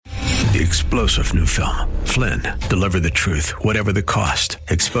The explosive new film, Flynn, deliver the truth, whatever the cost,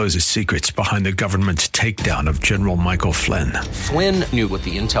 exposes secrets behind the government's takedown of General Michael Flynn. Flynn knew what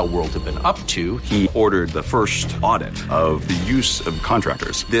the intel world had been up to. He ordered the first audit of the use of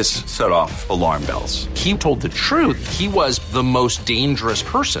contractors. This set off alarm bells. He told the truth. He was the most dangerous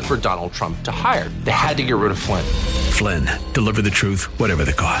person for Donald Trump to hire. They had to get rid of Flynn. Flynn, deliver the truth, whatever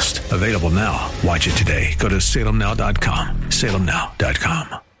the cost. Available now. Watch it today. Go to salemnow.com.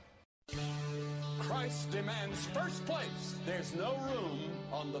 salemnow.com. Christ demands first place. There's no room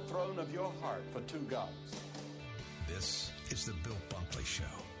on the throne of your heart for two gods. This is the Bill Bunkley Show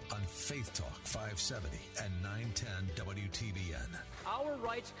on Faith Talk 570 and 910 WTBN. Our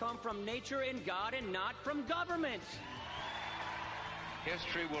rights come from nature and God and not from government.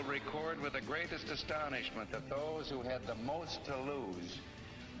 History will record with the greatest astonishment that those who had the most to lose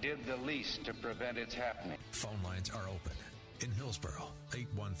did the least to prevent its happening. Phone lines are open. In Hillsborough,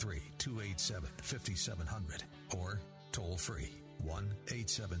 813-287-5700 or toll free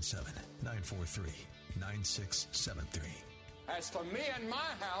 1-877-943-9673. As for me and my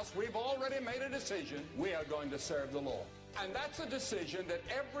house, we've already made a decision. We are going to serve the Lord. And that's a decision that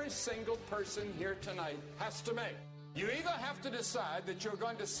every single person here tonight has to make. You either have to decide that you're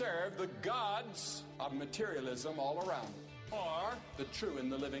going to serve the gods of materialism all around you, or the true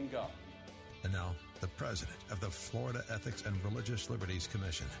and the living God. And now, the president of the Florida Ethics and Religious Liberties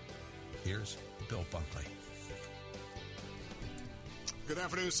Commission. Here's Bill Bunkley. Good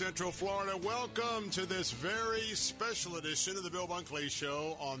afternoon, Central Florida. Welcome to this very special edition of the Bill Bunkley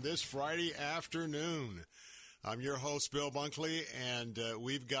Show on this Friday afternoon. I'm your host, Bill Bunkley, and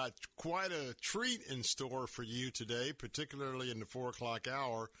we've got quite a treat in store for you today, particularly in the 4 o'clock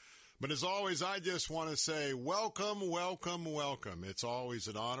hour. But as always, I just want to say welcome, welcome, welcome. It's always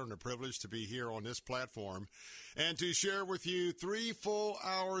an honor and a privilege to be here on this platform and to share with you 3 full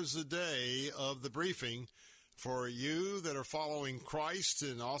hours a day of the briefing for you that are following Christ,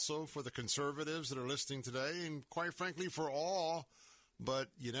 and also for the conservatives that are listening today, and quite frankly for all. But,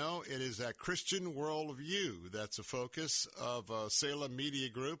 you know, it is that Christian worldview that's a focus of Salem Media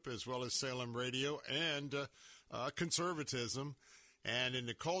Group, as well as Salem Radio, and conservatism. And in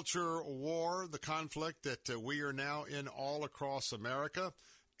the culture war, the conflict that we are now in all across America,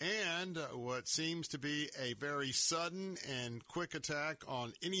 and what seems to be a very sudden and quick attack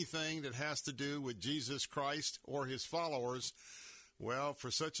on anything that has to do with Jesus Christ or his followers, well,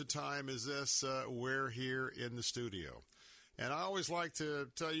 for such a time as this, we're here in the studio. And I always like to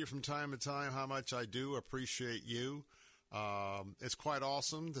tell you from time to time how much I do appreciate you. It's quite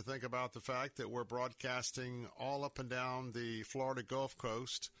awesome to think about the fact that we're broadcasting all up and down the Florida Gulf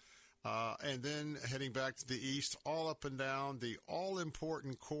Coast, and then heading back to the east, all up and down the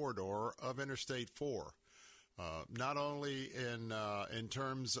all-important corridor of Interstate 4. Not only in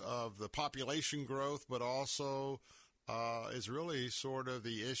terms of the population growth, but also is really sort of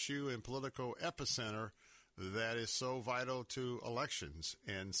the issue and political epicenter that is so vital to elections.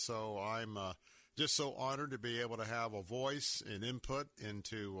 And so I'm just so honored to be able to have a voice and input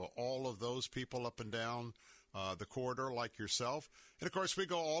into all of those people up and down the corridor like yourself. And, of course, we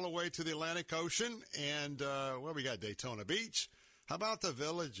go all the way to the Atlantic Ocean, and, well, we got Daytona Beach. How about the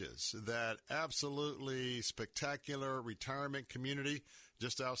Villages, that absolutely spectacular retirement community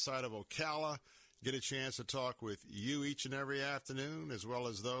just outside of Ocala? Get a chance to talk with you each and every afternoon, as well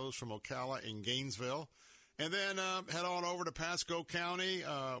as those from Ocala and Gainesville. And then head on over to Pasco County,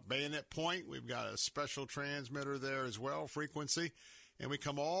 Bayonet Point. We've got a special transmitter there as well, frequency. And we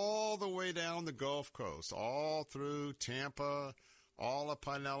come all the way down the Gulf Coast, all through Tampa, all of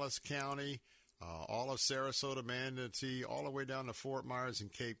Pinellas County, all of Sarasota, Manatee, all the way down to Fort Myers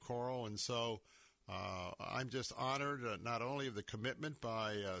and Cape Coral. And so I'm just honored not only of the commitment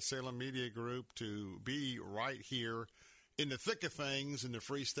by Salem Media Group to be right here in the thick of things in the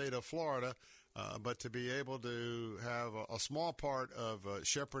free state of Florida, but to be able to have a small part of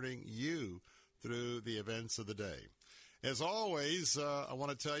shepherding you through the events of the day. As always, I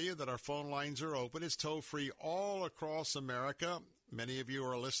want to tell you that our phone lines are open. It's toll-free all across America. Many of you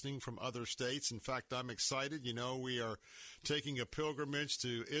are listening from other states. In fact, I'm excited. You know, we are taking a pilgrimage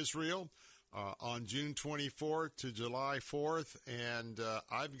to Israel on June 24th to July 4th, and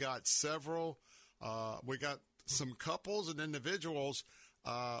I've got several. We got some couples and individuals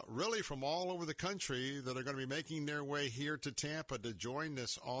really from all over the country that are going to be making their way here to Tampa to join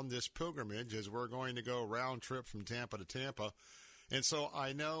us on this pilgrimage, as we're going to go round trip from Tampa to Tampa. And so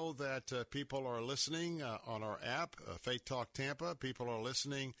I know that people are listening on our app, Faith Talk Tampa. People are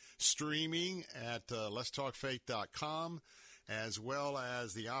listening, streaming at letstalkfaith.com, as well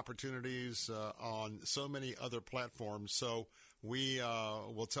as the opportunities on so many other platforms. So We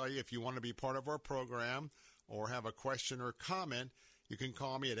will tell you if you want to be part of our program or have a question or comment. You can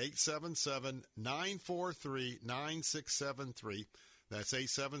call me at 877-943-9673. That's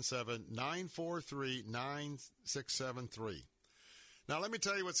 877-943-9673. Now, let me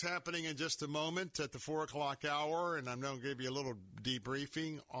tell you what's happening in just a moment at the 4 o'clock hour, and I'm going to give you a little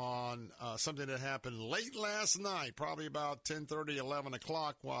debriefing on something that happened late last night, probably about 10:30, 11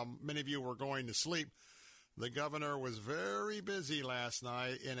 o'clock, while many of you were going to sleep. The governor was very busy last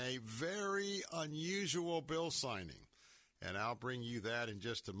night in a very unusual bill signing, and I'll bring you that in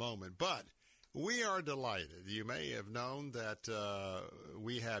just a moment. But we are delighted. You may have known that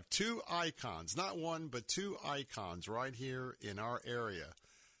we have two icons, not one, but two icons right here in our area.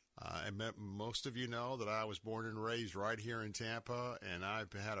 And most of you know that I was born and raised right here in Tampa, and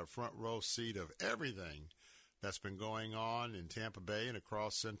I've had a front row seat of everything that's been going on in Tampa Bay and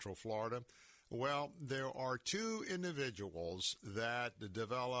across Central Florida. Well, there are two individuals that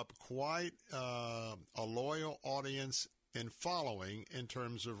develop quite a loyal audience and following in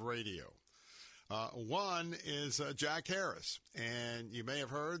terms of radio. One is Jack Harris, and you may have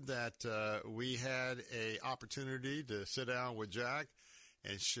heard that we had an opportunity to sit down with Jack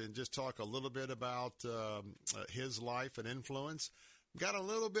and just talk a little bit about his life and influence. Got a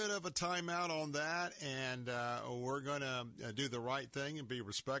little bit of a timeout on that, and we're going to do the right thing and be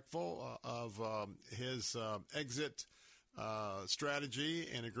respectful of his exit strategy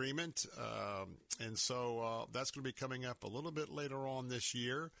and agreement. And so that's going to be coming up a little bit later on this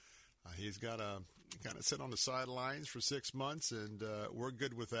year. He's got to kind of sit on the sidelines for 6 months, and we're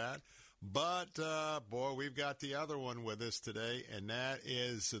good with that. But, boy, we've got the other one with us today, and that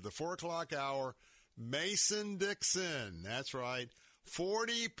is the 4 o'clock hour, Mason Dixon. That's right,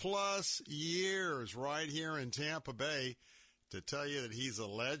 40-plus years right here in Tampa Bay. To tell you that he's a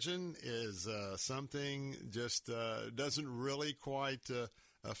legend is something just doesn't really quite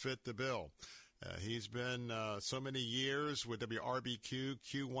fit the bill. He's been so many years with WRBQ,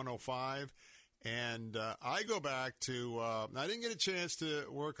 Q105, and I go back to, I didn't get a chance to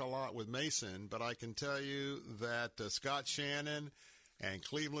work a lot with Mason, but I can tell you that Scott Shannon and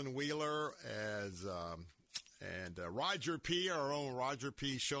Cleveland Wheeler and Roger P., our own Roger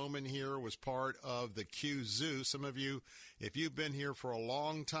P. Showman here, was part of the Q Zoo. Some of you, if you've been here for a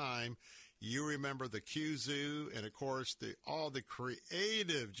long time, you remember the Q Zoo and, of course, all the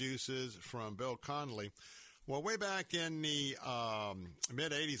creative juices from Bill Connolly. Well, way back in the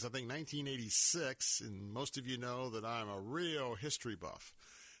mid-'80s, I think 1986, and most of you know that I'm a real history buff.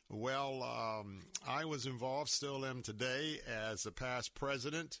 Well, I was involved, still am today, as a past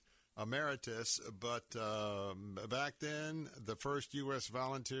president emeritus, but back then, the first U.S.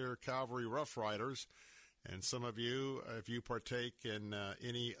 Volunteer Cavalry Rough Riders. And some of you, if you partake in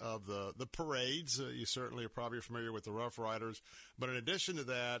any of the parades, you certainly are probably familiar with the Rough Riders. But in addition to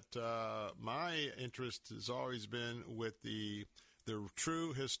that, my interest has always been with the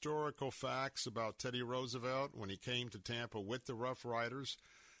true historical facts about Teddy Roosevelt when he came to Tampa with the Rough Riders,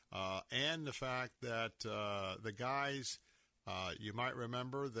 and the fact that the guys, you might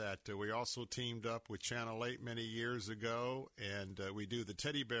remember that we also teamed up with Channel 8 many years ago, and we do the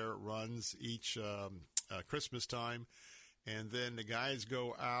teddy bear runs each Christmas time, and then the guys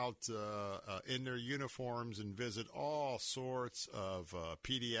go out in their uniforms and visit all sorts of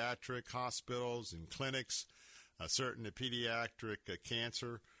pediatric hospitals and clinics, certain pediatric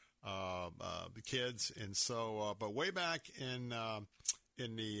cancer kids. And so, but way back in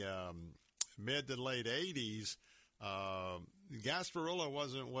the mid to late 80s, Gasparilla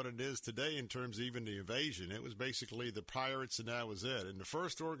wasn't what it is today in terms of even the invasion. It was basically the pirates, and that was it. And the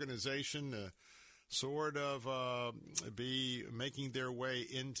first organization sort of be making their way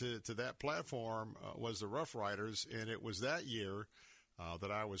into that platform was the Rough Riders, and it was that year that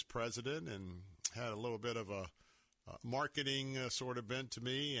I was president and had a little bit of a marketing sort of bent to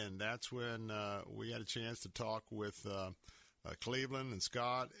me, and that's when we had a chance to talk with Cleveland and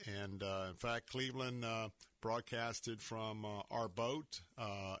Scott, and in fact, Cleveland broadcasted from our boat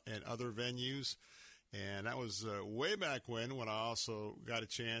and other venues. And that was way back when I also got a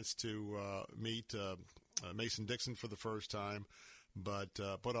chance to meet Mason Dixon for the first time. But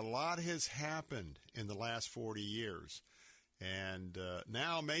a lot has happened in the last 40 years. And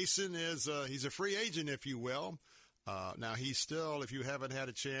now Mason is he's a free agent, if you will. Now he's still, if you haven't had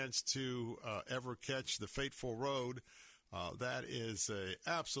a chance to ever catch The Fateful Road, that is a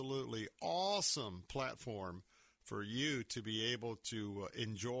absolutely awesome platform for you to be able to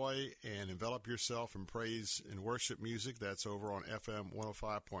enjoy and envelop yourself in praise and worship music. That's over on FM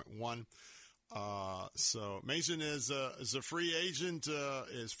 105.1. So Mason is a free agent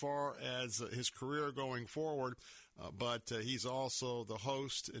as far as his career going forward. but he's also the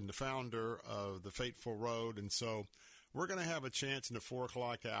host and the founder of The Fateful Road. And so we're going to have a chance in the 4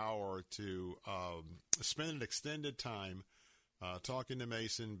 o'clock hour to spend an extended time talking to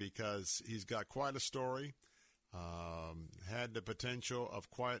Mason, because he's got quite a story. Had the potential of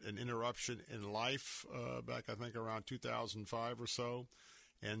quite an interruption in life back, I think, around 2005 or so.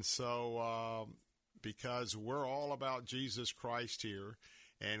 And so because we're all about Jesus Christ here,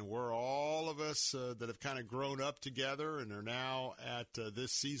 and we're all of us that have kind of grown up together and are now at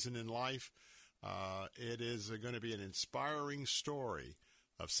this season in life, it is going to be an inspiring story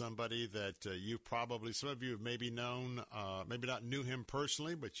of somebody that you've probably, some of you have maybe known, maybe not knew him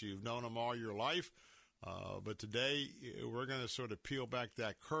personally, but you've known him all your life. But today we're going to sort of peel back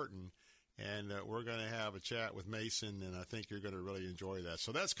that curtain, and we're going to have a chat with Mason, and I think you're going to really enjoy that.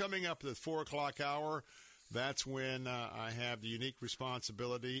 So that's coming up at the 4 o'clock hour. That's when I have the unique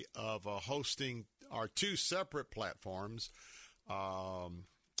responsibility of hosting our 2 separate platforms.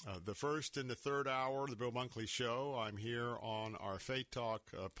 The first and the third hour of the Bill Bunkley Show, I'm here on our Faith Talk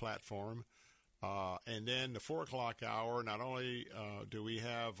platform. And then the 4 o'clock hour, not only do we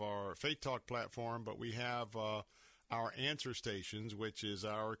have our Faith Talk platform, but we have our answer stations, which is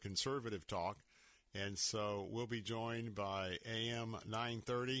our conservative talk. And so we'll be joined by AM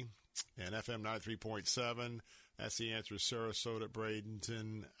 930 and FM 93.7. That's the answer, Sarasota,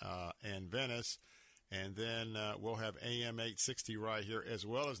 Bradenton, and Venice. And then we'll have AM 860 right here, as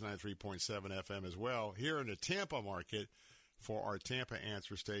well as 93.7 FM as well, here in the Tampa market for our Tampa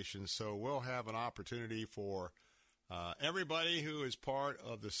answer station. So we'll have an opportunity for everybody who is part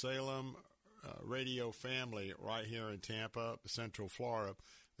of the Salem radio family right here in Tampa, Central Florida,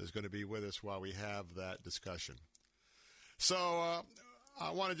 is going to be with us while we have that discussion. So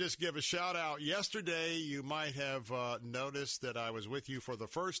I want to just give a shout out. Yesterday, you might have noticed that I was with you for the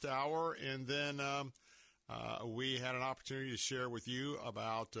first hour, and then we had an opportunity to share with you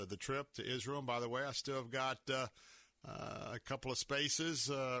about the trip to Israel. And by the way, I still have got a couple of spaces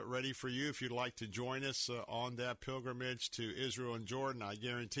ready for you if you'd like to join us on that pilgrimage to Israel and Jordan. I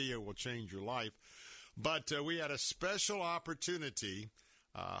guarantee you it will change your life. But we had a special opportunity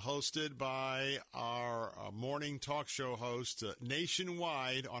hosted by our morning talk show host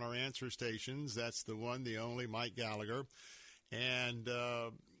nationwide on our answer stations. That's the one, the only, Mike Gallagher. And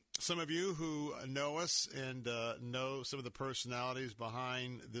some of you who know us and know some of the personalities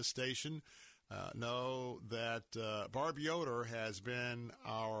behind this station know that Barb Yoder has been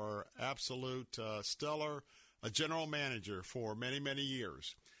our absolute stellar general manager for many, many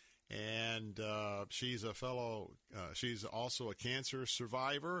years. And she's she's also a cancer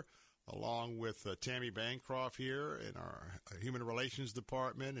survivor, along with Tammy Bancroft here in our Human Relations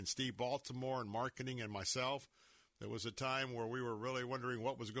Department, and Steve Baltimore in marketing, and myself. There was a time where we were really wondering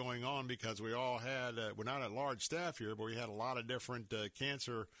what was going on, because we all had, we're not a large staff here, but we had a lot of different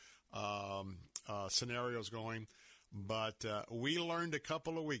cancer scenarios going. But we learned a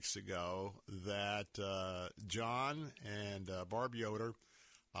couple of weeks ago that John and Barb Yoder,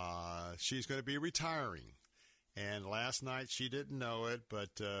 she's going to be retiring. And last night, she didn't know it,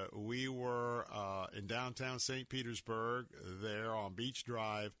 but we were in downtown St. Petersburg there on Beach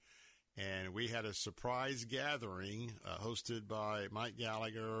Drive, and we had a surprise gathering hosted by Mike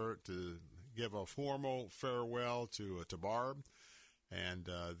Gallagher to give a formal farewell to Barb. And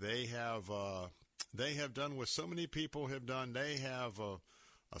they have done what so many people have done. They have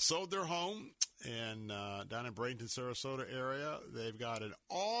sold their home and down in Bradenton, Sarasota area. They've got an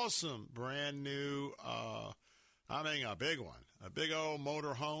awesome brand new, a big one, a big old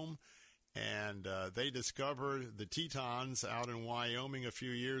motor home. And they discovered the Tetons out in Wyoming a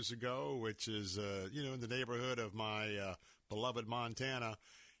few years ago, which is, in the neighborhood of my beloved Montana.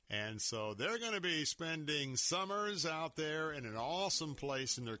 And so they're going to be spending summers out there in an awesome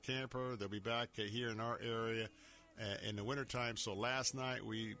place in their camper. They'll be back here in our area in the wintertime. So last night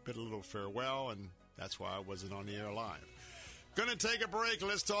we bid a little farewell, and that's why I wasn't on the air live. Going to take a break.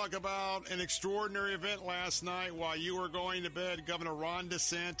 Let's talk about an extraordinary event last night while you were going to bed. Governor Ron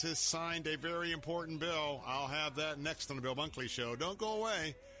DeSantis signed a very important bill. I'll have that next on the Bill Bunkley Show. Don't go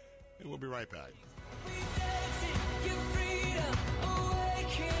away. We'll be right back.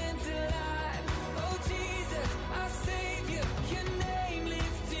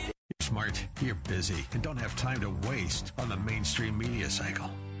 Smart, you're busy and don't have time to waste on the mainstream media cycle.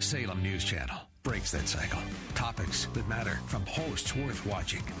 Salem News Channel breaks that cycle. Topics that matter from hosts worth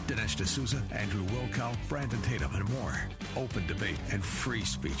watching. Dinesh D'Souza, Andrew Wilkow, Brandon Tatum, and more. Open debate and free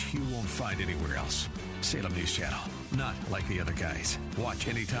speech you won't find anywhere else. Salem News Channel, not like the other guys. Watch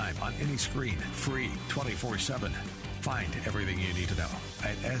anytime on any screen, free 24/7. Find everything you need to know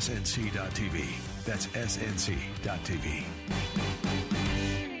at snc.tv. That's snc.tv.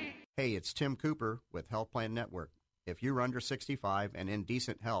 Hey, it's Tim Cooper with Health Plan Network. If you're under 65 and in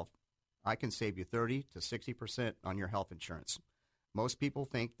decent health, I can save you 30 to 60% on your health insurance. Most people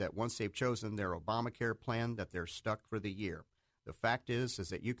think that once they've chosen their Obamacare plan that they're stuck for the year. The fact is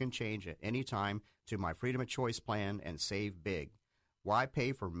that you can change at any time to my Freedom of Choice plan and save big. Why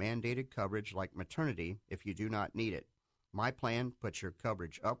pay for mandated coverage like maternity if you do not need it? My plan puts your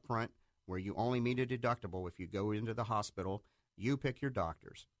coverage up front where you only meet a deductible if you go into the hospital. You pick your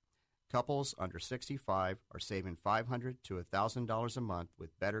doctors. Couples under 65 are saving $500 to $1,000 a month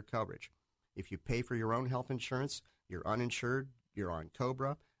with better coverage. If you pay for your own health insurance, you're uninsured, you're on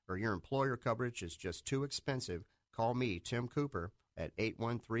COBRA, or your employer coverage is just too expensive, call me, Tim Cooper, at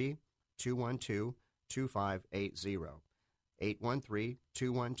 813-212-2580.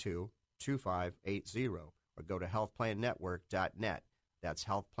 813-212-2580. Or go to healthplannetwork.net. That's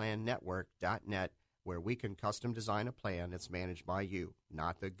healthplannetwork.net, where we can custom design a plan that's managed by you,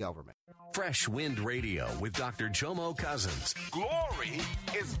 not the government. Fresh Wind Radio with Dr. Jomo Cousins. Glory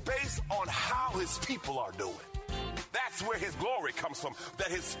is based on how his people are doing. That's where his glory comes from, that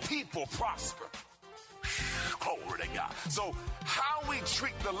his people prosper. Glory to God. So how we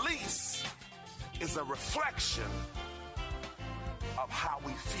treat the least is a reflection of how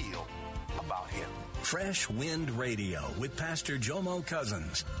we feel about him. Fresh Wind Radio with Pastor Jomo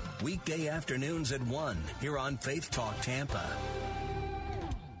Cousins. Weekday afternoons at 1 here on Faith Talk Tampa.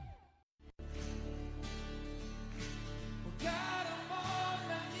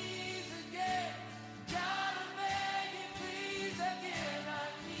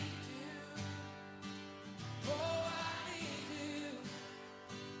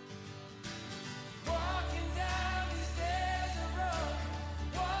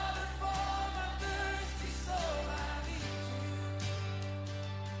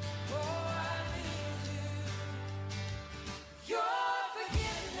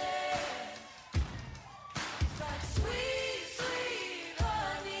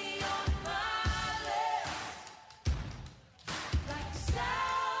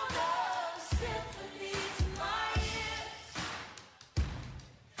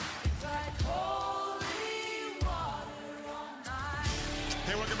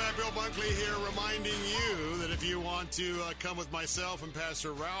 Here reminding you that if you want to come with myself and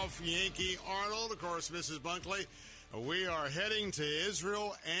Pastor Ralph Yankee Arnold, of course, Mrs. Bunkley, we are heading to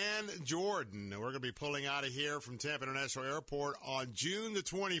Israel and Jordan. We're going to be pulling out of here from Tampa International Airport on June the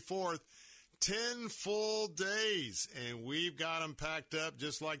 24th, 10 full days, and we've got them packed up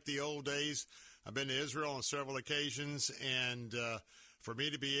just like the old days. I've been to Israel on several occasions, and for me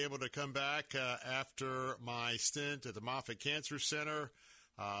to be able to come back after my stint at the Moffitt Cancer Center,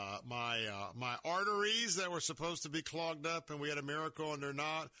 my arteries that were supposed to be clogged up, and we had a miracle, and they're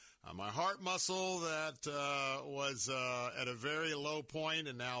not. My heart muscle that was at a very low point,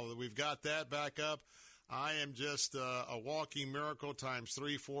 and now that we've got that back up, I am just a walking miracle times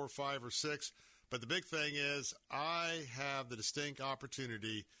 3, 4, 5, or 6. But the big thing is I have the distinct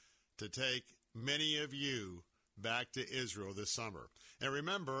opportunity to take many of you back to Israel this summer. And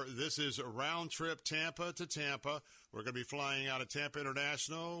remember, this is a round trip Tampa to Tampa. We're going to be flying out of Tampa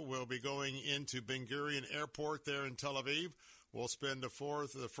International. We'll be going into Ben Gurion Airport there in Tel Aviv. We'll spend the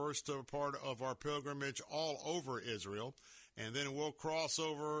first part of our pilgrimage all over Israel. And then we'll cross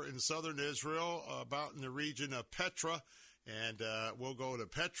over in southern Israel, about in the region of Petra. And we'll go to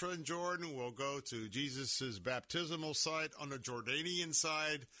Petra in Jordan. We'll go to Jesus' baptismal site on the Jordanian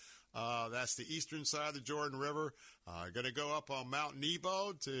side. That's the eastern side of the Jordan River. Going to go up on Mount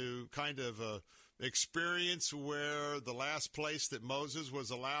Nebo to kind of experience where the last place that Moses was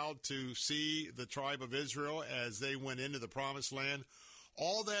allowed to see the tribe of Israel as they went into the promised land.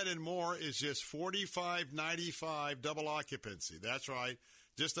 All that and more is just $45.95 double occupancy. That's right,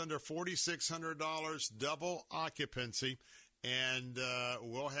 just under $4,600 double occupancy. And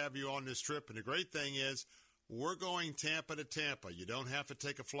we'll have you on this trip. And the great thing is, we're going Tampa to Tampa. You don't have to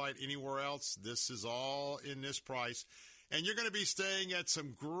take a flight anywhere else. This is all in this price. And you're going to be staying at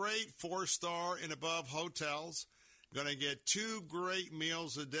some great 4-star and above hotels. Going to get 2 great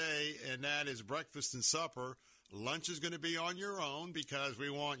meals a day, and that is breakfast and supper. Lunch is going to be on your own because we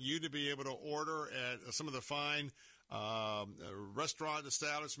want you to be able to order at some of the fine restaurant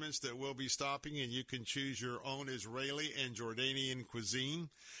establishments that we'll be stopping, and you can choose your own Israeli and Jordanian cuisine.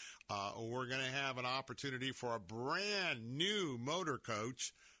 We're going to have an opportunity for a brand new motor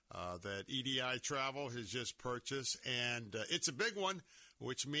coach that EDI Travel has just purchased, and it's a big one,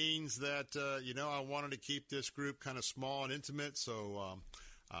 which means that, I wanted to keep this group kind of small and intimate so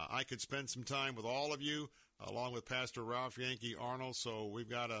I could spend some time with all of you, along with Pastor Ralph Yankee Arnold. So we've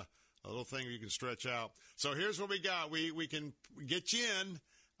got a a little thing you can stretch out. So here's what we got. We can get you in.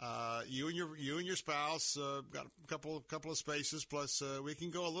 You and your spouse got a couple of spaces. Plus, we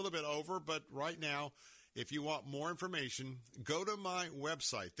can go a little bit over. But right now, if you want more information, go to my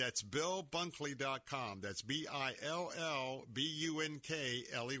website. That's BillBunkley.com. That's BillBunkley.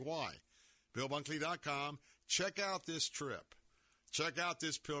 BillBunkley.com. Check out this trip. Check out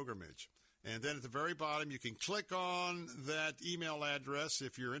this pilgrimage. And then at the very bottom, you can click on that email address.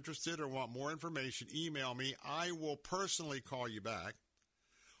 If you're interested or want more information, email me. I will personally call you back.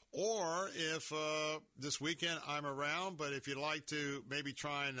 Or if this weekend I'm around, but if you'd like to maybe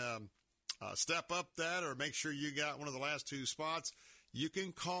try and step up that or make sure you got one of the last two spots, you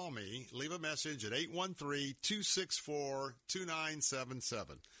can call me. Leave a message at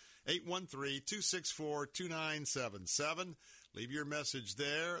 813-264-2977. 813-264-2977. Leave your message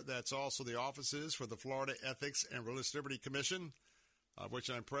there. That's also the offices for the Florida Ethics and Religious Liberty Commission, of which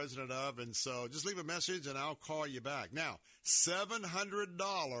I'm president of. And so just leave a message, and I'll call you back. Now,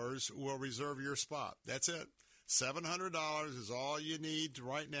 $700 will reserve your spot. That's it. $700 is all you need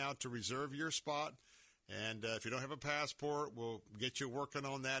right now to reserve your spot. And if you don't have a passport, we'll get you working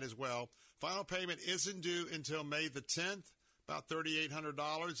on that as well. Final payment isn't due until May the 10th. About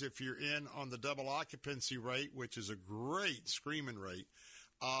 $3,800 if you're in on the double occupancy rate, which is a great screaming rate.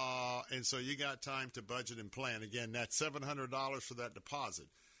 And so you got time to budget and plan. Again, that's $700 for that deposit.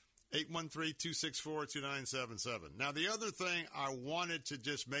 813-264-2977. Now, the other thing I wanted to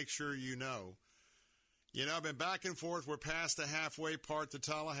just make sure you know, I've been back and forth. We're past the halfway part to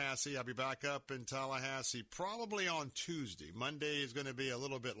Tallahassee. I'll be back up in Tallahassee probably on Tuesday. Monday is going to be a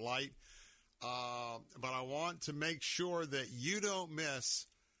little bit light. But I want to make sure that you don't miss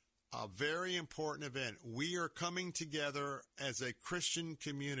a very important event. We are coming together as a Christian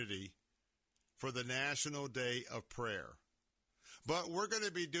community for the National Day of Prayer. But we're going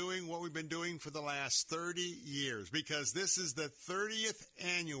to be doing what we've been doing for the last 30 years because this is the 30th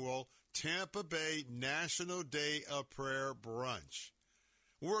annual Tampa Bay National Day of Prayer brunch.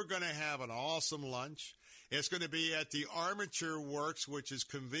 We're going to have an awesome lunch. It's going to be at the Armature Works, which is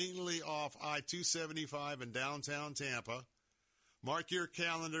conveniently off I-275 in downtown Tampa. Mark your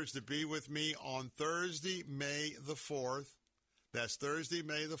calendars to be with me on Thursday, May the 4th. That's Thursday,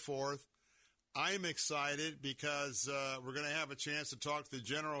 May the 4th. I'm excited because we're going to have a chance to talk to the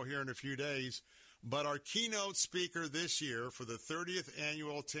general here in a few days. But our keynote speaker this year for the 30th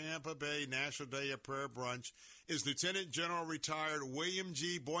annual Tampa Bay National Day of Prayer brunch is Lieutenant General retired William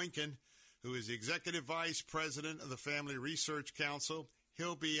G. Boykin, who is the Executive Vice President of the Family Research Council.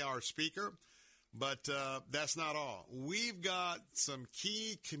 He'll be our speaker, but that's not all. We've got some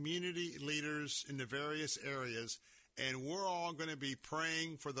key community leaders in the various areas, and we're all going to be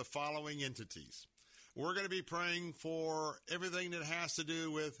praying for the following entities. We're going to be praying for everything that has to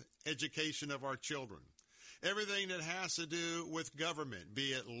do with education of our children, everything that has to do with government,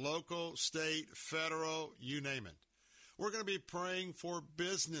 be it local, state, federal, you name it. We're going to be praying for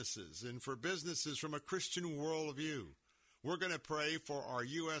businesses and for businesses from a Christian worldview. We're going to pray for our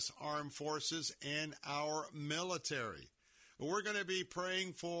U.S. Armed Forces and our military. We're going to be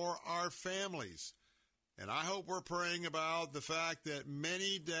praying for our families. And I hope we're praying about the fact that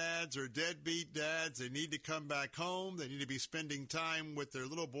many dads are deadbeat dads. They need to come back home. They need to be spending time with their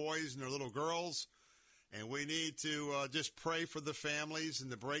little boys and their little girls. And we need to just pray for the families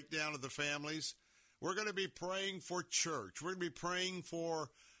and the breakdown of the families. We're going to be praying for church. We're going to be praying for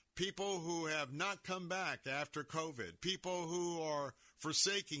people who have not come back after COVID, people who are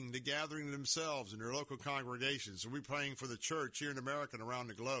forsaking the gathering themselves in their local congregations. We're praying for the church here in America and around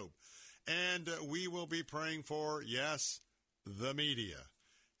the globe. And we will be praying for, yes, the media.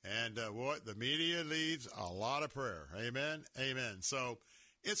 And what the media needs a lot of prayer. Amen. Amen. So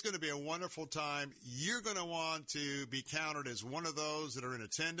it's going to be a wonderful time. You're going to want to be counted as one of those that are in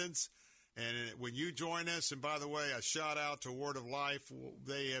attendance. And when you join us, and by the way, a shout out to Word of Life.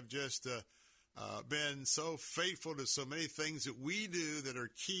 They have just been so faithful to so many things that we do that are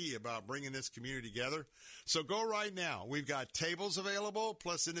key about bringing this community together. So go right now. We've got tables available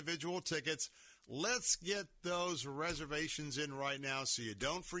plus individual tickets. Let's get those reservations in right now so you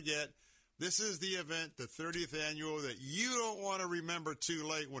don't forget. This is the event, the 30th annual, that you don't want to remember too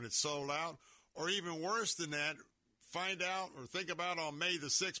late when it's sold out. Or even worse than that, find out or think about on May the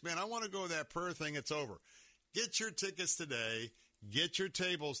 6th, man, I want to go to that prayer thing. It's over. Get your tickets today. Get your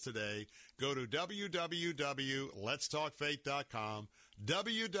tables today. Go to www.letstalkfaith.com,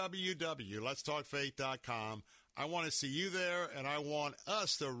 www.letstalkfaith.com. I want to see you there, and I want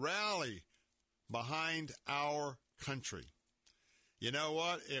us to rally behind our country. You know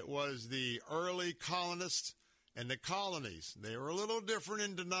what? It was the early colonists and the colonies. They were a little different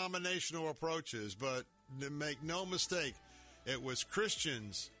in denominational approaches, but make no mistake, it was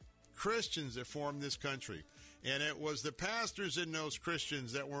Christians that formed this country. And it was the pastors in those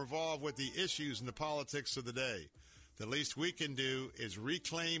Christians that were involved with the issues and the politics of the day. The least we can do is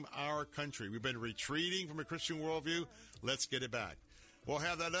reclaim our country. We've been retreating from a Christian worldview. Let's get it back. We'll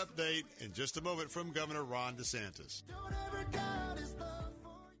have that update in just a moment from Governor Ron DeSantis.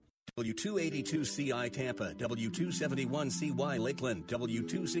 W282CI Tampa, W271CY Lakeland,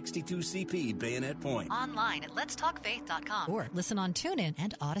 W262CP Bayonet Point. Online at letstalkfaith.com or listen on TuneIn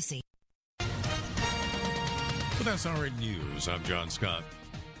and Odyssey. With SRN News, I'm John Scott.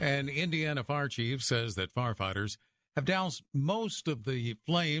 An Indiana fire chief says that firefighters have doused most of the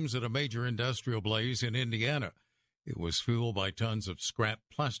flames at a major industrial blaze in Indiana. It was fueled by tons of scrap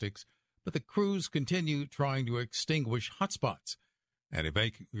plastics, but the crews continue trying to extinguish hotspots. An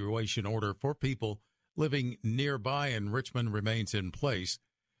evacuation order for people living nearby in Richmond remains in place.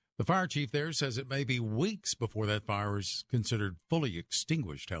 The fire chief there says it may be weeks before that fire is considered fully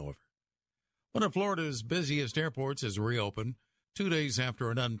extinguished, however. One of Florida's busiest airports is reopened 2 days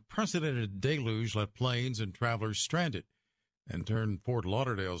after an unprecedented deluge left planes and travelers stranded and turned Fort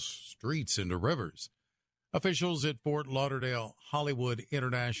Lauderdale's streets into rivers. Officials at Fort Lauderdale Hollywood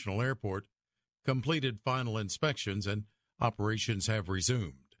International Airport completed final inspections and operations have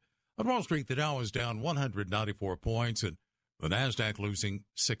resumed. On Wall Street, the Dow is down 194 points and the Nasdaq losing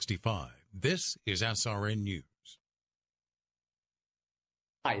 65. This is SRN News.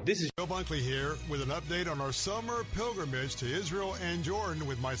 Hi, this is Bill Bunkley here with an update on our summer pilgrimage to Israel and Jordan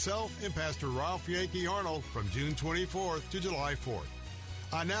with myself and Pastor Ralph Yankee Arnold from June 24th to July 4th.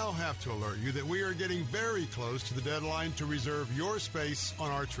 I now have to alert you that we are getting very close to the deadline to reserve your space on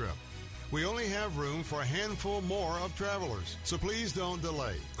our trip. We only have room for a handful more of travelers, so please don't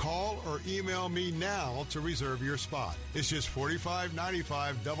delay. Call or email me now to reserve your spot. It's just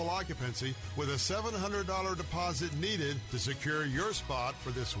 $45.95 double occupancy with a $700 deposit needed to secure your spot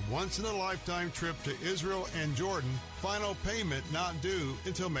for this once-in-a-lifetime trip to Israel and Jordan. Final payment not due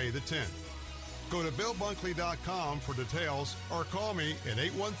until May the 10th. Go to BillBunkley.com for details or call me at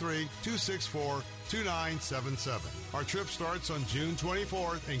 813-264-2977. Our trip starts on June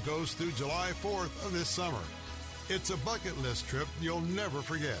 24th and goes through July 4th of this summer. It's a bucket list trip you'll never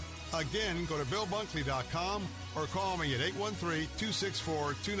forget. Again, go to BillBunkley.com or call me at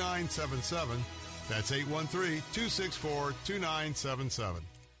 813-264-2977. That's 813-264-2977.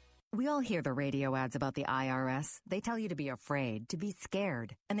 We all hear the radio ads about the IRS. They tell you to be afraid, to be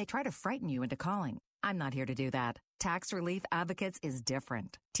scared, and they try to frighten you into calling. I'm not here to do that. Tax Relief Advocates is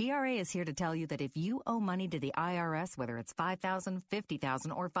different. TRA is here to tell you that if you owe money to the IRS, whether it's $5,000,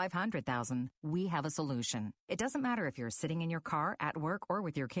 $50,000, or $500,000, we have a solution. It doesn't matter if you're sitting in your car, at work, or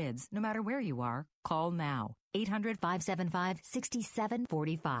with your kids. No matter where you are, call now.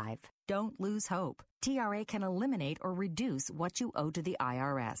 800-575-6745. Don't lose hope. TRA can eliminate or reduce what you owe to the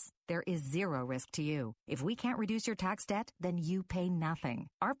IRS. There is zero risk to you. If we can't reduce your tax debt, then you pay nothing.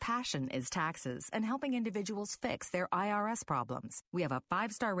 Our passion is taxes and helping individuals fix their IRS problems. We have a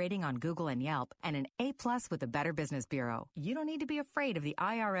 5-star rating on Google and Yelp and an A+ with the Better Business Bureau. You don't need to be afraid of the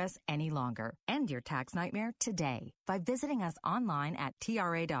IRS any longer. End your tax nightmare today by visiting us online at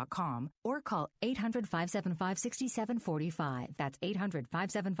TRA.com or call 800-575-6745. That's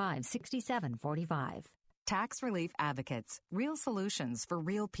 800-575-6745. Tax Relief Advocates. Real solutions for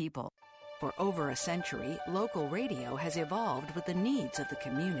real people. For over a century, local radio has evolved with the needs of the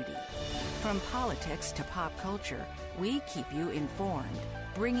community. From politics to pop culture, we keep you informed,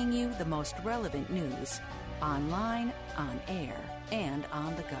 bringing you the most relevant news, online, on air, and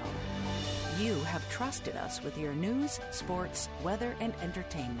on the go. You have trusted us with your news, sports, weather, and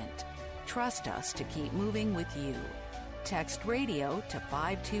entertainment. Trust us to keep moving with you. Text radio to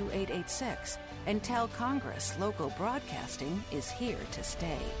 52886 and tell Congress local broadcasting is here to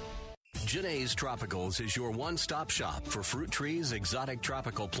stay. Janae's Tropicals is your one-stop shop for fruit trees, exotic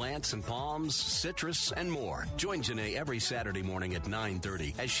tropical plants and palms, citrus, and more. Join Janae every Saturday morning at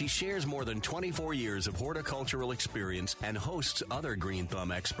 9:30 as she shares more than 24 years of horticultural experience and hosts other Green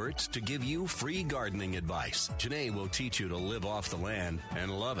Thumb experts to give you free gardening advice. Janae will teach you to live off the land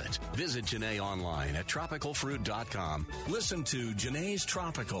and love it. Visit Janae online at tropicalfruit.com. Listen to Janae's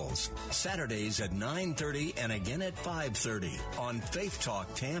Tropicals, Saturdays at 9:30 and again at 5:30 on Faith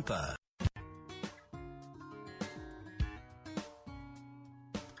Talk Tampa.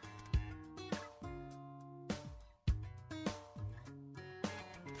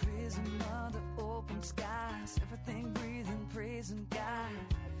 Skies, everything breathing, praising God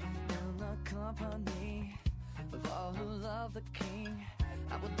in the company of all who love the King.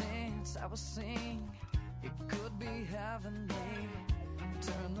 I will dance, I will sing, It could be heavenly.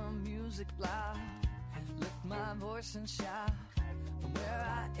 Turn the music loud, lift my voice and shout. From where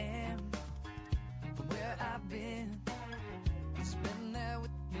I am, from where I've been, He's been there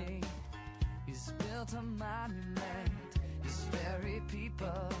with me. He's built a monument, His very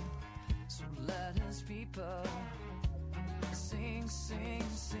people. So let His people sing, sing,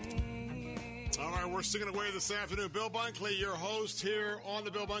 sing. All right, we're singing away this afternoon. Bill Bunkley, your host here on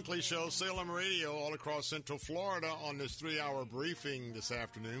the Bill Bunkley Show, Salem Radio, all across Central Florida on this 3-hour briefing this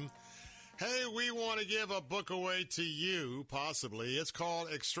afternoon. Hey, we want to give a book away to you, possibly. It's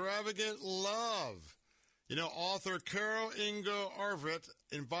called Extravagant Love. You know, author Carol Ingo Arvett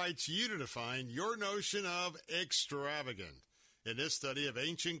invites you to define your notion of extravagant. In this study of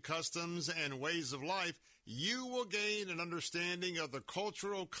ancient customs and ways of life, you will gain an understanding of the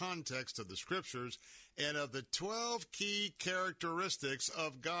cultural context of the Scriptures and of the 12 key characteristics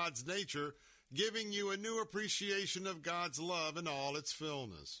of God's nature, giving you a new appreciation of God's love in all its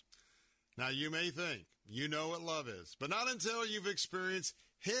fullness. Now, you may think you know what love is, but not until you've experienced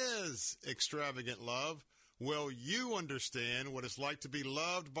His extravagant love will you understand what it's like to be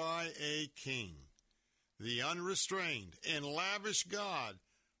loved by a king, the unrestrained and lavish God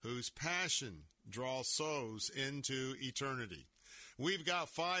whose passion draws souls into eternity. We've got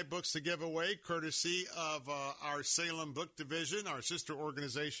 5 books to give away, courtesy of our Salem Book Division, our sister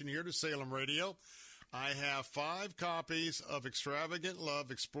organization here to Salem Radio. I have 5 copies of Extravagant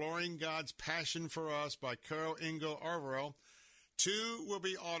Love, Exploring God's Passion for Us by Carol Ingo Arvett. 2 will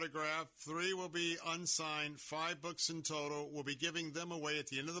be autographed, 3 will be unsigned, 5 books in total. We'll be giving them away at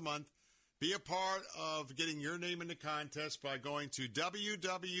the end of the month. Be a part of getting your name in the contest by going to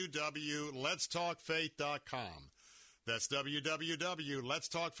www.letstalkfaith.com. That's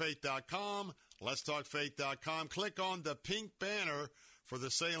www.letstalkfaith.com, letstalkfaith.com. Click on the pink banner for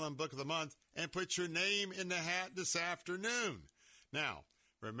the Salem Book of the Month and put your name in the hat this afternoon. Now,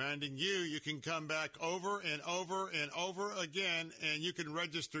 reminding you can come back over and over and over again, and you can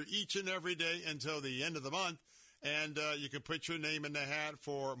register each and every day until the end of the month. And you can put your name in the hat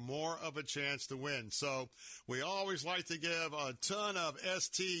for more of a chance to win. So we always like to give a ton of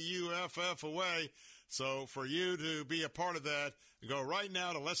STUFF away. So for you to be a part of that, go right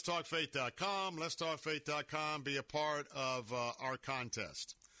now to letstalkfaith.com, letstalkfaith.com, be a part of our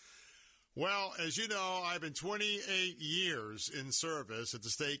contest. Well, as you know, I've been 28 years in service at the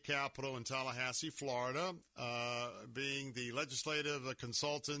state capitol in Tallahassee, Florida, being the legislative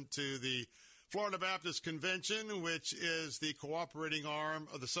consultant to the Florida Baptist Convention, which is the cooperating arm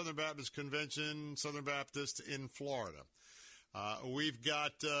of the Southern Baptist Convention, Southern Baptist in Florida. We've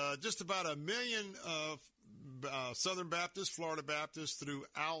got just about 1 million Southern Baptists, Florida Baptists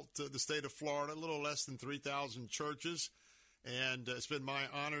throughout the state of Florida, a little less than 3,000 churches. And it's been my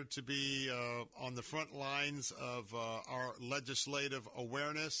honor to be on the front lines of our legislative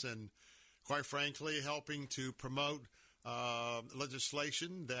awareness and, quite frankly, helping to promote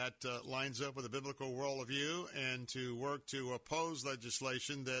legislation that lines up with a biblical worldview and to work to oppose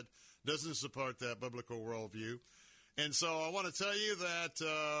legislation that doesn't support that biblical worldview. And so I want to tell you that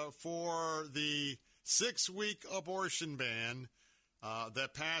for the 6-week abortion ban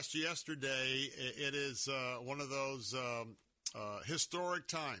that passed yesterday, it is one of those historic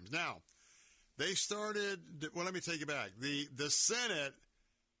times. Now, they started, well, let me take you back. The Senate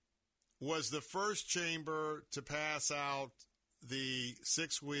was the first chamber to pass out the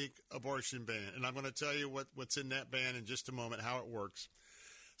 6-week abortion ban. And I'm going to tell you what's in that ban in just a moment, how it works.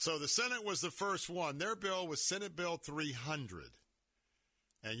 So the Senate was the first one. Their bill was Senate Bill 300.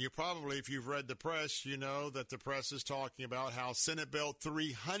 And you probably, if you've read the press, you know that the press is talking about how Senate Bill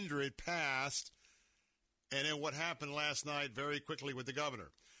 300 passed, and then what happened last night very quickly with the governor.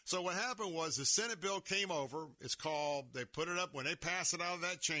 So what happened was the Senate bill came over. It's called, they put it up, when they pass it out of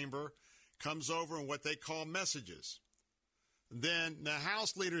that chamber, comes over in what they call messages. Then the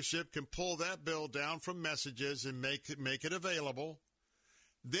House leadership can pull that bill down from messages and make it available.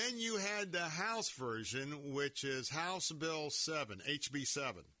 Then you had the House version, which is House Bill 7, HB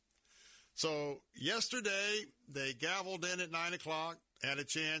 7. So yesterday, they gavelled in at 9 o'clock, had a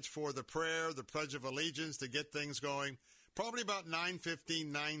chance for the prayer, the Pledge of Allegiance to get things going. Probably about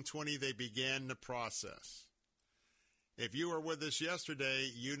 9:15, 9:20, they began the process. If you were with us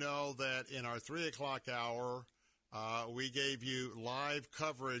yesterday, you know that in our 3 o'clock hour, we gave you live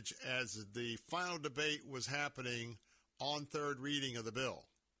coverage as the final debate was happening on third reading of the bill.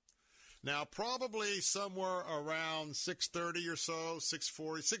 Now, probably somewhere around 6:30 or so,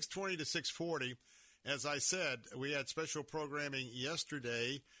 6:20 to 6:40, as I said, we had special programming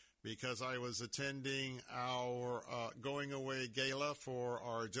yesterday because I was attending our going away gala for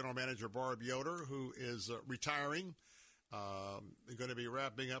our general manager, Barb Yoder, who is retiring. Going to be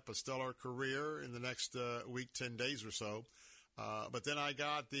wrapping up a stellar career in the next week, 10 days or so. But then I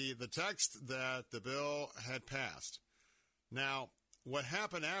got the text that the bill had passed. Now, what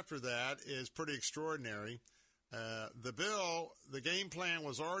happened after that is pretty extraordinary. The game plan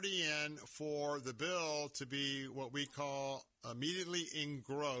was already in for the bill to be what we call immediately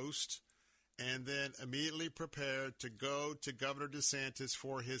engrossed and then immediately prepared to go to Governor DeSantis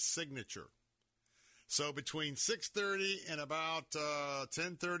for his signature. So between 6:30 and about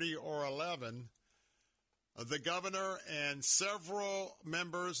 10:30 or 11, the governor and several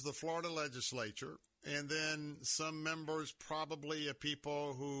members of the Florida legislature, and then some members probably of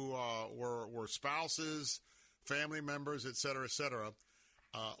people who were spouses, family members, et cetera,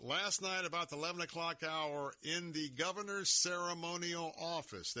 last night about the 11 o'clock hour in the governor's ceremonial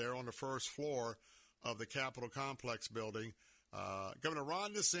office there on the first floor of the Capitol Complex building, Governor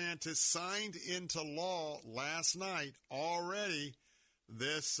Ron DeSantis signed into law last night already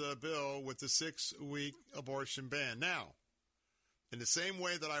this bill with the 6-week abortion ban. Now, in the same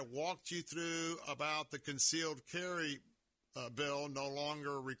way that I walked you through about the concealed carry bill no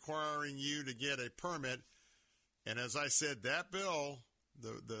longer requiring you to get a permit, and as I said, that bill,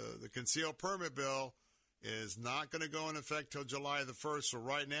 the concealed permit bill, is not going to go in effect till July the 1st. So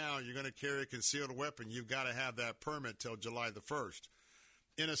right now, you're going to carry a concealed weapon. You've got to have that permit till July the 1st.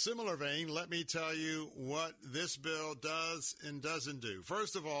 In a similar vein, let me tell you what this bill does and doesn't do.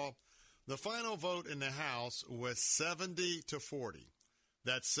 First of all, the final vote in the House was 70-40.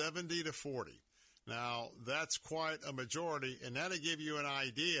 That's 70-40. Now, that's quite a majority, and that'll give you an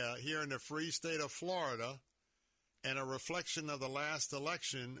idea here in the free state of Florida and a reflection of the last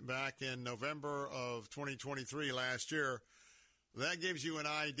election back in November of 2023 last year. That gives you an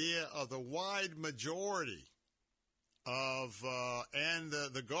idea of the wide majority of and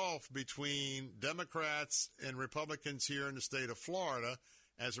the gulf between Democrats and Republicans here in the state of Florida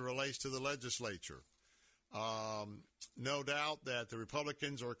as it relates to the legislature. No doubt that the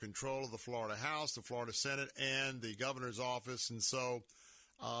Republicans are in control of the Florida House, the Florida Senate, and the governor's office, and so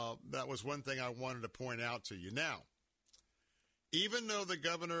that was one thing I wanted to point out to you. Now, even though the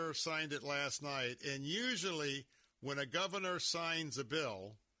governor signed it last night, and usually when a governor signs a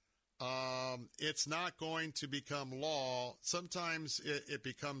bill, it's not going to become law. Sometimes it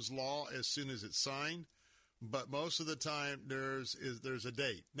becomes law as soon as it's signed, but most of the time there's a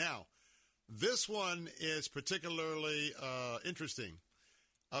date. Now, this one is particularly interesting.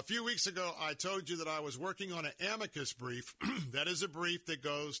 A few weeks ago, I told you that I was working on an amicus brief. That is a brief that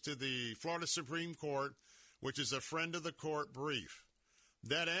goes to the Florida Supreme Court, which is a friend of the court brief.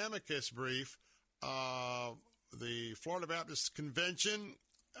 That amicus brief, the Florida Baptist Convention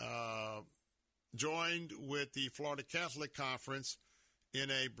joined with the Florida Catholic Conference in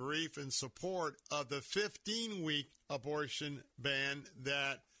a brief in support of the 15-week abortion ban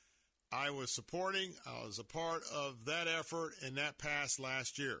that I was supporting. I was a part of that effort, and that passed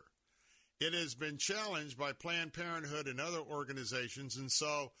last year. It has been challenged by Planned Parenthood and other organizations, and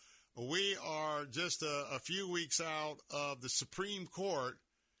so we are just a few weeks out of the Supreme Court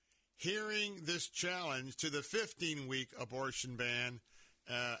hearing this challenge to the 15-week abortion ban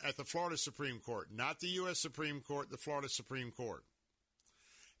at the Florida Supreme Court, not the U.S. Supreme Court, the Florida Supreme Court.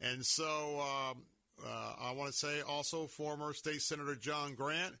 And so I want to say also former State Senator John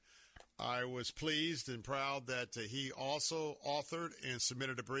Grant, I was pleased and proud that he also authored and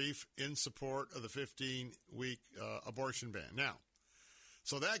submitted a brief in support of the 15-week abortion ban. Now,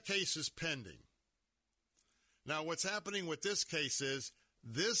 so that case is pending. Now, what's happening with this case is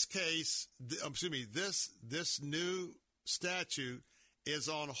this new statute is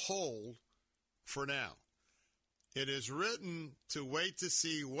on hold for now. It is written to wait to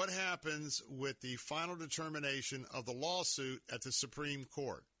see what happens with the final determination of the lawsuit at the Supreme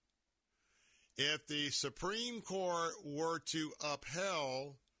Court. If the Supreme Court were to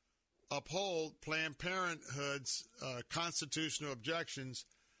uphold Planned Parenthood's constitutional objections,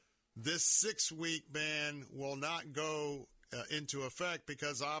 this 6-week ban will not go into effect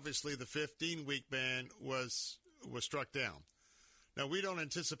because obviously the 15-week ban was struck down. Now, we don't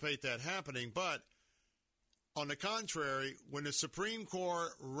anticipate that happening, but on the contrary, when the Supreme Court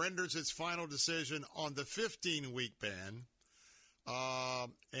renders its final decision on the 15-week ban,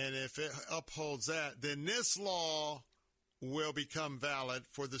 and if it upholds that, then this law will become valid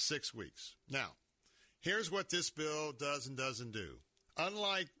for the 6 weeks. Now, here's what this bill does and doesn't do.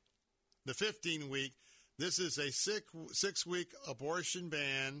 Unlike the 15-week, this is a 6-week abortion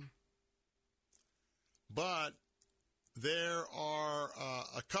ban, but there are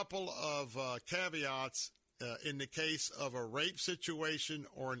a couple of caveats in the case of a rape situation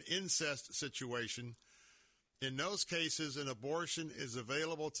or an incest situation. In those cases, an abortion is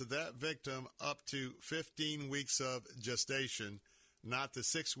available to that victim up to 15 weeks of gestation, not the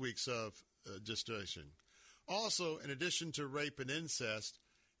 6 weeks of gestation. Also, in addition to rape and incest,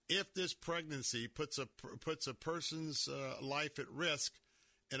 if this pregnancy puts a person's life at risk,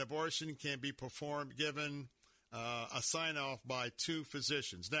 an abortion can be performed given a sign-off by 2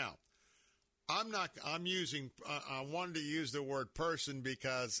 physicians. Now, I wanted to use the word person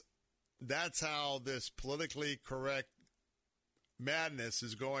because that's how this politically correct madness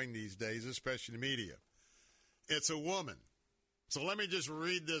is going these days, especially in the media. It's a woman. So let me just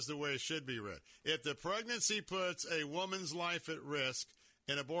read this the way it should be read. If the pregnancy puts a woman's life at risk,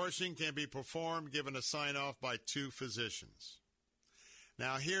 an abortion can be performed given a sign-off by 2 physicians.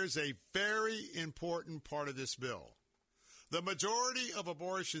 Now, here's a very important part of this bill. The majority of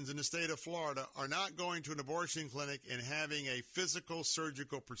abortions in the state of Florida are not going to an abortion clinic and having a physical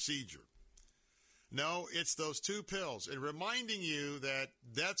surgical procedure. No, it's those 2 pills. And reminding you that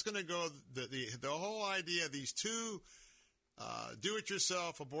that's going to go, the whole idea of these 2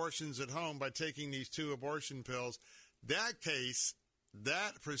 do-it-yourself abortions at home by taking these 2 abortion pills, that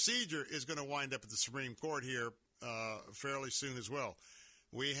procedure is going to wind up at the Supreme Court here fairly soon as well.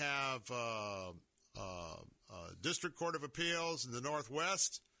 We have District Court of Appeals in the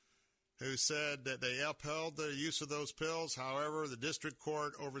Northwest who said that they upheld the use of those pills. However, the District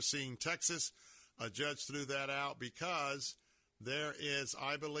Court overseeing Texas, a judge threw that out because there is,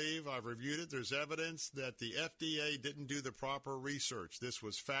 I believe, I've reviewed it, there's evidence that the FDA didn't do the proper research. This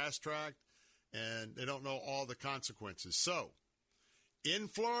was fast-tracked, and they don't know all the consequences. So, in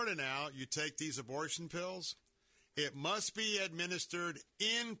Florida now, you take these abortion pills, it must be administered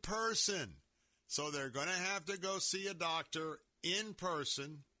in person. So they're going to have to go see a doctor in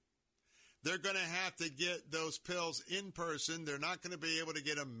person. They're going to have to get those pills in person. They're not going to be able to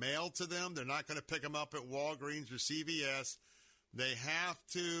get them mailed to them. They're not going to pick them up at Walgreens or CVS. They have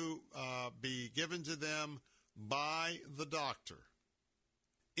to be given to them by the doctor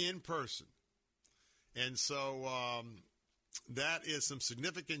in person. And so that is some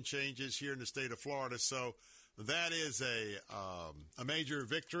significant changes here in the state of Florida. So that is a major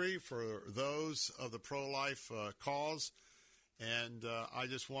victory for those of the pro-life cause. And I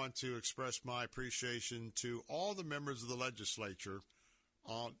just want to express my appreciation to all the members of the legislature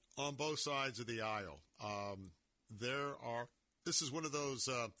on both sides of the aisle. This is one of those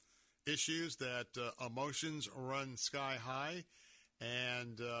issues that emotions run sky high.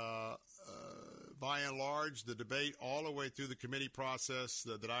 And by and large, the debate all the way through the committee process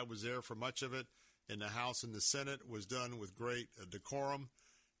that I was there for much of it in the House and the Senate was done with great decorum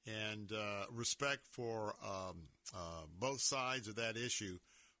and respect for both sides of that issue.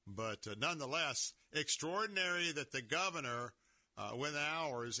 But nonetheless, extraordinary that the governor, within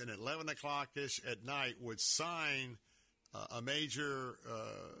hours and at 11 o'clock-ish at night, would sign a major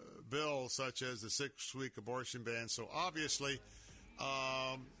bill such as the 6-week abortion ban. So obviously,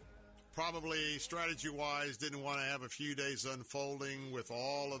 probably strategy-wise, didn't want to have a few days unfolding with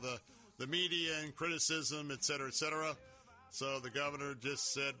all of the media and criticism, et cetera, et cetera. So the governor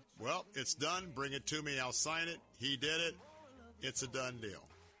just said, well, it's done. Bring it to me. I'll sign it. He did it. It's a done deal.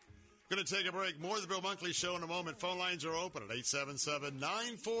 Going to take a break. More of the Bill Bunkley Show in a moment. Phone lines are open at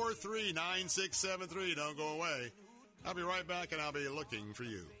 877-943-9673. Don't go away. I'll be right back, and I'll be looking for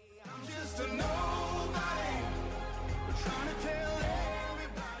you. I'm just a nobody, trying to tell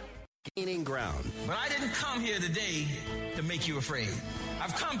everybody. Gaining ground. But I didn't come here today to make you afraid.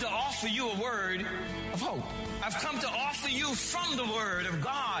 I've come to offer you a word of hope. I've come to offer you from the Word of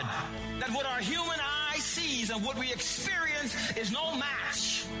God that what our human eye sees and what we experience is no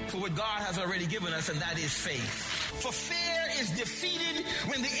match for what God has already given us, and that is faith. For fear is defeated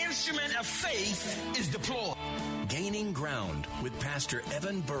when the instrument of faith is deployed. Gaining Ground with Pastor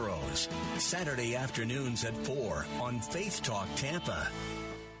Evan Burrows. Saturday afternoons at 4 on Faith Talk Tampa.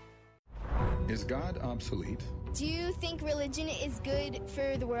 Is God obsolete? Do you think religion is good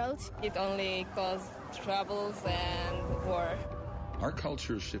for the world? It only causes troubles and war. Our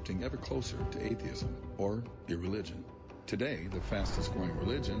culture is shifting ever closer to atheism or irreligion. Today, the fastest growing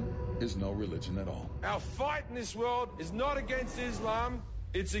religion is no religion at all. Our fight in this world is not against Islam,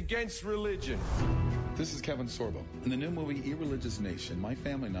 it's against religion. This is Kevin Sorbo. In the new movie Irreligious Nation, my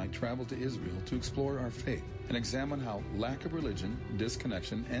family and I traveled to Israel to explore our faith and examine how lack of religion,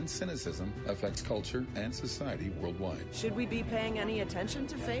 disconnection, and cynicism affects culture and society worldwide. Should we be paying any attention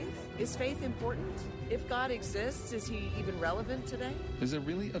to faith? Is faith important? If God exists, is he even relevant today? Is it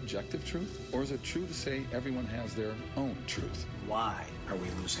really objective truth? Or is it true to say everyone has their own truth? Why are we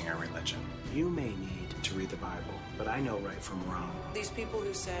losing our religion? You may need to read the Bible, but I know right from wrong. These people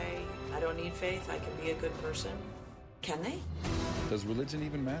who say, I don't need faith, I can be a good person, can they? Does religion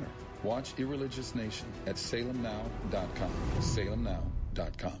even matter? Watch Irreligious Nation at salemnow.com.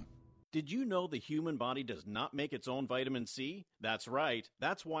 salemnow.com. Did you know the human body does not make its own vitamin C? That's right.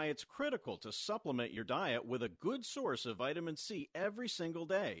 That's why it's critical to supplement your diet with a good source of vitamin C every single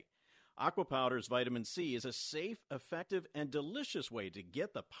day. Aquapowder's vitamin C is a safe, effective, and delicious way to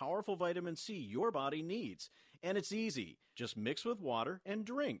get the powerful vitamin C your body needs. And it's easy. Just mix with water and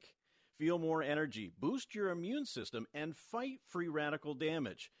drink. Feel more energy, boost your immune system, and fight free radical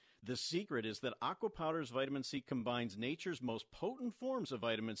damage. The secret is that Aquapowder's vitamin C combines nature's most potent forms of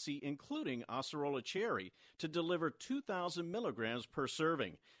vitamin C, including Acerola cherry, to deliver 2,000 milligrams per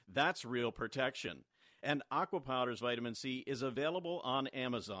serving. That's real protection. And Aquapowder's vitamin C is available on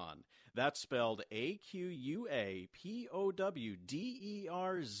Amazon. That's spelled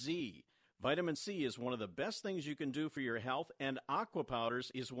AQUAPOWDERZ. Vitamin C is one of the best things you can do for your health, and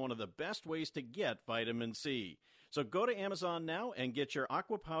Aquapowders is one of the best ways to get vitamin C. So go to Amazon now and get your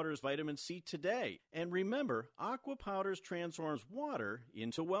Aquapowders vitamin C today. And remember, Aquapowders transforms water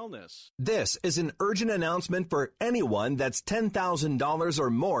into wellness. This is an urgent announcement for anyone that's $10,000 or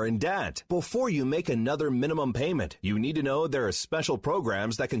more in debt. Before you make another minimum payment, you need to know there are special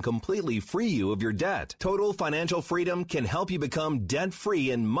programs that can completely free you of your debt. Total Financial Freedom can help you become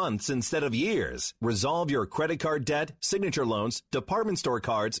debt-free in months instead of years. Resolve your credit card debt, signature loans, department store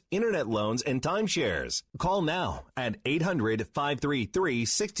cards, internet loans, and timeshares. Call now at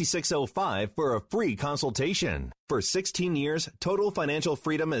 800-533-6605 for a free consultation. For 16 years, Total Financial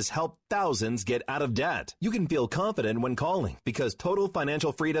Freedom has helped thousands get out of debt. You can feel confident when calling because Total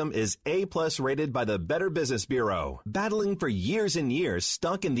Financial Freedom is A+ rated by the Better Business Bureau. Battling for years and years,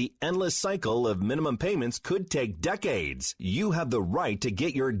 stuck in the endless cycle of minimum payments could take decades. You have the right to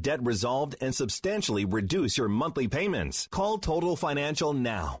get your debt resolved and substantially reduce your monthly payments. Call Total Financial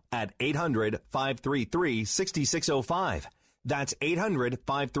now at 800-533-6605. That's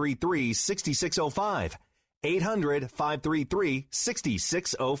 800-533-6605.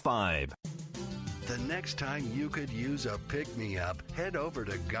 800-533-6605. The next time you could use a pick-me-up, head over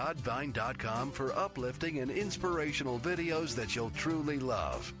to godvine.com for uplifting and inspirational videos that you'll truly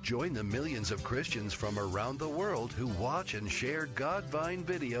love. Join the millions of Christians from around the world who watch and share Godvine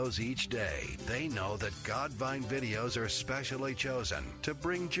videos each day. They know that Godvine videos are specially chosen to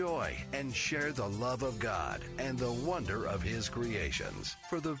bring joy and share the love of God and the wonder of His creations.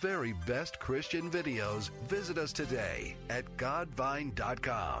 For the very best Christian videos, visit us today at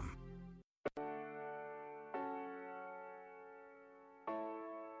godvine.com.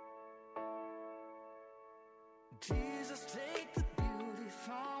 Jesus, take the beauty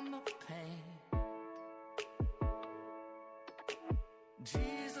from the pain.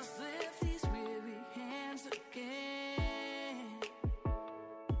 Jesus, lift these weary hands again.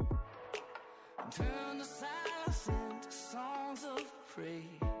 Turn the silence into songs of praise.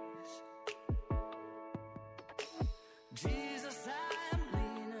 Jesus, I am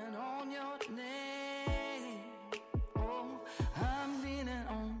leaning on your name. Oh, I'm leaning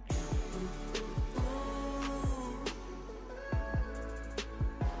on you.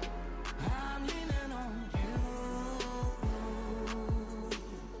 I'm leaning on you.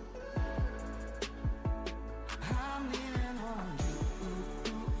 I'm leaning on you.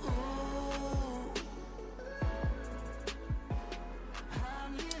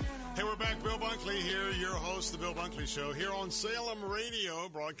 Hey, we're back. Bill Bunkley here, your host, The Bill Bunkley Show, here on Salem Radio,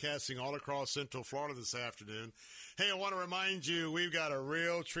 broadcasting all across Central Florida this afternoon. Hey, I want to remind you, we've got a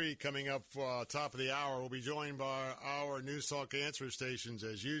real treat coming up top of the hour. We'll be joined by our News Talk answer stations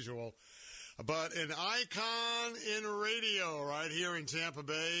as usual. But an icon in radio right here in Tampa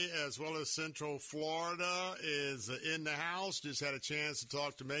Bay as well as Central Florida is in the house. Just had a chance to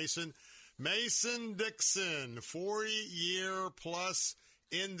talk to Mason Dixon, 40-year plus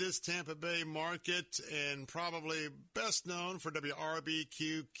in this Tampa Bay market and probably best known for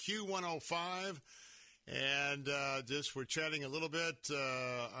WRBQ Q105. And just we're chatting a little bit.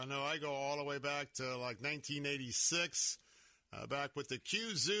 I know I go all the way back to like 1986, back with the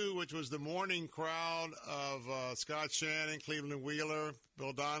Q Zoo, which was the morning crowd of Scott Shannon, Cleveland Wheeler,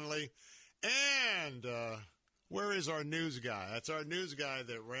 Bill Donnelly. And where is our news guy? That's our news guy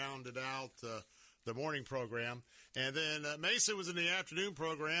that rounded out the morning program. And then Mason was in the afternoon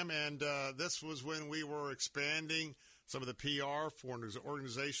program, and this was when we were expanding some of the PR for an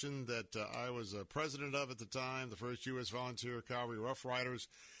organization that I was president of at the time, the First U.S. Volunteer Cavalry Rough Riders,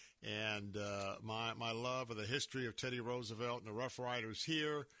 and my love of the history of Teddy Roosevelt and the Rough Riders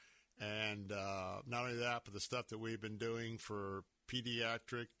here, and not only that, but the stuff that we've been doing for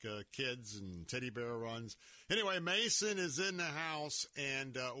pediatric kids and teddy bear runs. Anyway, Mason is in the house,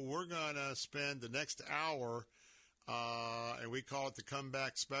 and we're going to spend the next hour, and we call it the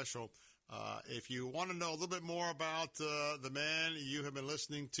Comeback Special. If you want to know a little bit more about the man you have been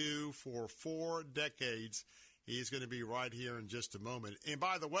listening to for 4 decades, he's going to be right here in just a moment. And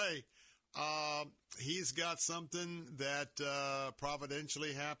by the way, he's got something that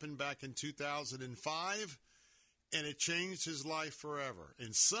providentially happened back in 2005, and it changed his life forever.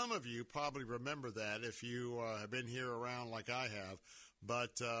 And some of you probably remember that if you have been here around like I have.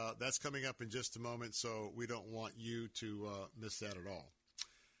 But that's coming up in just a moment, so we don't want you to miss that at all.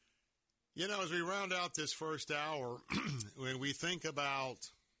 You know, as we round out this first hour, when we think about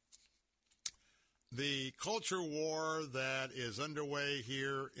the culture war that is underway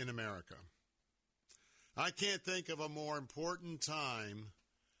here in America, I can't think of a more important time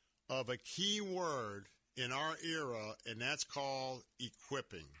of a key word in our era, and that's called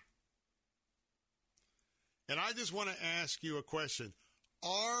equipping. And I just want to ask you a question.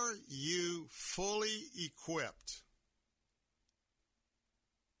 Are you fully equipped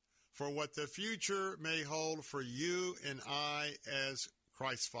for what the future may hold for you and I as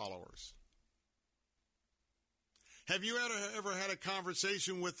Christ followers? Have you ever had a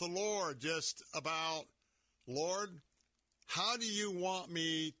conversation with the Lord just about, Lord, how do you want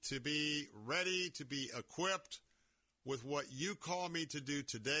me to be ready, to be equipped with what you call me to do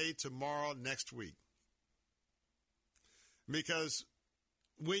today, tomorrow, next week? Because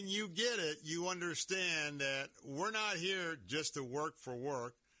when you get it, you understand that we're not here just to work for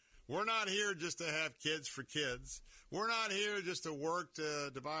work. We're not here just to have kids for kids. We're not here just to work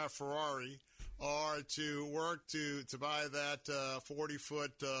to buy a Ferrari or to work to buy that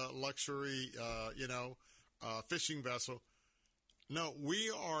 40-foot luxury, fishing vessel. No,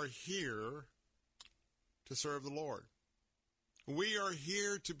 we are here to serve the Lord. We are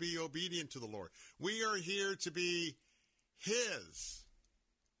here to be obedient to the Lord. We are here to be His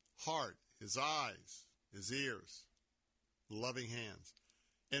heart, His eyes, His ears, loving hands.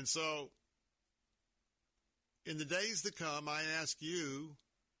 And so, in the days to come, I ask you,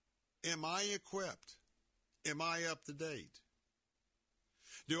 am I equipped? Am I up to date?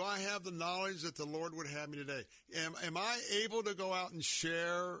 Do I have the knowledge that the Lord would have me today? Am I able to go out and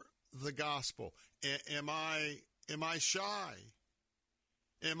share the gospel? Am I shy?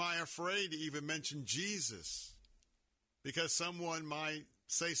 Am I afraid to even mention Jesus because someone might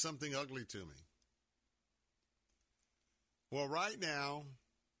say something ugly to me? Well, right now,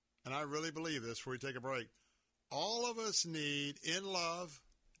 and I really believe this before we take a break, all of us need, in love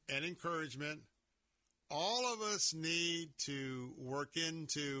and encouragement, all of us need to work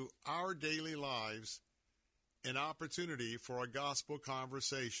into our daily lives an opportunity for a gospel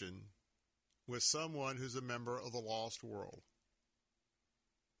conversation with someone who's a member of the lost world.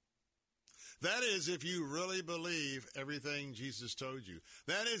 That is, if you really believe everything Jesus told you.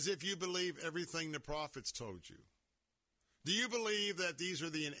 That is, if you believe everything the prophets told you. Do you believe that these are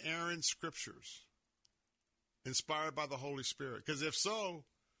the inerrant scriptures inspired by the Holy Spirit? Because if so,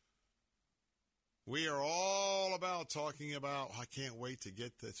 we are all about talking about, I can't wait to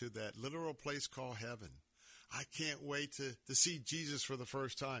get to that literal place called heaven. I can't wait to see Jesus for the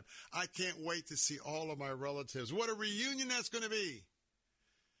first time. I can't wait to see all of my relatives. What a reunion that's going to be.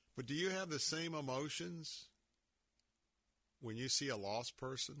 But do you have the same emotions when you see a lost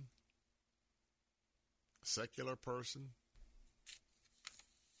person, a secular person?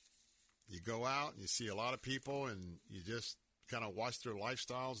 You go out and you see a lot of people and you just kind of watch their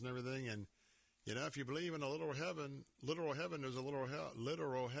lifestyles and everything. And, you know, if you believe in a literal heaven, there's a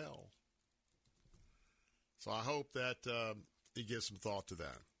literal hell. So I hope that you give some thought to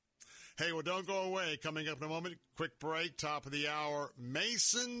that. Hey, well, don't go away. Coming up in a moment, quick break, top of the hour.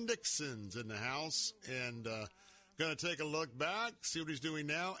 Mason Dixon's in the house, and going to take a look back, see what he's doing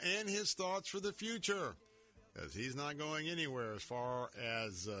now, and his thoughts for the future, as he's not going anywhere as far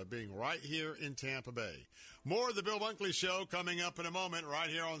as being right here in Tampa Bay. More of the Bill Bunkley Show coming up in a moment right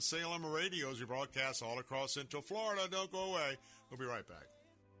here on Salem Radio as we broadcast all across Central Florida. Don't go away. We'll be right back.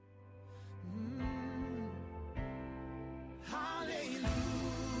 Hallelujah.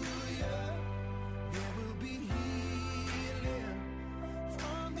 There will be healing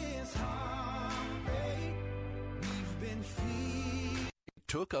from this heartache. We've been feeling.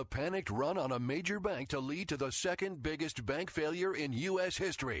 took a panicked run on a major bank to lead to the second biggest bank failure in U.S.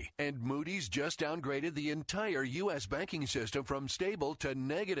 history. And Moody's just downgraded the entire U.S. banking system from stable to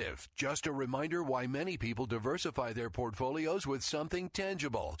negative. Just a reminder why many people diversify their portfolios with something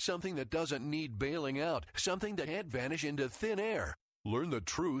tangible, something that doesn't need bailing out, something that can't vanish into thin air. Learn the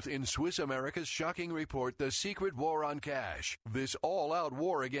truth in Swiss America's shocking report, The Secret War on Cash. This all-out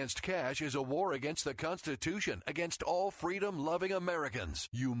war against cash is a war against the Constitution, against all freedom-loving Americans.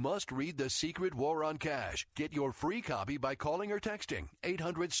 You must read The Secret War on Cash. Get your free copy by calling or texting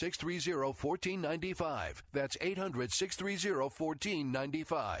 800-630-1495. That's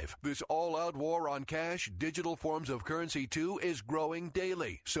 800-630-1495. This all-out war on cash, digital forms of currency too, is growing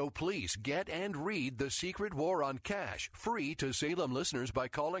daily. So please get and read The Secret War on Cash, free to Salem listeners by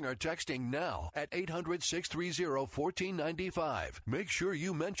calling or texting now at 800-630-1495. Make sure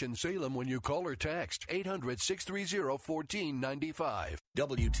you mention Salem when you call or text 800-630-1495.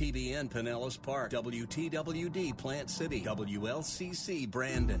 WTBN Pinellas Park, WTWD Plant City, WLCC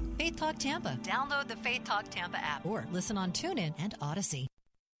Brandon. Faith Talk Tampa. Download the Faith Talk Tampa app or listen on TuneIn and Odyssey.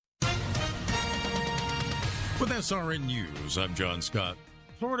 With SRN News, I'm John Scott.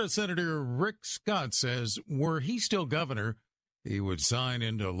 Florida Senator Rick Scott says were he still governor, he would sign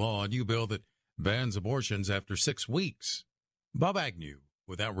into law a new bill that bans abortions after 6 weeks. Bob Agnew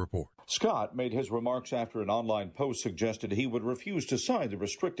with that report. Scott made his remarks after an online post suggested he would refuse to sign the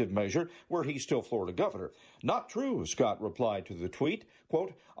restrictive measure were he still Florida governor. Not true, Scott replied to the tweet.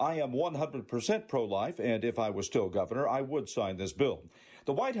 Quote, I am 100% pro-life, and if I was still governor, I would sign this bill.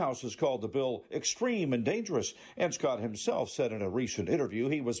 The White House has called the bill extreme and dangerous, and Scott himself said in a recent interview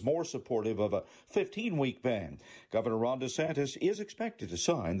he was more supportive of a 15-week ban. Governor Ron DeSantis is expected to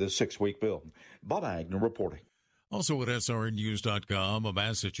sign the 6-week bill. Bob Agnew reporting. Also at SRNnews.com, a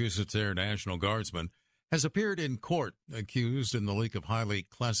Massachusetts Air National Guardsman has appeared in court accused in the leak of highly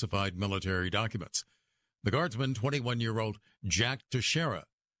classified military documents. The Guardsman, 21-year-old Jack Teixeira,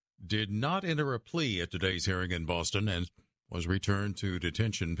 did not enter a plea at today's hearing in Boston and was returned to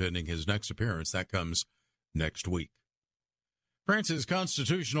detention pending his next appearance. That comes next week. France's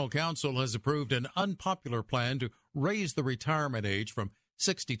Constitutional Council has approved an unpopular plan to raise the retirement age from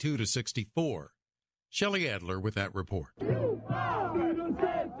 62 to 64. Shelley Adler with that report.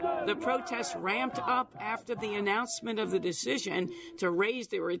 The protests ramped up after the announcement of the decision to raise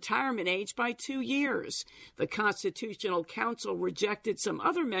the retirement age by 2 years. The Constitutional Council rejected some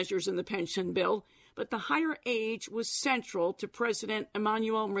other measures in the pension bill, but the higher age was central to President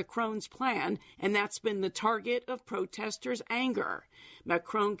Emmanuel Macron's plan, and that's been the target of protesters' anger.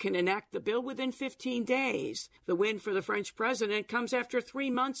 Macron can enact the bill within 15 days. The win for the French president comes after 3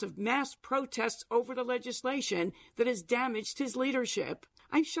 months of mass protests over the legislation that has damaged his leadership.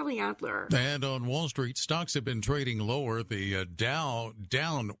 I'm Shelley Adler. And on Wall Street, stocks have been trading lower. The Dow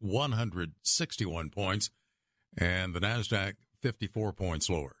down 161 points, and the NASDAQ 54 points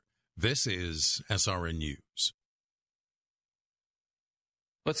lower. This is SRN News.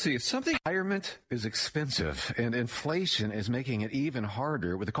 Let's see, if something retirement is expensive and inflation is making it even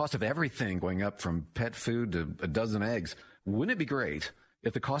harder with the cost of everything going up from pet food to a dozen eggs, wouldn't it be great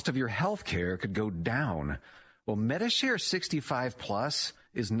if the cost of your health care could go down? Well, Medishare 65 Plus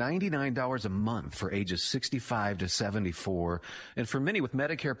is $99 a month for ages 65 to 74. And for many with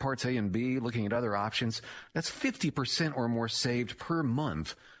Medicare Parts A and B, looking at other options, that's 50% or more saved per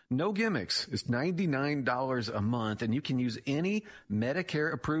month. No gimmicks. It's $99 a month, and you can use any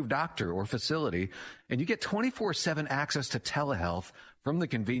Medicare-approved doctor or facility, and you get 24/7 access to telehealth from the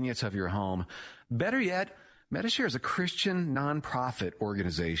convenience of your home. Better yet, Medishare is a Christian nonprofit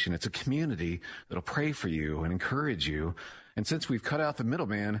organization. It's a community that'll pray for you and encourage you. And since we've cut out the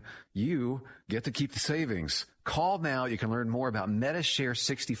middleman, you get to keep the savings. Call now. You can learn more about Medishare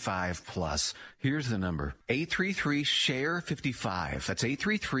 65 Plus. Here's the number: 833-SHARE-55. That's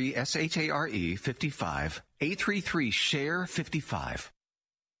 833-SHARE-55. 833-SHARE-55.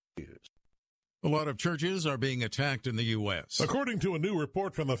 A lot of churches are being attacked in the U.S. According to a new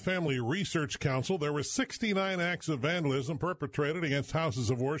report from the Family Research Council, there were 69 acts of vandalism perpetrated against houses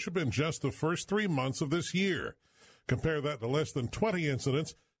of worship in just the first 3 months of this year. Compare that to less than 20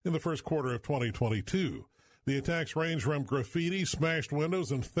 incidents in the first quarter of 2022. The attacks range from graffiti, smashed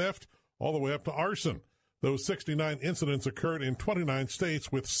windows, and theft all the way up to arson. Those 69 incidents occurred in 29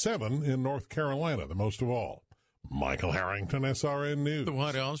 states, with 7 in North Carolina, the most of all. Michael Harrington, SRN News. The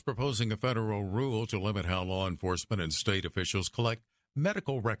White House proposing a federal rule to limit how law enforcement and state officials collect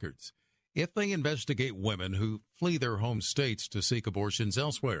medical records if they investigate women who flee their home states to seek abortions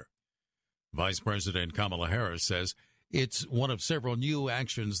elsewhere. Vice President Kamala Harris says it's one of several new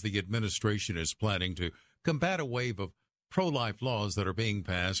actions the administration is planning to combat a wave of pro-life laws that are being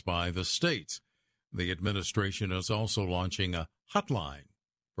passed by the states. The administration is also launching a hotline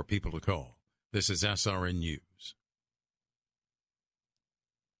for people to call. This is SRN News.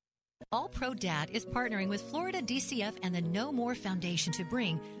 All Pro Dad is partnering with Florida DCF and the No More Foundation to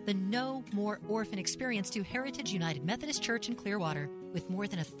bring the No More Orphan experience to Heritage United Methodist Church in Clearwater. With more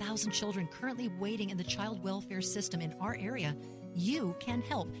than 1,000 children currently waiting in the child welfare system in our area, you can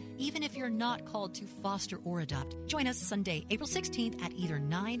help, even if you're not called to foster or adopt. Join us Sunday, April 16th at either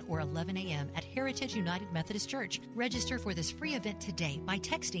 9 or 11 a.m. at Heritage United Methodist Church. Register for this free event today by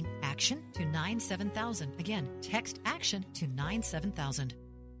texting ACTION to 97000. Again, text ACTION to 97000.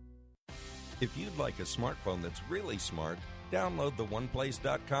 If you'd like a smartphone that's really smart, download the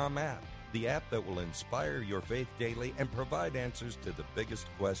OnePlace.com app, the app that will inspire your faith daily and provide answers to the biggest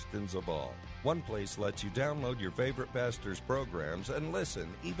questions of all. OnePlace lets you download your favorite pastor's programs and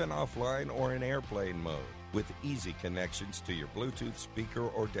listen, even offline or in airplane mode, with easy connections to your Bluetooth speaker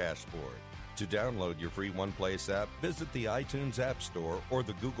or dashboard. To download your free OnePlace app, visit the iTunes App Store or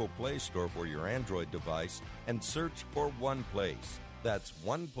the Google Play Store for your Android device and search for OnePlace. That's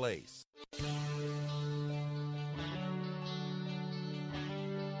OnePlace.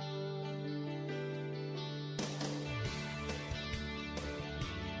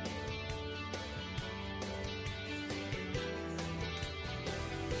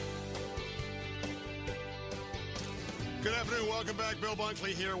 Good afternoon. Welcome back. Bill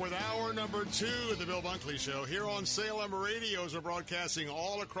Bunkley here with hour number 2 of the Bill Bunkley Show here on Salem Radios. We're broadcasting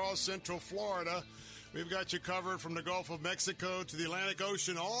all across Central Florida. We've got you covered from the Gulf of Mexico to the Atlantic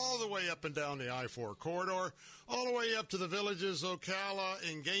Ocean, all the way up and down the I-4 corridor, all the way up to the villages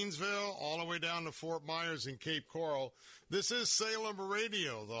Ocala and Gainesville, all the way down to Fort Myers and Cape Coral. This is Salem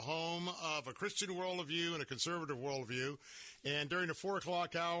Radio, the home of a Christian worldview and a conservative worldview. And during the 4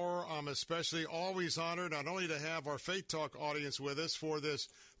 o'clock hour, I'm especially always honored not only to have our Faith Talk audience with us for this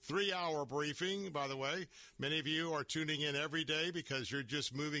 3-hour briefing. By the way, many of you are tuning in every day because you're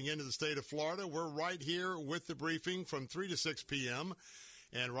just moving into the state of Florida. We're right here with the briefing from 3 to 6 p.m.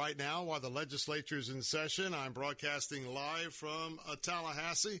 And right now, while the legislature is in session, I'm broadcasting live from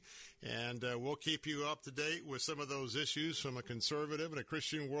Tallahassee. And we'll keep you up to date with some of those issues from a conservative and a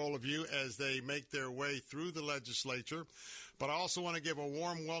Christian worldview as they make their way through the legislature. But I also want to give a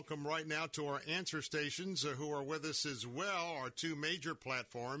warm welcome right now to our answer stations who are with us as well, our 2 major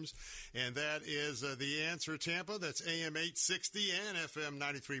platforms, and that is The Answer Tampa, that's AM 860 and FM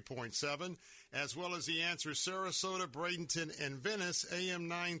 93.7, as well as The Answer Sarasota, Bradenton, and Venice, AM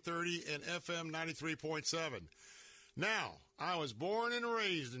 930 and FM 93.7. Now, I was born and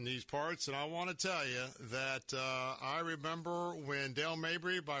raised in these parts, and I want to tell you that I remember when Del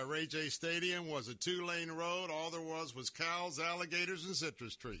Mabry by Ray J Stadium was a 2-lane road. All there was cows, alligators, and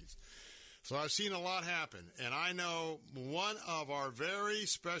citrus trees. So I've seen a lot happen, and I know one of our very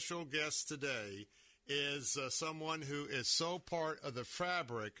special guests today is someone who is so part of the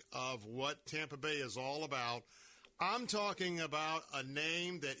fabric of what Tampa Bay is all about. I'm talking about a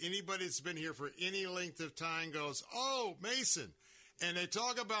name that anybody that's been here for any length of time goes, oh, Mason. And they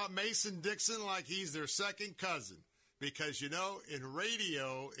talk about Mason Dixon like he's their second cousin. Because, you know, in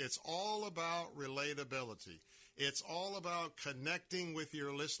radio, it's all about relatability. It's all about connecting with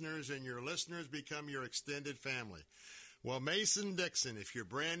your listeners, and your listeners become your extended family. Well, Mason Dixon, if you're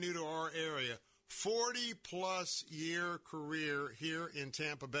brand new to our area, 40-plus year career here in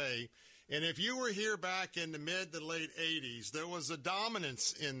Tampa Bay. And if you were here back in the mid to late 80s, there was a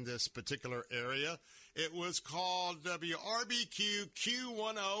dominance in this particular area. It was called WRBQ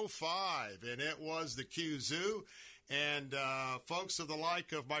Q105, and it was the Q Zoo. And folks of the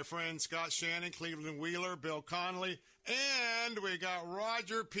like of my friend Scott Shannon, Cleveland Wheeler, Bill Connolly, and we got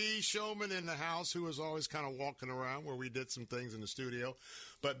Roger P. Showman in the house, who was always kind of walking around where we did some things in the studio.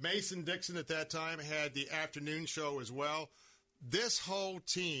 But Mason Dixon at that time had the afternoon show as well. This whole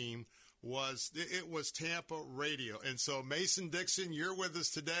team was Tampa Radio. And so, Mason Dixon, you're with us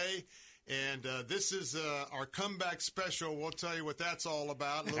today, and this is our comeback special. We'll tell you what that's all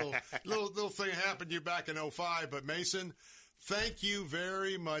about. A little thing happened to you back in 2005, but Mason, thank you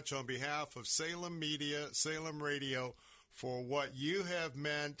very much on behalf of Salem Media, Salem Radio, for what you have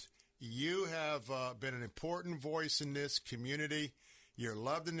meant. You have been an important voice in this community. You're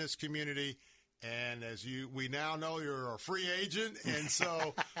loved in this community. And as we now know, you're a free agent. And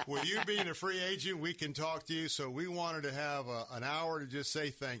so with you being a free agent, we can talk to you. So we wanted to have an hour to just say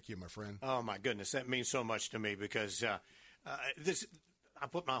thank you, my friend. Oh, my goodness. That means so much to me because I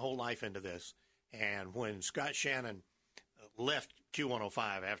put my whole life into this. And when Scott Shannon left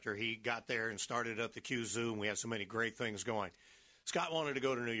Q105 after he got there and started up the Q Zoo, and we had so many great things going, Scott wanted to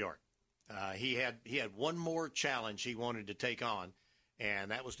go to New York. He had one more challenge he wanted to take on,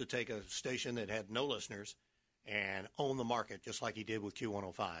 and that was to take a station that had no listeners and own the market, just like he did with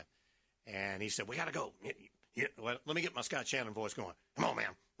Q105. And he said, "We got to go. Well, let me get my Scott Shannon voice going. Come on, man.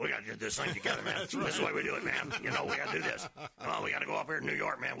 We got to do this thing together, man. That's right. This is the way we do it, man. We got to do this. Come on, we got to go up here to New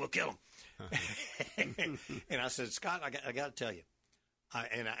York, man. We'll kill them." And I said, "Scott, I got to tell you."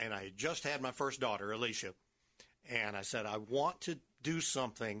 I just had my first daughter, Alicia, and I said, "I want to do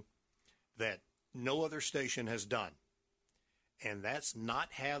something that no other station has done, and that's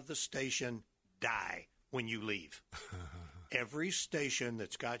not have the station die when you leave." Every station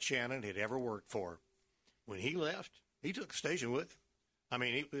that Scott Shannon had ever worked for, when he left, he took the station with him. I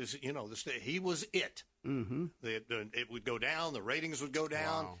mean, he was, he was it. Mm-hmm. It would go down, the ratings would go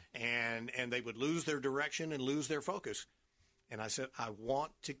down, wow. and they would lose their direction and lose their focus. And I said, "I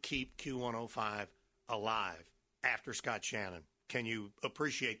want to keep Q105 alive after Scott Shannon. Can you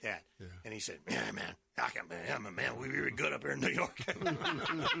appreciate that?" Yeah. And he said, "Yeah, man, we were good up here in New York."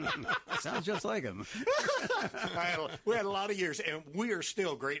 Sounds just like him. We had a lot of years, and we are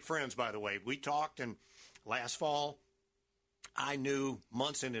still great friends, by the way. We talked, and last fall, I knew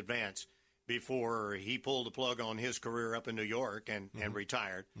months in advance before he pulled the plug on his career up in New York and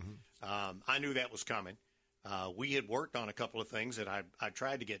retired. Mm-hmm. I knew that was coming. We had worked on a couple of things that I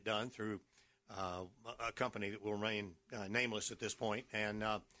tried to get done through a company that will remain nameless at this point, and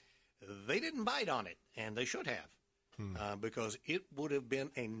they didn't bite on it, and they should have, because it would have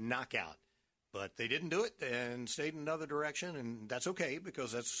been a knockout. But they didn't do it and stayed in another direction, and that's okay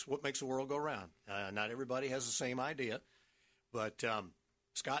because that's what makes the world go round. Not everybody has the same idea, but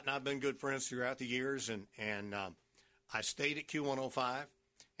Scott and I have been good friends throughout the years, and I stayed at Q105,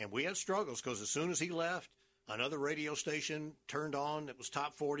 and we had struggles because as soon as he left, another radio station turned on that was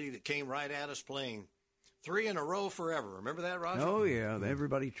top 40 that came right at us playing 3 in a row forever. Remember that, Roger? Oh, yeah.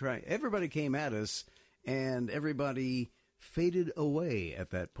 Everybody came at us, and everybody faded away at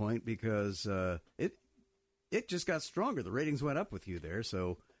that point because it just got stronger. The ratings went up with you there,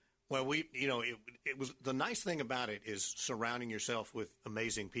 so... Well, it was the nice thing about it is surrounding yourself with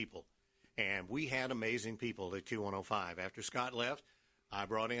amazing people, and we had amazing people at Q105. After Scott left, I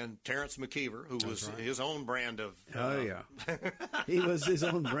brought in Terrence McKeever, who was his own brand of... Oh, yeah. He was his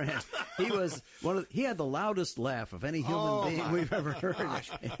own brand. He had the loudest laugh of any human being we've ever heard.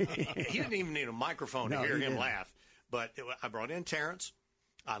 He didn't even need a microphone to hear him laugh. But I brought in Terrence.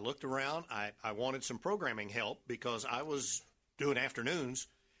 I looked around. I wanted some programming help because I was doing afternoons,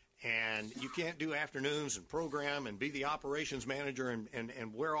 and you can't do afternoons and program and be the operations manager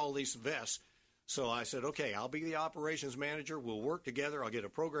and wear all these vests. So I said, okay, I'll be the operations manager. We'll work together. I'll get a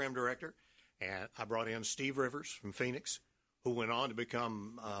program director. And I brought in Steve Rivers from Phoenix, who went on to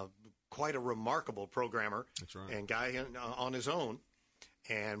become quite a remarkable programmer. That's right. And guy on his own.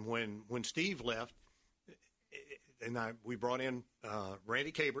 And when Steve left, we brought in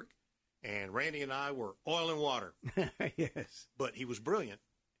Randy Kabrick, and Randy and I were oil and water. Yes. But he was brilliant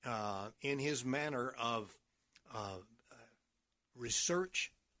in his manner of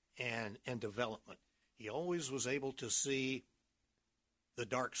research and development. He always was able to see the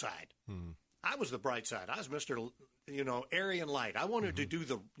dark side. Mm. I was the bright side. I was Mr. Airy and light. I wanted to do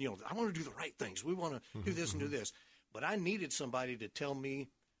I want to do the right things. We want to do this and do this. But I needed somebody to tell me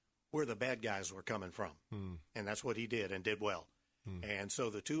where the bad guys were coming from. Mm. And that's what he did and did well. Mm. And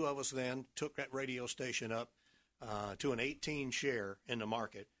so the two of us then took that radio station up to an 18 share in the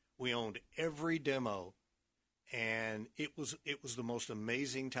market. We owned every demo, and it was the most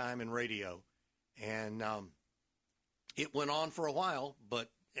amazing time in radio. And it went on for a while, but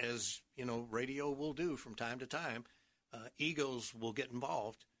as radio will do from time to time, egos will get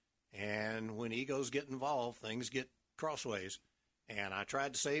involved. And when egos get involved, things get crossways. And I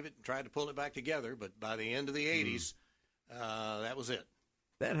tried to save it and tried to pull it back together, but by the end of the 80s, that was it.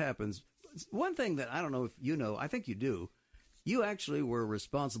 That happens. One thing that I don't know if you know, I think you do, you actually were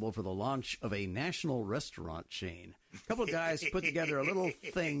responsible for the launch of a national restaurant chain. A couple of guys put together a little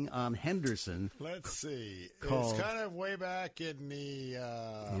thing on Henderson. Let's see. It's kind of way back in the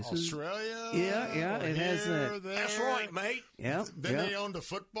Australia. Yeah. It has that's right, mate. Yeah. Then they owned a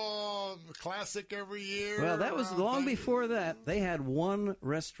football classic every year. Well, that was long before that. They had one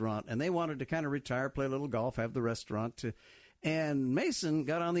restaurant, and they wanted to kind of retire, play a little golf, have the restaurant to... And Mason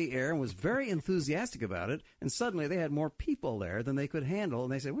got on the air and was very enthusiastic about it. And suddenly they had more people there than they could handle.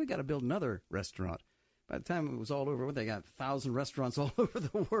 And they said, we got to build another restaurant. By the time it was all over, they got 1,000 restaurants all over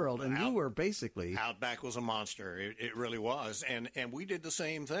the world. And you were basically... Outback was a monster. It really was. And we did the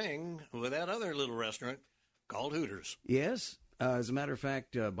same thing with that other little restaurant called Hooters. Yes. As a matter of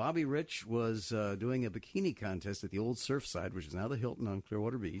fact, Bobby Rich was doing a bikini contest at the old Surfside, which is now the Hilton on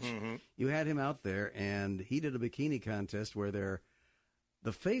Clearwater Beach. Mm-hmm. You had him out there, and he did a bikini contest where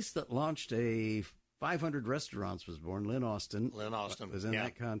the face that launched a 500 restaurants was born. Lynn Austin. Lynn Austin was in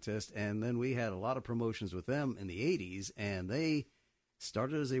that contest, and then we had a lot of promotions with them in the 80s, and they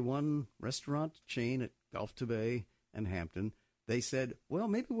started as a one-restaurant chain at Gulf to Bay and Hampton. They said, well,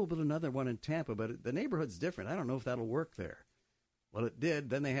 maybe we'll build another one in Tampa, but the neighborhood's different. I don't know if that'll work there. Well, it did.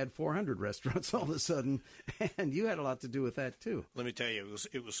 Then they had 400 restaurants all of a sudden, and you had a lot to do with that, too. Let me tell you,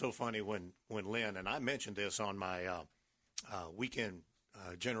 it was so funny when Lynn, and I mentioned this on my weekend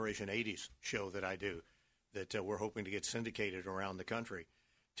Generation 80s show that I do, that we're hoping to get syndicated around the country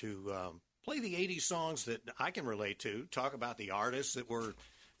to play the 80s songs that I can relate to, talk about the artists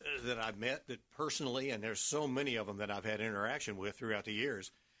that I've met that personally, and there's so many of them that I've had interaction with throughout the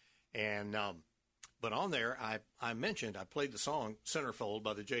years. And but on there, I mentioned, I played the song Centerfold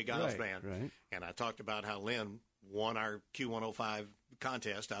by the Jay Giles Band. Right. And I talked about how Lynn won our Q105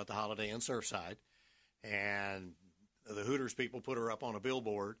 contest out the Holiday Inn Surfside. And the Hooters people put her up on a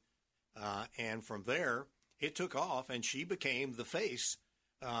billboard. And from there, it took off, and she became the face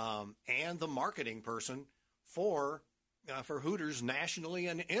and the marketing person for Hooters nationally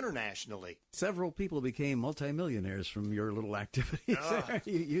and internationally. Several people became multimillionaires from your little activities.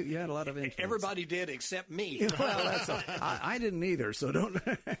 You had a lot of influence. Everybody did except me. Well, I didn't either, so don't.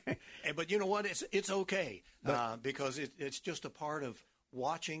 But you know what? It's okay because it's just a part of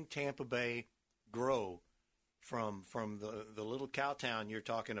watching Tampa Bay grow from the little cow town you're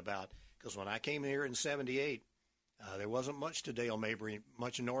talking about. Because when I came here in '78, there wasn't much to Dale Mabry,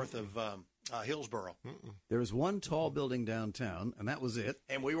 much north of Hillsboro. There was one tall building downtown, and that was it.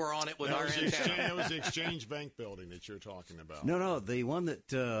 And we were on it with our antenna. That was the Exchange Bank building that you're talking about. No, the one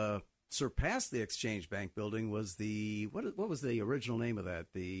that surpassed the Exchange Bank building was the what was the original name of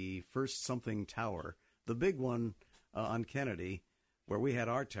that? The First Something Tower, the big one on Kennedy, where we had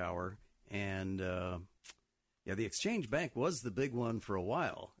our tower, and the Exchange Bank was the big one for a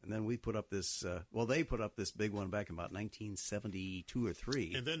while, and then we put up this. They put up this big one back in about 1972 or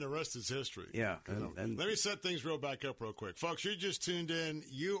 3. And then the rest is history. Yeah. And let me set things back up real quick. Folks, you just tuned in.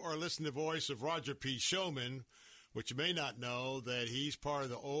 You are listening to the voice of Roger P. Showman, which you may not know that he's part of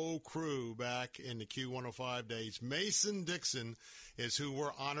the old crew back in the Q105 days. Mason Dixon is who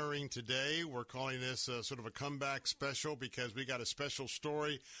we're honoring today. We're calling this sort of a comeback special because we got a special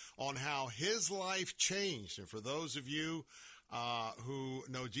story on how his life changed. And for those of you who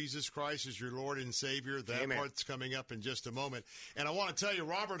know Jesus Christ as your Lord and Savior, that Amen. part's coming up in just a moment. And I want to tell you,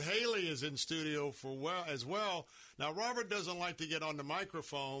 Robert Haley is in studio as well. Now, Robert doesn't like to get on the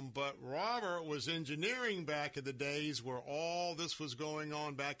microphone, but Robert was engineering back in the days where all this was going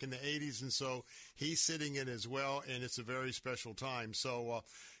on back in the 80s, and so he's sitting in as well, and it's a very special time. So,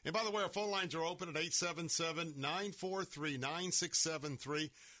 and by the way, our phone lines are open at 877-943-9673.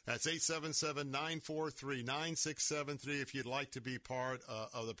 That's 877-943-9673 if you'd like to be part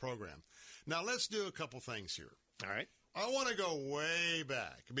of the program. Now, let's do a couple things here. All right. I want to go way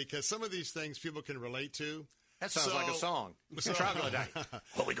back because some of these things people can relate to. That sounds like a song. Troglodyte.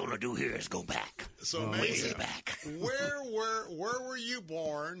 What we're going to do here is go back. So way back. Where were you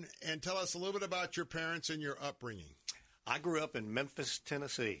born? And tell us a little bit about your parents and your upbringing. I grew up in Memphis,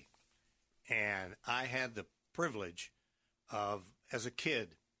 Tennessee, and I had the privilege of, as a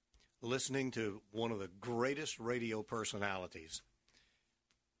kid, listening to one of the greatest radio personalities,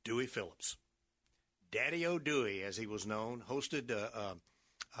 Dewey Phillips. Daddy-O Dewey, as he was known, hosted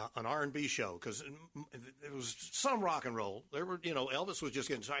an R&B show because it was some rock and roll. There were, Elvis was just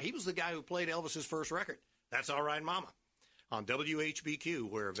getting started. He was the guy who played Elvis's first record, That's All Right, Mama, on WHBQ,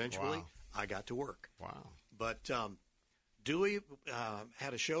 where eventually I got to work. Wow. But Dewey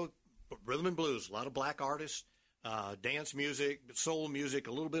had a show, rhythm and blues, a lot of black artists, dance music, soul music,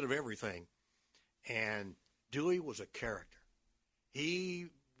 a little bit of everything. And Dewey was a character. He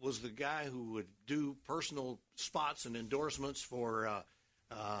was the guy who would do personal spots and endorsements for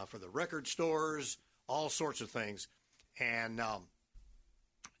the record stores, all sorts of things. And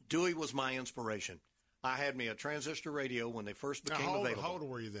Dewey was my inspiration. I had me a transistor radio when they first became available. How old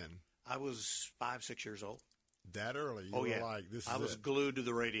were you then? I was 5, 6 years old. That early? You were like, this is I was glued to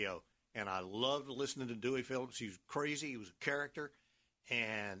the radio, and I loved listening to Dewey Phillips. He was crazy. He was a character,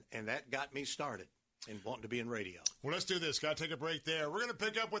 and that got me started in wanting to be in radio. Well, let's do this. Got to take a break there. We're going to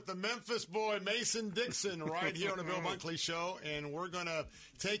pick up with the Memphis boy, Mason Dixon, right here on the Bill Bunkley Show, and we're going to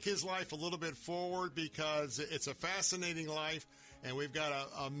take his life a little bit forward because it's a fascinating life, and we've got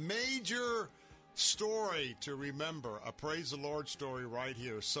a major story to remember, a Praise the Lord story right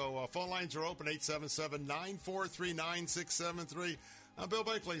here. So phone lines are open, 877-943-9673. I'm Bill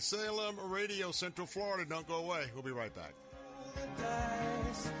Bunkley, Salem Radio, Central Florida. Don't go away. We'll be right back.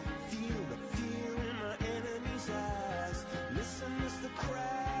 Feel the fear in my enemy's eyes. Listen as the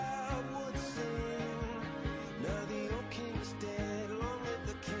crowd would sing. Now the old king is dead, long live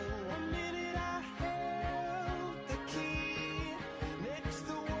the king. 1 minute I held the key. Next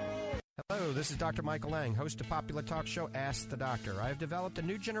the world. Hello, this is Dr. Michael Lang, host of popular talk show Ask the Doctor. I have developed a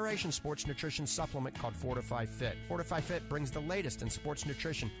new generation sports nutrition supplement called Fortify Fit. Fortify Fit brings the latest in sports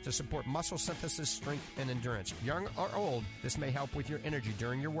nutrition to support muscle synthesis, strength, and endurance. Young or old, this may help with your energy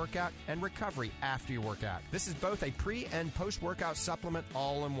during your workout and recovery after your workout. This is both a pre- and post-workout supplement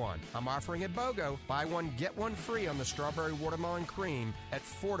all in one. I'm offering at BOGO, buy one, get one free on the strawberry watermelon cream at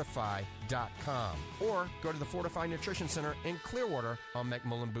Fortify.com. Or go to the Fortify Nutrition Center in Clearwater on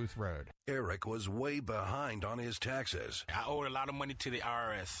McMullen Booth Road. Eric was way behind on his taxes. I owed a lot of money to the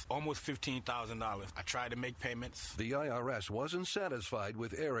IRS, almost $15,000. I tried to make payments. The IRS wasn't satisfied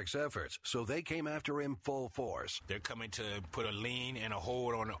with Eric's efforts, so they came after him full force. They're coming to put a lien and a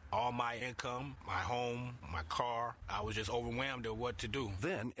hold on all my income, my home, my car. I was just overwhelmed at what to do.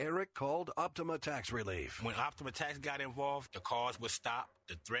 Then Eric called Optima Tax Relief. When Optima Tax got involved, the calls would stop,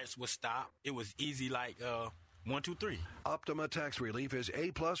 the threats would stop. It was easy like 1, 2, 3. Optima Tax Relief is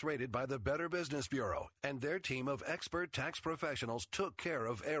A+ rated by the Better Business Bureau, and their team of expert tax professionals took care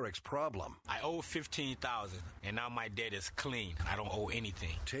of Eric's problem. I owe $15,000, and now my debt is clean. I don't owe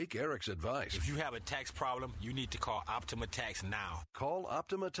anything. Take Eric's advice. If you have a tax problem, you need to call Optima Tax now. Call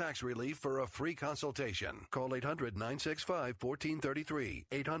Optima Tax Relief for a free consultation. Call 800-965-1433.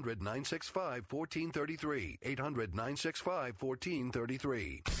 800-965-1433.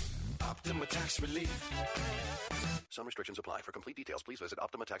 800-965-1433. Optima Tax Relief. Some restrictions apply. For complete details, please visit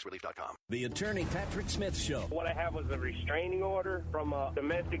OptimaTaxRelief.com. The Attorney Patrick Smith Show. What I have was a restraining order from a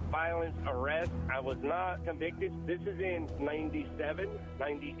domestic violence arrest. I was not convicted. This is in 97,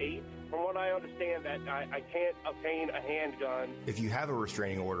 98. From what I understand, that I can't obtain a handgun. If you have a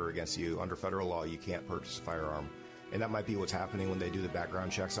restraining order against you under federal law, you can't purchase a firearm. And that might be what's happening when they do the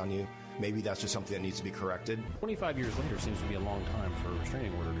background checks on you. Maybe that's just something that needs to be corrected. 25 years later seems to be a long time for a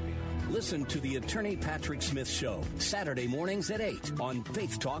restraining order to be. Listen to the Attorney Patrick Smith Show, Saturday mornings at 8 on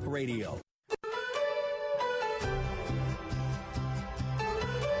Faith Talk Radio.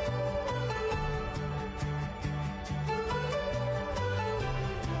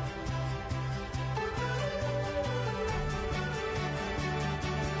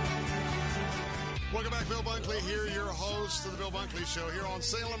 Welcome back, Bill Bunkley here, your host of the Bill Bunkley Show here on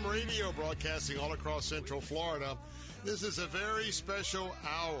Salem Radio, broadcasting all across Central Florida. This is a very special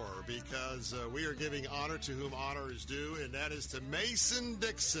hour because we are giving honor to whom honor is due, and that is to Mason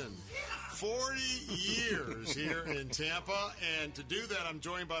Dixon. 40 years here in Tampa, and to do that, I'm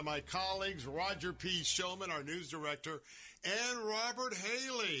joined by my colleagues, Roger P. Showman, our news director, and Robert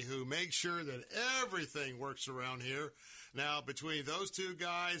Haley, who makes sure that everything works around here. Now, between those two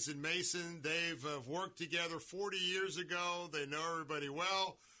guys and Mason, they've worked together 40 years ago. They know everybody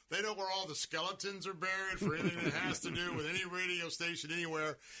well. They know where all the skeletons are buried for anything that has to do with any radio station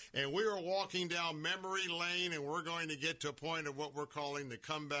anywhere. And we are walking down memory lane, and we're going to get to a point of what we're calling the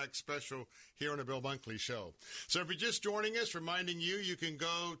comeback special here on the Bill Bunkley Show. So if you're just joining us, reminding you, you can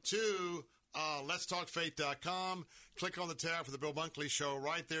go to letstalkfaith.com. Click on the tab for the Bill Bunkley Show.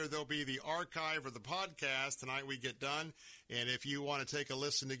 Right there, there'll be the archive of the podcast tonight we get done. And if you want to take a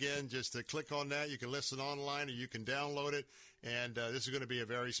listen again, just click on that. You can listen online or you can download it. And this is going to be a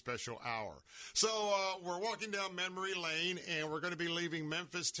very special hour. So we're walking down memory lane, and we're going to be leaving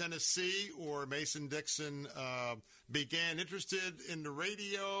Memphis, Tennessee, where Mason Dixon began interested in the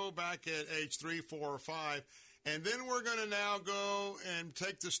radio back at age 3, 4, or 5. And then we're going to now go and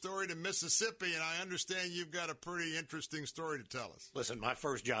take the story to Mississippi, and I understand you've got a pretty interesting story to tell us. Listen, my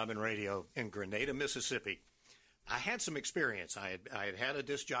first job in radio in Grenada, Mississippi, I had some experience. I had a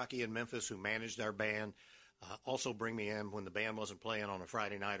disc jockey in Memphis who managed our band, also bring me in when the band wasn't playing on a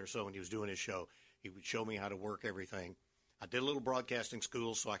Friday night or so when he was doing his show. He would show me how to work everything. I did a little broadcasting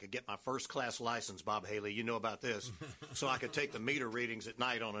school so I could get my first-class license, Bob Haley. You know about this. So I could take the meter readings at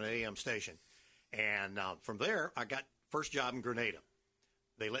night on an AM station. And from there, I got first job in Grenada.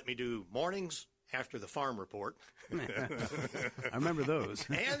 They let me do mornings after the farm report. I remember those.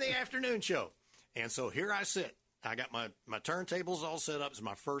 And the afternoon show. And so here I sit. I got my turntables all set up. It's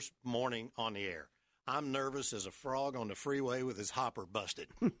my first morning on the air. I'm nervous as a frog on the freeway with his hopper busted.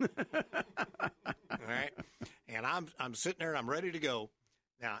 All right? And I'm sitting there and I'm ready to go.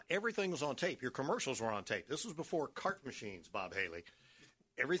 Now, everything was on tape. Your commercials were on tape. This was before cart machines, Bob Haley.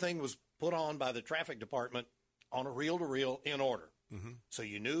 everything was put on by the traffic department on a reel-to-reel in order. Mm-hmm. So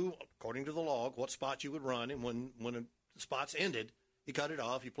you knew, according to the log, what spots you would run, and when the spots ended, you cut it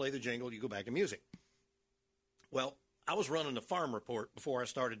off, you play the jingle, you go back to music. Well, I was running the farm report before I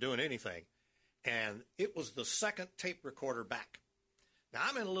started doing anything, and it was the second tape recorder back. Now,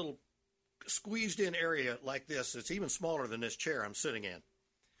 I'm in a little squeezed-in area like this. It's even smaller than this chair I'm sitting in.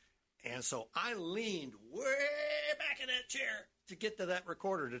 And so I leaned way back in that chair to get to that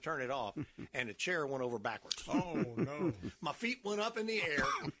recorder to turn it off, and the chair went over backwards. Oh, no. My feet went up in the air,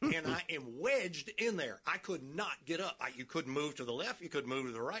 and I am wedged in there. I could not get up. You couldn't move to the left. You couldn't move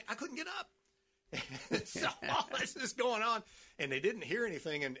to the right. I couldn't get up. So all this is going on, and they didn't hear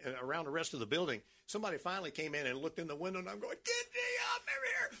anything around the rest of the building. Somebody finally came in and looked in the window, and I'm going, get me up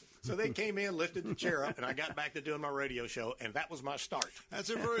here. So they came in, lifted the chair up, and I got back to doing my radio show, and that was my start. That's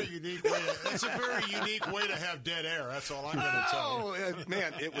a very unique way. That's a very unique way to have dead air. That's all I'm going to tell you. Oh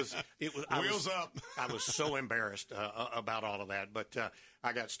man, it was wheels up. I was so embarrassed about all of that, but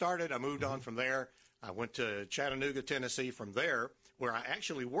I got started. I moved on from there. I went to Chattanooga, Tennessee. From there, where I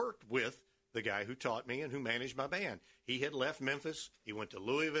actually worked with the guy who taught me and who managed my band. He had left Memphis. He went to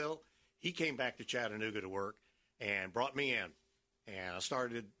Louisville. He came back to Chattanooga to work and brought me in. And I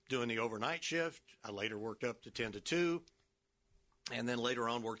started doing the overnight shift. I later worked up to 10 to 2, and then later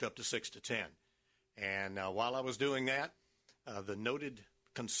on worked up to 6 to 10. And while I was doing that, the noted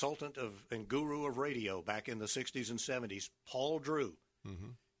consultant and guru of radio back in the 60s and 70s, Paul Drew,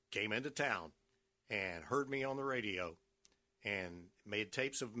 came into town and heard me on the radio and made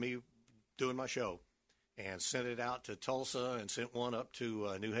tapes of me doing my show and sent it out to Tulsa and sent one up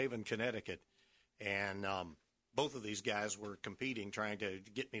to New Haven, Connecticut. And both of these guys were competing, trying to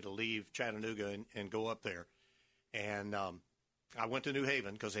get me to leave Chattanooga and go up there. And I went to New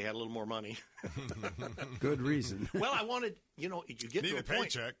Haven because they had a little more money. Good reason. Well, I wanted, you get Need to a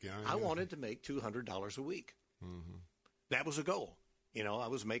point. Paycheck. Yeah, I wanted to make $200 a week. Mm-hmm. That was a goal. I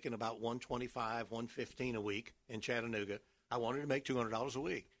was making about $125, $115 a week in Chattanooga. I wanted to make $200 a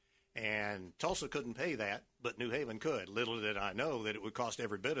week. And Tulsa couldn't pay that, but New Haven could. Little did I know that it would cost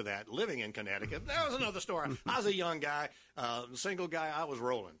every bit of that living in Connecticut. That was another story. I was a young guy, single guy. I was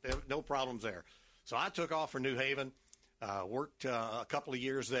rolling. No problems there. So I took off for New Haven, worked a couple of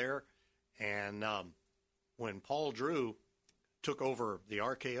years there. And when Paul Drew took over the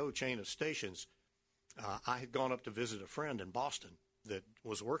RKO chain of stations, I had gone up to visit a friend in Boston that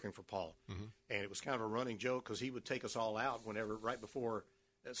was working for Paul. Mm-hmm. And it was kind of a running joke because he would take us all out right before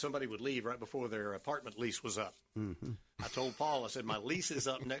somebody would leave, right before their apartment lease was up. Mm-hmm. I told Paul, I said, my lease is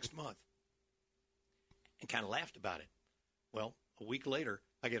up next month, and kind of laughed about it. Well, a week later,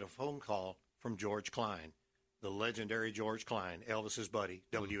 I get a phone call from George Klein, the legendary George Klein, Elvis's buddy,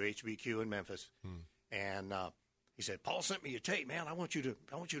 WHBQ in Memphis. And he said, Paul sent me a tape, man. I want you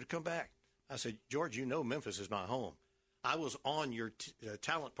to come back. I said, George, Memphis is my home. I was on your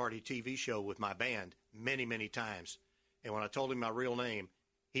Talent Party TV show with my band many, many times. And when I told him my real name,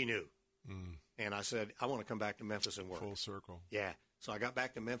 he knew. And I said, I want to come back to Memphis and work. Full circle. Yeah. So I got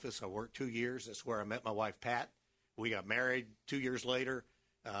back to Memphis. I worked 2 years. That's where I met my wife, Pat. We got married 2 years later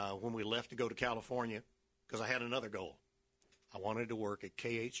when we left to go to California because I had another goal. I wanted to work at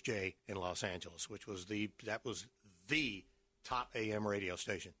KHJ in Los Angeles, which was the top AM radio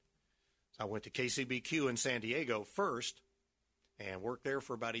station. So I went to KCBQ in San Diego first and worked there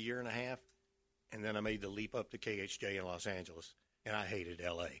for about a year and a half. And then I made the leap up to KHJ in Los Angeles. And I hated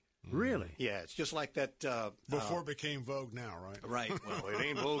L.A. Really? Yeah, it's just like that. Before it became Vogue now, right? Right. Well, it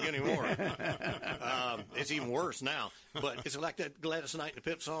ain't Vogue anymore. It's even worse now. But it's like that Gladys Knight and the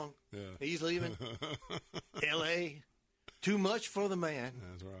Pip song. Yeah. He's leaving. L.A., too much for the man.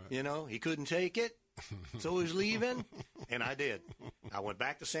 That's right. He couldn't take it, so he's leaving. And I did. I went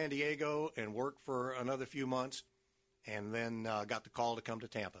back to San Diego and worked for another few months and then got the call to come to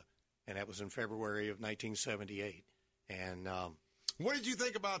Tampa. And that was in February of 1978. And what did you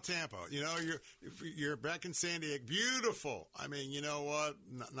think about Tampa? You're back in San Diego. Beautiful. I mean, you know what?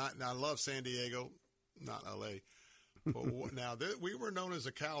 I love San Diego, not L.A. But now we were known as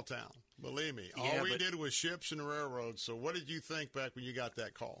a cow town. Believe me. All we did was ships and railroads. So what did you think back when you got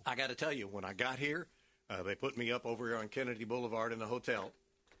that call? I got to tell you, when I got here, they put me up over here on Kennedy Boulevard in the hotel,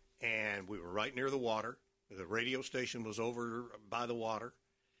 and we were right near the water. The radio station was over by the water.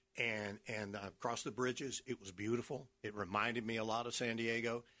 And across the bridges, it was beautiful. It reminded me a lot of San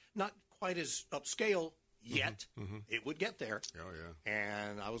Diego. Not quite as upscale yet. Mm-hmm. It would get there. Oh, yeah.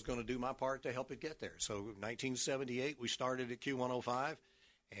 And I was going to do my part to help it get there. So 1978, we started at Q105,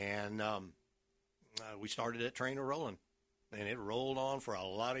 and we started it train rolling. And it rolled on for a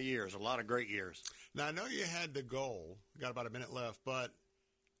lot of years, a lot of great years. Now, I know you had the goal. Got about a minute left, but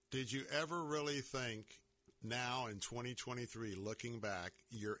Did you ever really think now in 2023, looking back,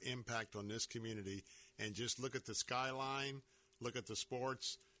 your impact on this community, and just look at the skyline, look at the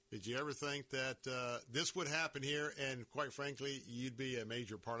sports, did you ever think that this would happen here, and quite frankly, you'd be a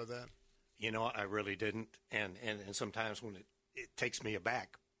major part of that? You know, I really didn't, and sometimes when it takes me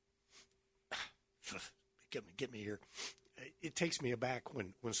aback, get me here. It takes me aback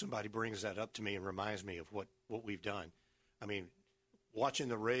when somebody brings that up to me and reminds me of what we've done. I mean, watching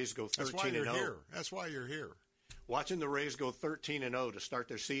the Rays go 13-0. That's why you're here. Watching the Rays go 13-0 to start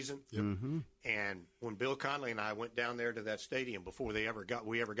their season. Yep. Mm-hmm. And when Bill Conley and I went down there to that stadium before we ever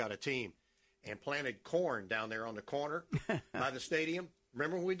got a team and planted corn down there on the corner by the stadium.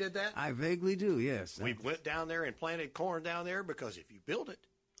 Remember when we did that? I vaguely do, yes. We went down there and planted corn down there because if you build it,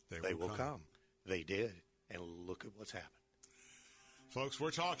 they will come. They did. And look at what's happened. Folks,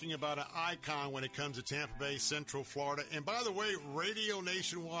 we're talking about an icon when it comes to Tampa Bay, Central Florida. And by the way, Radio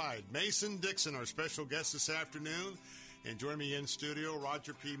Nationwide, Mason Dixon, our special guest this afternoon. And join me in studio,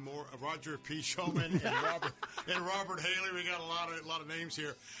 Roger P. Showman, and Robert Haley. We got a lot of names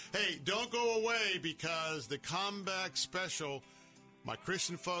here. Hey, don't go away because the comeback special, my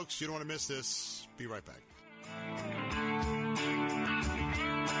Christian folks, you don't want to miss this. Be right back.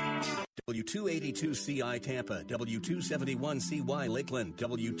 W282CI Tampa, W271CY Lakeland,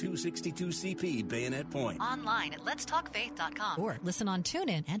 W262CP Bayonet Point. Online at letstalkfaith.com or listen on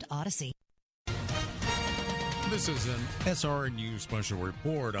TuneIn and Odyssey. This is an SRNU special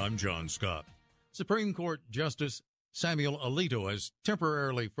report. I'm John Scott. Supreme Court Justice Samuel Alito has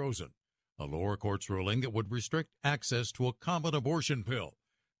temporarily frozen a lower court's ruling that would restrict access to a common abortion pill,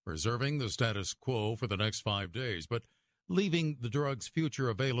 preserving the status quo for the next 5 days, but leaving the drug's future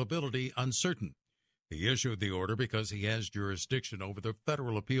availability uncertain. He issued the order because he has jurisdiction over the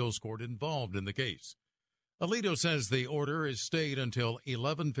federal appeals court involved in the case. Alito says the order is stayed until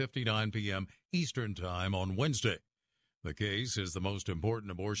 11:59 p.m. Eastern Time on Wednesday. The case is the most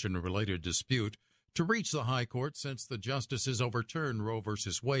important abortion-related dispute to reach the high court since the justices overturned Roe v.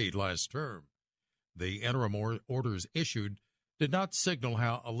 Wade last term. The interim orders issued did not signal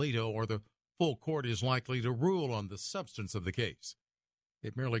how Alito or the full court is likely to rule on the substance of the case.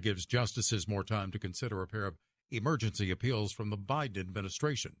 It merely gives justices more time to consider a pair of emergency appeals from the Biden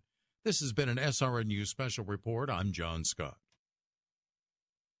administration. This has been an SRNU special report. I'm John Scott.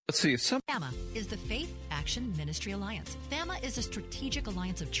 Let's see. FAMA is the Faith Action Ministry Alliance. FAMA is a strategic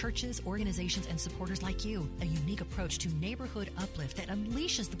alliance of churches, organizations, and supporters like you. A unique approach to neighborhood uplift that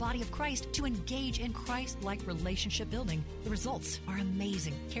unleashes the body of Christ to engage in Christ-like relationship building. The results are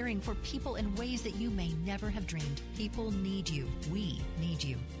amazing, caring for people in ways that you may never have dreamed. People need you. We need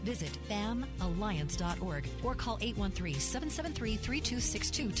you. Visit famalliance.org or call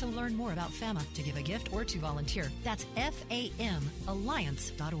 813-773-3262 to learn more about FAMA, to give a gift, or to volunteer. That's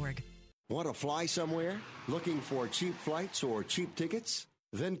FAMalliance.org. Want to fly somewhere? Looking for cheap flights or cheap tickets?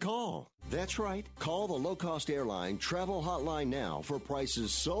 Then call. That's right. Call the low-cost airline travel hotline now for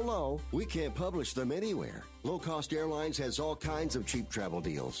prices so low we can't publish them anywhere. Low-cost airlines has all kinds of cheap travel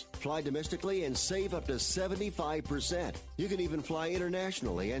deals. Fly domestically and save up to 75%. You can even fly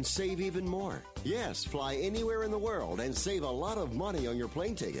internationally and save even more. Yes, fly anywhere in the world and save a lot of money on your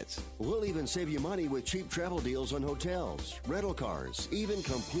plane tickets. We'll even save you money with cheap travel deals on hotels, rental cars, even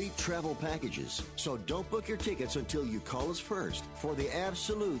complete travel packages. So don't book your tickets until you call us first for the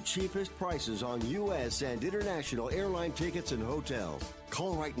absolute cheapest prices on U.S. and international airline tickets and hotels.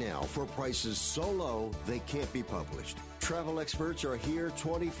 Call right now for prices so low they can't be published. Travel experts are here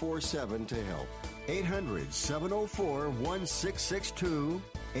 24/7 to help. 800-704-1662.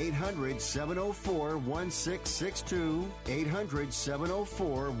 800-704-1662.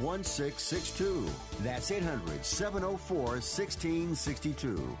 800-704-1662. That's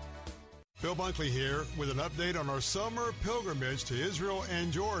 800-704-1662. Bill Bunkley here with an update on our summer pilgrimage to Israel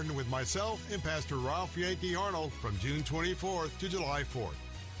and Jordan with myself and Pastor Ralph Yankee Arnold from June 24th to July 4th.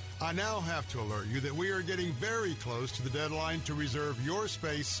 I now have to alert you that we are getting very close to the deadline to reserve your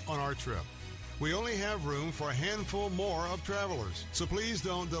space on our trip. We only have room for a handful more of travelers, so please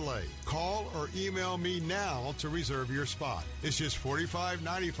don't delay. Call or email me now to reserve your spot. It's just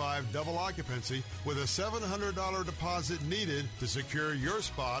 $45.95 double occupancy with a $700 deposit needed to secure your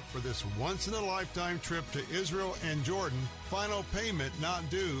spot for this once-in-a-lifetime trip to Israel and Jordan, final payment not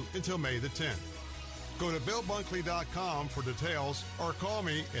due until May the 10th. Go to BillBunkley.com for details or call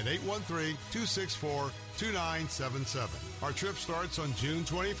me at 813-264-2977. Our trip starts on June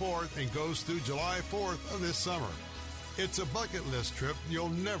 24th and goes through July 4th of this summer. It's a bucket list trip you'll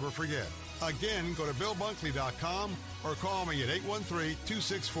never forget. Again, go to BillBunkley.com or call me at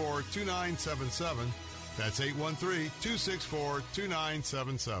 813-264-2977. That's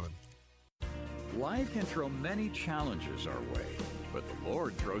 813-264-2977. Life can throw many challenges our way, but the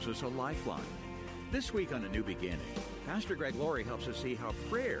Lord throws us a lifeline. This week on A New Beginning, Pastor Greg Laurie helps us see how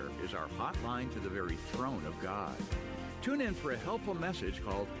prayer is our hotline to the very throne of God. Tune in for a helpful message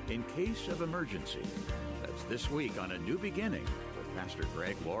called In Case of Emergency. That's this week on A New Beginning with Pastor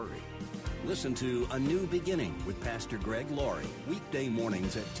Greg Laurie. Listen to A New Beginning with Pastor Greg Laurie, weekday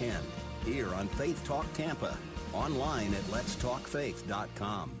mornings at 10, here on Faith Talk Tampa, online at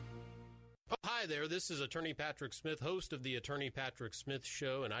letstalkfaith.com. Hi there, this is Attorney Patrick Smith, host of the Attorney Patrick Smith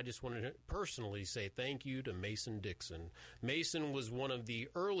Show, and I just wanted to personally say thank you to Mason Dixon. Mason was one of the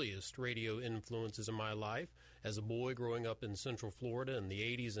earliest radio influences in my life as a boy growing up in Central Florida in the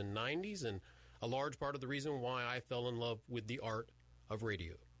 80s and 90s, and a large part of the reason why I fell in love with the art of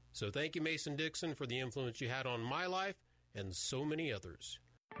radio. So thank you, Mason Dixon, for the influence you had on my life and so many others.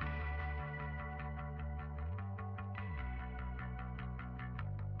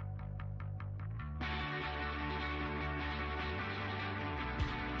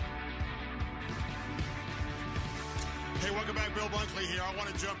 Hey, welcome back. Bill Bunkley here. I want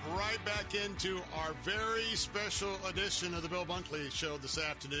to jump right back into our very special edition of the Bill Bunkley Show this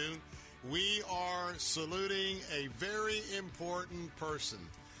afternoon. We are saluting a very important person.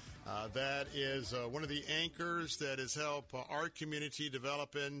 That is one of the anchors that has helped our community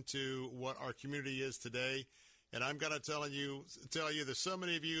develop into what our community is today. And I'm going to tell you, there's so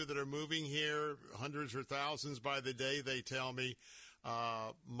many of you that are moving here, hundreds or thousands by the day, they tell me.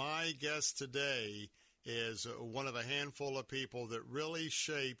 My guest today is one of a handful of people that really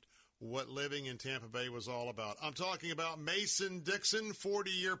shaped what living in Tampa Bay was all about. I'm talking about Mason Dixon,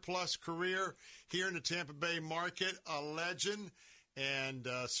 40-year-plus career here in the Tampa Bay market, a legend. And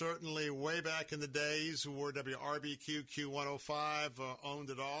certainly way back in the days where WRBQ Q105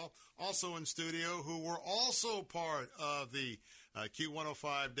 owned it all. Also in studio, who were also part of the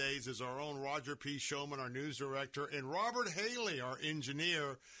Q105 days, is our own Roger P. Showman, our news director, and Robert Haley, our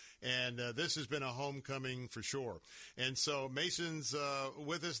engineer. And this has been a homecoming for sure. And so Mason's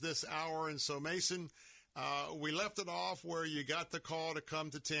with us this hour. And so, Mason, we left it off where you got the call to come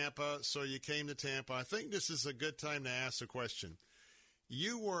to Tampa, so you came to Tampa. I think this is a good time to ask a question.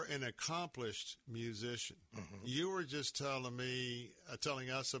 You were an accomplished musician. Mm-hmm. You were just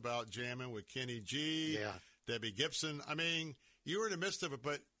telling us about jamming with Kenny G, Debbie Gibson. I mean, you were in the midst of it,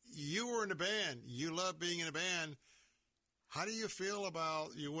 but you were in a band. You love being in a band. How do you feel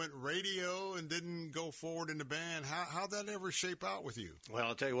about you went radio and didn't go forward in the band? How'd that ever shape out with you? Well,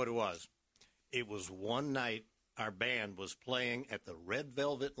 I'll tell you what it was. It was one night our band was playing at the Red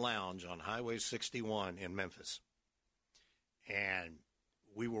Velvet Lounge on Highway 61 in Memphis. And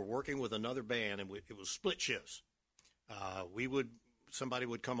we were working with another band, and it was split shifts. Somebody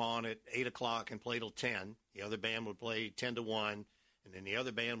would come on at 8 o'clock and play till 10. The other band would play 10 to 1, and then the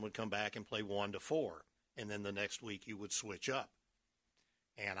other band would come back and play 1 to 4. And then the next week you would switch up.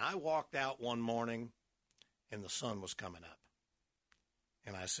 And I walked out one morning, and the sun was coming up.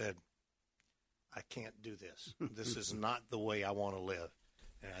 And I said, I can't do this. This is not the way I want to live.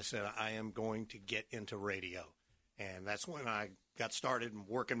 And I said, I am going to get into radio. And that's when I got started and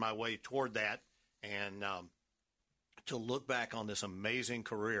working my way toward that, and to look back on this amazing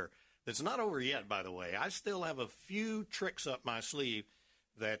career that's not over yet, by the way. I still have a few tricks up my sleeve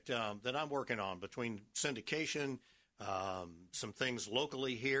that I'm working on between syndication, some things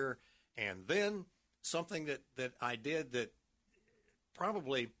locally here, and then something that I did that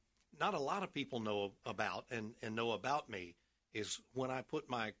probably not a lot of people know about and know about me is when I put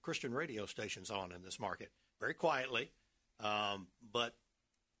my Christian radio stations on in this market, very quietly. But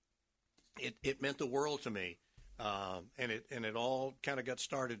it meant the world to me, and it all kind of got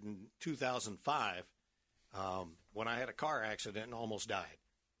started in 2005 when I had a car accident and almost died.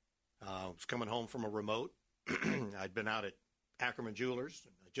 I was coming home from a remote. I'd been out at Ackerman Jewelers.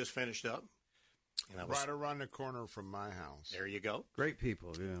 I just finished up. And I was right around the corner from my house. There you go. Great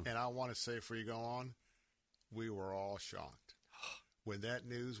people, yeah. And I want to say before you go on, we were all shocked. When that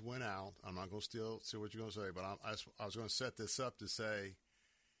news went out, I'm not going to still say what you're going to say, but I was going to set this up to say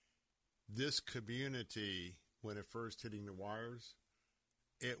this community, when it first hitting the wires,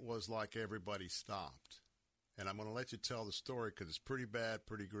 it was like everybody stopped. And I'm going to let you tell the story because it's pretty bad,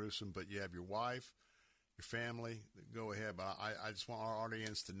 pretty gruesome, but you have your wife, your family. Go ahead, but I just want our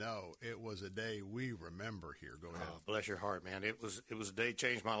audience to know it was a day we remember here. Go ahead. Oh, bless your heart, man. It was a day that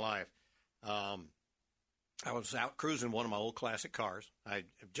changed my life. I was out cruising one of my old classic cars. I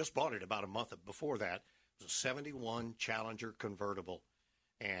just bought it about a month before that. It was a 71 Challenger convertible.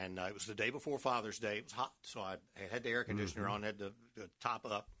 And it was the day before Father's Day. It was hot, so I had the air conditioner on, had the top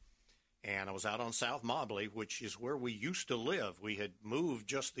up. and I was out on South Mobley, which is where we used to live. We had moved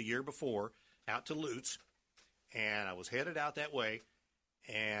just the year before out to Lutz, and I was headed out that way,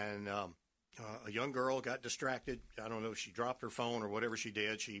 and a young girl got distracted. I don't know if she dropped her phone or whatever she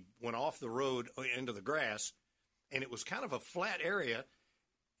did. She went off the road into the grass, and it was kind of a flat area,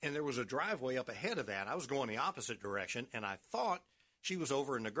 and there was a driveway up ahead of that. I was going the opposite direction, and I thought she was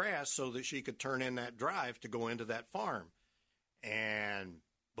over in the grass so that she could turn in that drive to go into that farm. And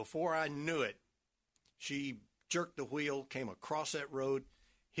before I knew it, she jerked the wheel, came across that road,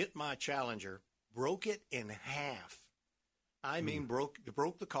 hit my Challenger, broke it in half. I mean, broke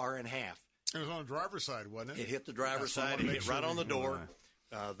the car in half. It was on the driver's side, wasn't it? It hit the driver's side. It hit right on the door.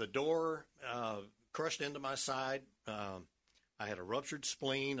 The door crushed into my side. I had a ruptured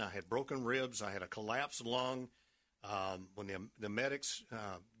spleen. I had broken ribs. I had a collapsed lung. When the medics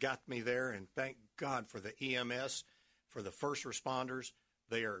got me there, and thank God for the EMS, for the first responders,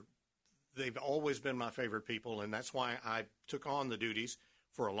 they've always been my favorite people, and that's why I took on the duties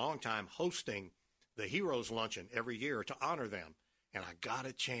for a long time, hosting the Heroes Luncheon every year to honor them. And I got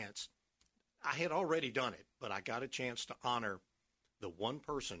a chance. I had already done it, but I got a chance to honor the one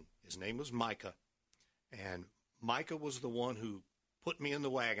person. His name was Micah, and Micah was the one who put me in the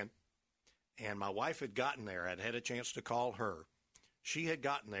wagon, and my wife had gotten there. I'd had a chance to call her. She had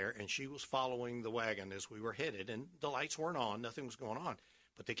gotten there, and she was following the wagon as we were headed, and the lights weren't on. Nothing was going on,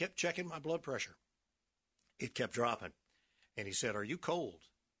 but they kept checking my blood pressure. It kept dropping, and he said, "Are you cold?"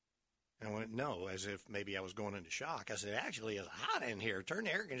 And I went, "No," as if maybe I was going into shock. I said, "Actually, it's hot in here. Turn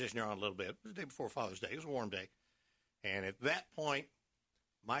the air conditioner on a little bit." It was the day before Father's Day. It was a warm day. And at that point,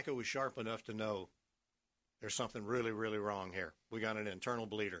 Micah was sharp enough to know there's something really, really wrong here. We got an internal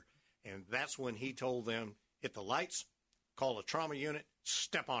bleeder. And that's when he told them, hit the lights, call the trauma unit,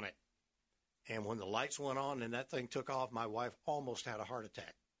 step on it. And when the lights went on and that thing took off, my wife almost had a heart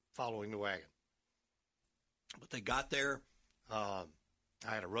attack following the wagon. But they got there. I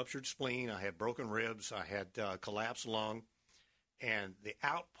had a ruptured spleen. I had broken ribs. I had collapsed lung. And the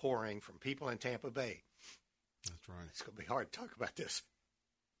outpouring from people in Tampa Bay. That's right. It's going to be hard to talk about this.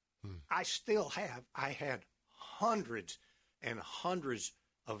 I had hundreds and hundreds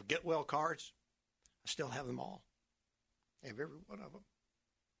of get well cards. I still have them all. I have every one of them.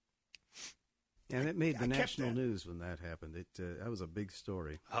 And it made the national news when that happened. That was a big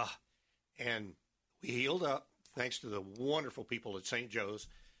story. And we healed up thanks to the wonderful people at St. Joe's.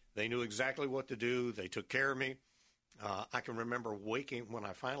 They knew exactly what to do. They took care of me. I can remember waking when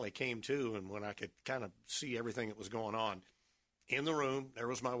I finally came to and when I could kind of see everything that was going on. In the room, there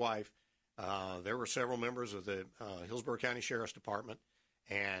was my wife. There were several members of the Hillsborough County Sheriff's Department,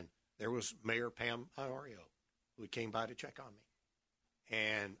 and there was Mayor Pam Iorio, who came by to check on me.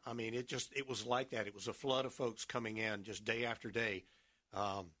 And, I mean, it was like that. It was a flood of folks coming in just day after day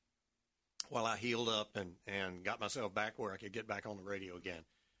while I healed up and got myself back where I could get back on the radio again.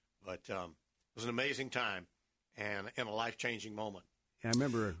 But it was an amazing time and a life-changing moment. Yeah, I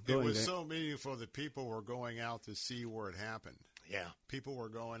remember going It was there. so meaningful that people were going out to see where it happened. Yeah. People were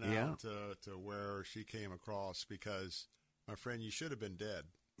going out to where she came across because, my friend, you should have been dead.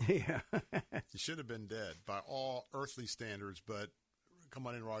 Yeah. You should have been dead by all earthly standards. But come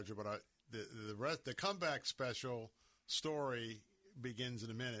on in, Roger. But the comeback special story begins in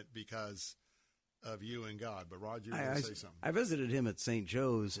a minute because of you and God. But Roger, you were going to say something. I visited him at St.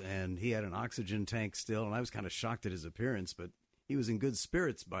 Joe's, and he had an oxygen tank still, and I was kind of shocked at his appearance, but he was in good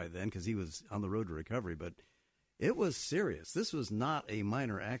spirits by then because he was on the road to recovery. But it was serious. This was not a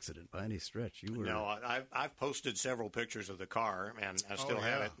minor accident by any stretch. No, I've posted several pictures of the car, and I still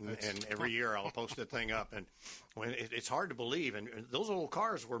have it. And every year I'll post that thing up. And it's hard to believe. And those old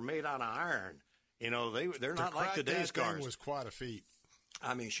cars were made out of iron. You know, they're not like today's cars. That thing was quite a feat.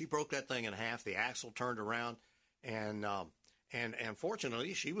 I mean, she broke that thing in half. The axle turned around, and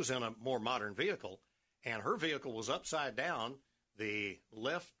fortunately, she was in a more modern vehicle, and her vehicle was upside down. The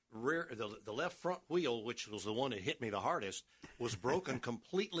left front wheel, which was the one that hit me the hardest, was broken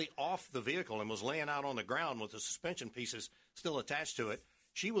completely off the vehicle and was laying out on the ground with the suspension pieces still attached to it.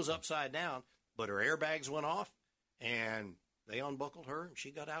 She was upside down, but her airbags went off, and they unbuckled her, and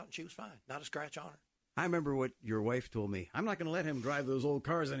she got out, and she was fine. Not a scratch on her. I remember what your wife told me. I'm not going to let him drive those old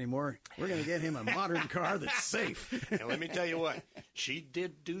cars anymore. We're going to get him a modern car that's safe. And let me tell you what, she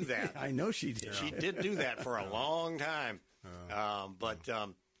did do that. I know she did. She did do that for a long time.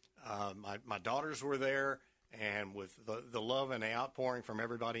 My daughters were there, and with the love and the outpouring from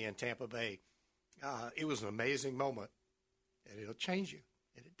everybody in Tampa Bay, it was an amazing moment, and it'll change you,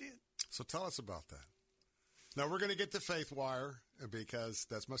 and it did. So tell us about that. Now, we're going to get to Faith Wire because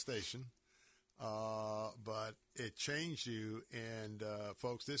that's my station. but it changed you. And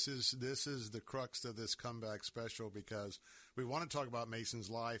folks, this is the crux of this comeback special, because we want to talk about Mason's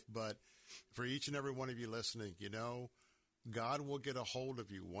life, but for each and every one of you listening, God will get a hold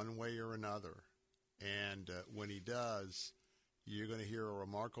of you one way or another. And when he does, you're going to hear a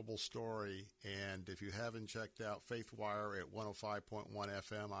remarkable story. And if you haven't checked out FaithWire at 105.1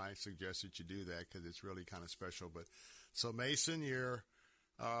 FM, I suggest that you do that, because it's really kind of special. But so, Mason, you're,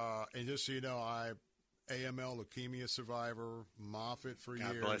 and just so you know, AML leukemia survivor, Moffitt for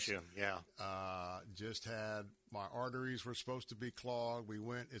years. God bless you. Yeah. Just had, my arteries were supposed to be clogged. We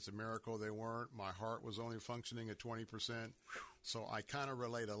went, it's a miracle they weren't. My heart was only functioning at 20%. So I kind of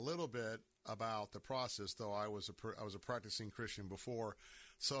relate a little bit about the process, though I was a practicing Christian before.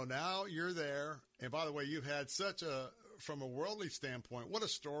 So now you're there. And by the way, you've had from a worldly standpoint, what a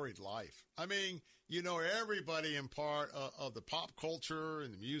storied life. I mean, everybody in part of the pop culture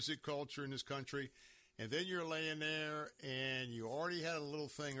and the music culture in this country. And then you're laying there, and you already had a little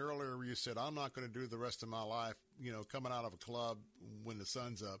thing earlier where you said, I'm not going to do the rest of my life, coming out of a club when the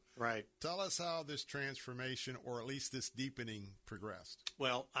sun's up. Right. Tell us how this transformation, or at least this deepening, progressed.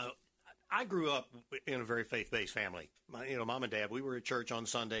 Well, I grew up in a very faith-based family. Mom and Dad, we were at church on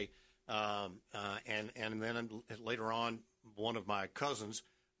Sunday, and then later on, one of my cousins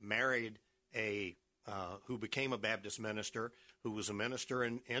married who became a Baptist minister, who was a minister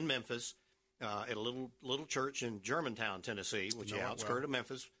in Memphis, at a little church in Germantown, Tennessee, which is the outskirts of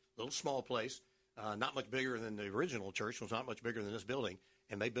Memphis, little small place, not much bigger than the original church, was not much bigger than this building,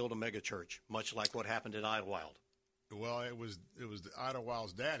 and they built a mega church, much like what happened at Idlewild. Well, it was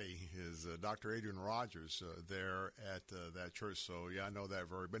Idlewild's daddy, is Dr. Adrian Rogers, there at that church. So yeah, I know that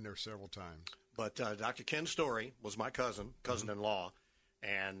been there several times. But Dr. Ken Story was my cousin-in-law,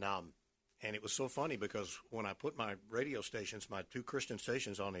 and it was so funny because when I put my radio stations, my two Christian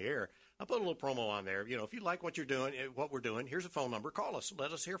stations on the air, I put a little promo on there. If you like what you're doing, what we're doing, here's a phone number. Call us.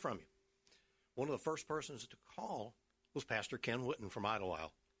 Let us hear from you. One of the first persons to call was Pastor Ken Whitten from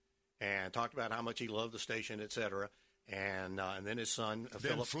Idlewild, and talked about how much he loved the station, et cetera. And then his son,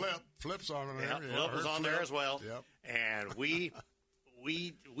 Philip. Flip's on there. Yeah, Flip was on there as well. Yep. And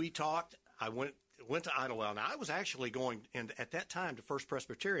we talked. I went to Idlewild. Now, I was actually going at that time to First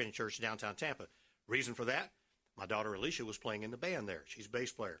Presbyterian Church downtown Tampa. Reason for that, my daughter Alicia was playing in the band there. She's a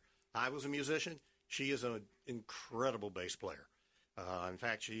bass player. I was a musician. She is an incredible bass player. In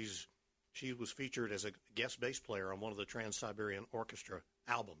fact, she was featured as a guest bass player on one of the Trans-Siberian Orchestra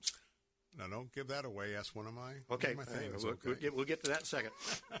albums. Now, don't give that away. That's one of my things. We'll get to that in a second.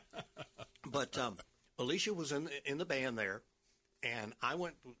 But Alicia was in the band there, and I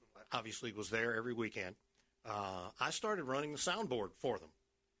went, obviously was there every weekend. I started running the soundboard for them.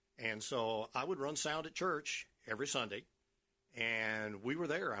 And so I would run sound at church every Sunday, and we were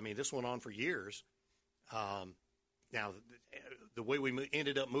there. I mean, this went on for years. Now, the way we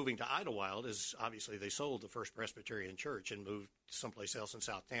ended up moving to Idlewild is obviously they sold the First Presbyterian Church and moved someplace else in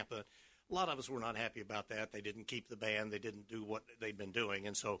South Tampa. A lot of us were not happy about that. They didn't keep the band. They didn't do what they'd been doing,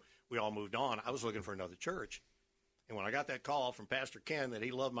 and so we all moved on. I was looking for another church. And when I got that call from Pastor Ken that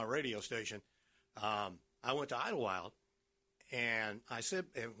he loved my radio station, I went to Idlewild, and I said,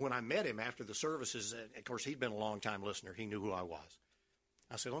 and when I met him after the services, and of course, he'd been a long-time listener. He knew who I was.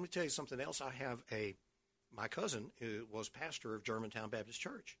 I said, let me tell you something else. I have my cousin who was pastor of Germantown Baptist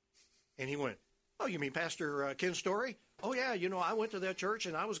Church. And he went, oh, you mean Pastor Ken Story? Oh, yeah, I went to that church,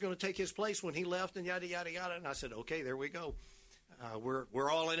 and I was going to take his place when he left, and yada, yada, yada. And I said, okay, there we go. We're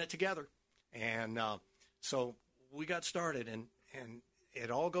all in it together. And so we got started, and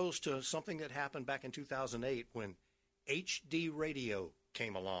it all goes to something that happened back in 2008 when HD Radio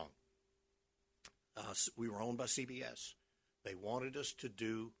came along. We were owned by CBS. They wanted us to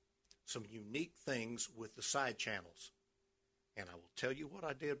do some unique things with the side channels. And I will tell you what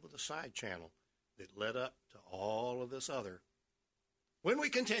I did with the side channel that led up to all of this other when we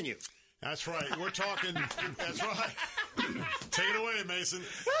continue. That's right. We're talking. That's right. Take it away, Mason.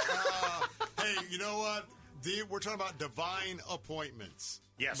 Hey, you know what? We're talking about divine appointments.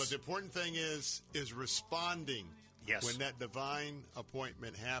 Yes. But the important thing is responding. Yes. When that divine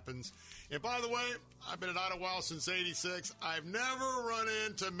appointment happens. And by the way, I've been at Idlewild since '86. I've never run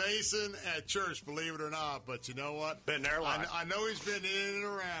into Mason at church, believe it or not. But you know what? Been there a lot. I know he's been in and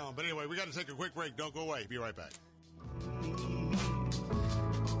around. But anyway, we got to take a quick break. Don't go away. Be right back.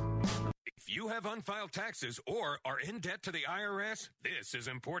 If you have unfiled taxes or are in debt to the IRS? This is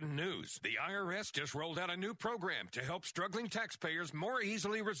important news. The IRS just rolled out a new program to help struggling taxpayers more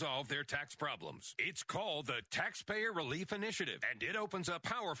easily resolve their tax problems. It's called the Taxpayer Relief Initiative, and it opens up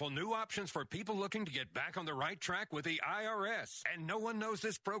powerful new options for people looking to get back on the right track with the IRS. And no one knows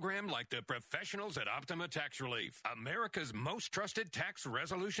this program like the professionals at Optima Tax Relief, America's most trusted tax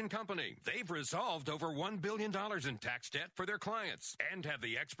resolution company. They've resolved over $1 billion in tax debt for their clients and have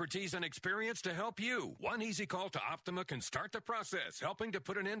the expertise and experience to help you. One easy call to Optima can start the process, helping to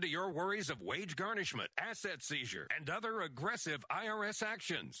put an end to your worries of wage garnishment, asset seizure, and other aggressive IRS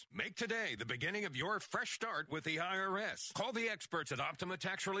actions. Make today the beginning of your fresh start with the IRS. Call the experts at Optima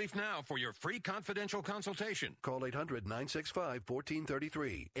Tax Relief now for your free confidential consultation. Call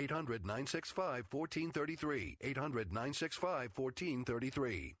 800-965-1433. 800-965-1433.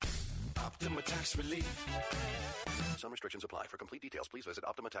 800-965-1433. Optima Tax Relief. Some restrictions apply. For complete details, please visit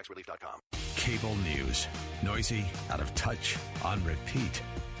OptimaTaxRelief.com. Cable news. Noisy, out of touch, on repeat.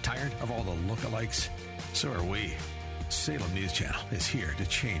 Tired of all the lookalikes? So are we. Salem News Channel is here to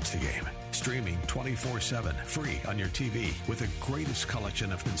change the game. Streaming 24/7, free on your TV with the greatest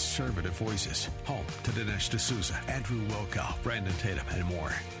collection of conservative voices. Home to Dinesh D'Souza, Andrew Wilkow, Brandon Tatum, and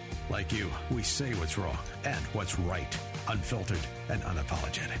more. Like you, we say what's wrong and what's right. Unfiltered and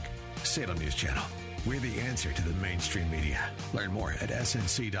unapologetic. Salem News Channel. We're the answer to the mainstream media. Learn more at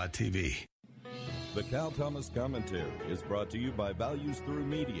snc.tv. The Cal Thomas Commentary is brought to you by Values Through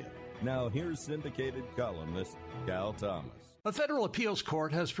Media. Now here's syndicated columnist Cal Thomas. A federal appeals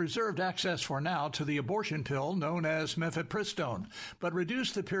court has preserved access for now to the abortion pill known as mifepristone, but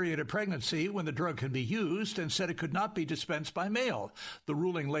reduced the period of pregnancy when the drug can be used and said it could not be dispensed by mail. The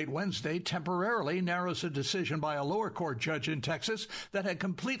ruling late Wednesday temporarily narrows a decision by a lower court judge in Texas that had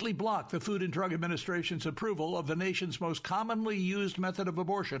completely blocked the Food and Drug Administration's approval of the nation's most commonly used method of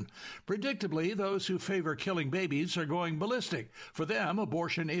abortion. Predictably, those who favor killing babies are going ballistic. For them,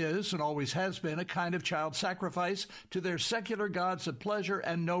 abortion is and always has been a kind of child sacrifice to their secular gods of pleasure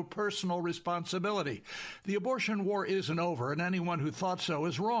and no personal responsibility. The abortion war isn't over, and anyone who thought so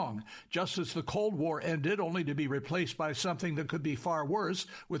is wrong. Just as the Cold War ended only to be replaced by something that could be far worse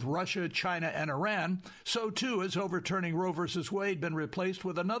with Russia, China, and Iran, so too has overturning Roe v. Wade been replaced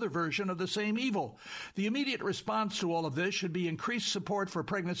with another version of the same evil. The immediate response to all of this should be increased support for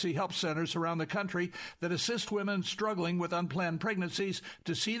pregnancy help centers around the country that assist women struggling with unplanned pregnancies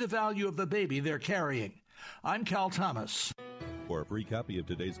to see the value of the baby they're carrying. I'm Cal Thomas. For a free copy of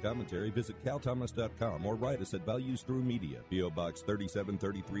today's commentary, visit calthomas.com or write us at Values Through Media, P.O. Box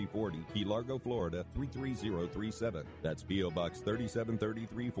 373340, Key Largo, Florida 33037. That's P.O. Box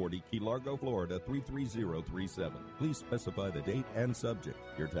 373340, Key Largo, Florida 33037. Please specify the date and subject.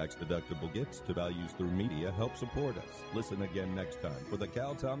 Your tax-deductible gifts to Values Through Media help support us. Listen again next time for the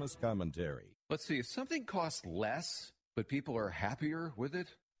Cal Thomas Commentary. Let's see, if something costs less, but people are happier with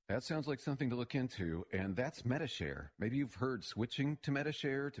it, that sounds like something to look into, and that's Medi-Share. Maybe you've heard switching to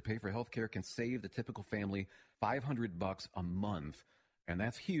Medi-Share to pay for health care can save the typical family $500 a month, and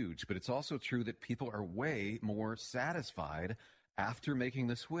that's huge. But it's also true that people are way more satisfied after making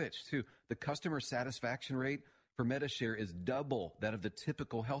the switch, too. The customer satisfaction rate for Medi-Share is double that of the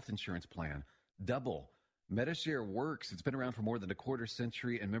typical health insurance plan. Double. Medi-Share works. It's been around for more than a quarter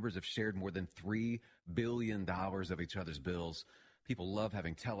century, and members have shared more than $3 billion of each other's bills. People love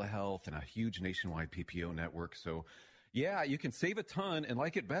having telehealth and a huge nationwide PPO network. So, yeah, you can save a ton and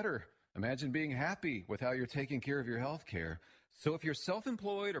like it better. Imagine being happy with how you're taking care of your health care. So if you're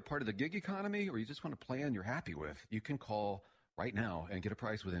self-employed or part of the gig economy, or you just want a plan you're happy with, you can call right now and get a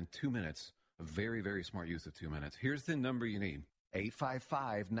price within 2 minutes. A very, very smart use of 2 minutes. Here's the number you need.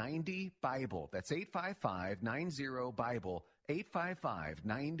 855-90-BIBLE. That's 855-90-BIBLE.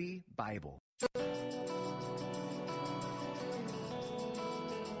 855-90-BIBLE.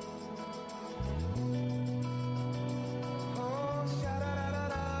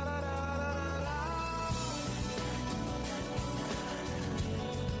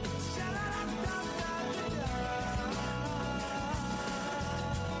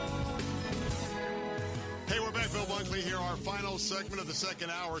 Here, our final segment of the second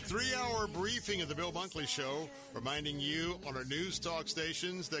hour, 3-hour briefing of the Bill Bunkley Show, reminding you on our news talk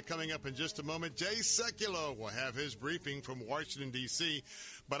stations that coming up in just a moment, Jay Sekulow will have his briefing from Washington, D.C.,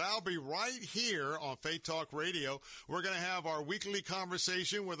 but I'll be right here on Faith Talk Radio. We're going to have our weekly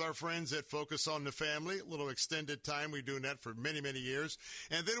conversation with our friends at Focus on the Family, a little extended time. We've been doing that for many, many years.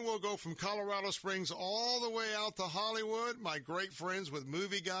 And then we'll go from Colorado Springs all the way out to Hollywood. My great friends with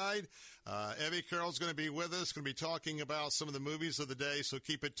Movie Guide. Evie Carroll's going to be with us, going to be talking talking about some of the movies of the day, so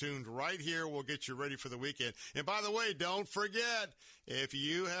keep it tuned right here. We'll get you ready for the weekend. And by the way, don't forget, if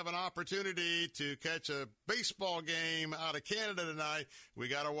you have an opportunity to catch a baseball game out of Canada tonight, we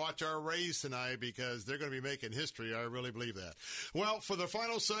got to watch our Rays tonight because they're going to be making history. I really believe that. Well, for the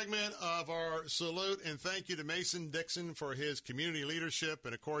final segment of our salute and thank you to Mason Dixon for his community leadership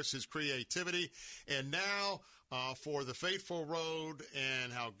and, of course, his creativity. And now for the fateful road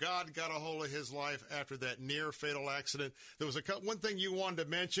and how God got a hold of his life after that near fatal accident. There was one thing you wanted to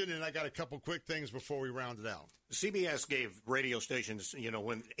mention, and I got a couple quick things before we round it out. CBS gave radio stations,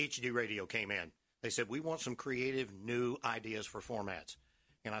 when HD radio came in, they said, we want some creative new ideas for formats.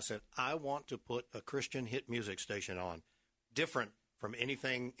 And I said, I want to put a Christian hit music station on, different from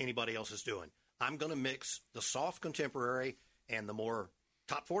anything anybody else is doing. I'm going to mix the soft contemporary and the more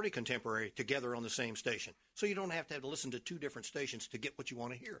top 40 contemporary together on the same station. So you don't have to listen to two different stations to get what you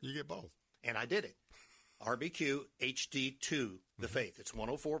want to hear. You get both. And I did it. RBQ HD2 The Faith. It's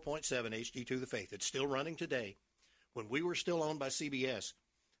 104.7 HD2 The Faith. It's still running today. When we were still owned by CBS,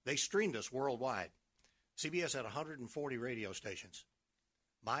 they streamed us worldwide. CBS had 140 radio stations.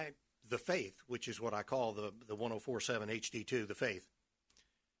 The Faith, which is what I call the 104.7 HD2 The Faith,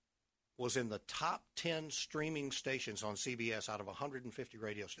 was in the top 10 streaming stations on CBS out of 150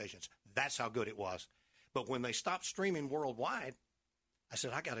 radio stations. That's how good it was. But when they stopped streaming worldwide, I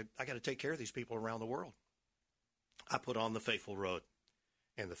said, I got to take care of these people around the world. I put on The Faithful Road.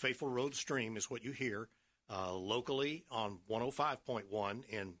 And The Faithful Road stream is what you hear locally on 105.1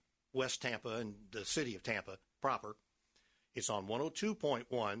 in West Tampa and the city of Tampa proper. It's on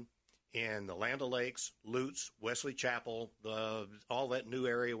 102.1 in the Land O'Lakes, Lutz, Wesley Chapel, all that new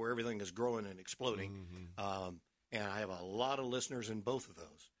area where everything is growing and exploding. Mm-hmm. And I have a lot of listeners in both of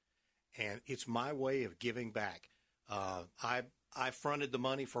those. And it's my way of giving back. I fronted the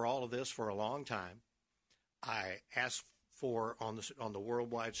money for all of this for a long time. I asked for, on the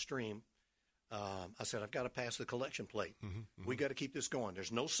worldwide stream, I said, I've got to pass the collection plate. Mm-hmm, mm-hmm. We got to keep this going.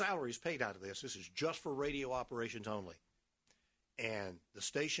 There's no salaries paid out of this. This is just for radio operations only. And the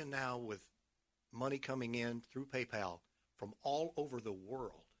station now, with money coming in through PayPal from all over the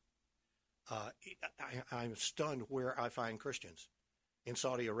world, I'm stunned where I find Christians in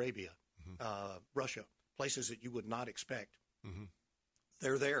Saudi Arabia, mm-hmm. Russia, places that you would not expect. Mm-hmm.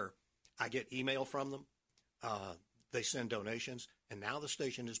 They're there. I get email from them. They send donations, and now the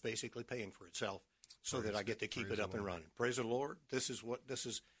station is basically paying for itself so that I get to keep it up and running. Praise the Lord. This is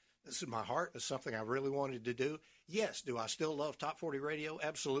my heart. It's something I really wanted to do. Yes, do I still love Top 40 Radio?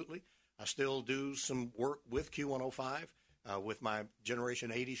 Absolutely. I still do some work with Q105 with my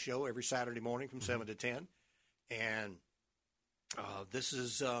Generation 80 show every Saturday morning from 7 to 10. And this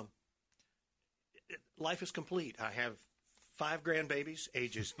is life is complete. I have 5 grandbabies,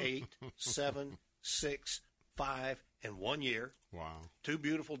 ages 8, 7, 6, 5, and 1 year. Wow. 2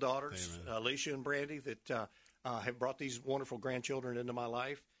 beautiful daughters, Alicia and Brandy, that have brought these wonderful grandchildren into my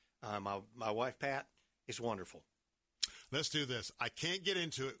life. My wife, Pat, is wonderful. Let's do this. I can't get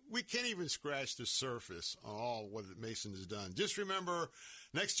into it. We can't even scratch the surface on all what Mason has done. Just remember,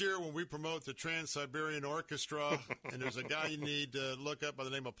 next year when we promote the Trans-Siberian Orchestra, and there's a guy you need to look up by the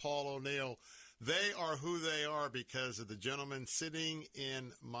name of Paul O'Neill, they are who they are because of the gentleman sitting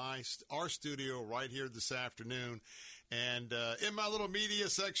in our studio right here this afternoon. And in my little media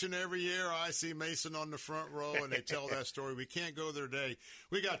section every year, I see Mason on the front row, and they tell that story. We can't go there today.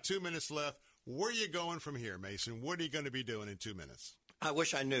 We got 2 minutes left. Where are you going from here, Mason? What are you going to be doing in 2 minutes? I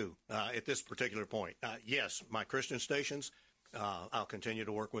wish I knew at this particular point. Yes, my Christian stations, I'll continue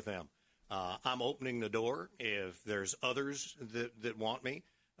to work with them. I'm opening the door if there's others that want me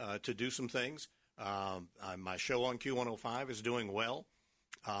to do some things. My show on Q105 is doing well.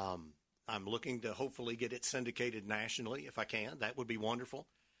 I'm looking to hopefully get it syndicated nationally if I can. That would be wonderful.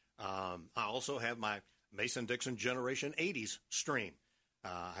 I also have my Mason Dixon Generation 80s stream.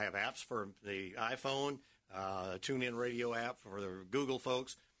 I have apps for the iPhone, TuneIn Radio app for the Google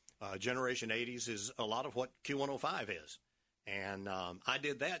folks. Generation 80s is a lot of what Q105 is. And I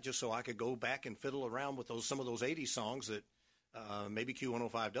did that just so I could go back and fiddle around with some of those 80s songs that maybe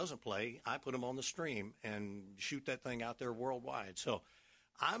Q105 doesn't play. I put them on the stream and shoot that thing out there worldwide. So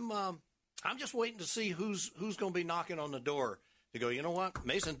I'm just waiting to see who's going to be knocking on the door to go, you know what?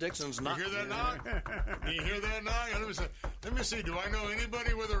 Mason Dixon's not. You hear that knock? You hear that knock? Let me see. Do I know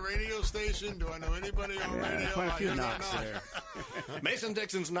anybody with a radio station? Do I know anybody on radio? Quite a few knocks there. Mason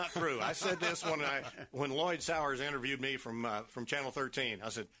Dixon's not through. I said this when Lloyd Sowers interviewed me from Channel 13. I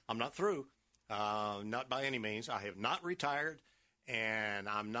said, I'm not through. Not by any means. I have not retired, and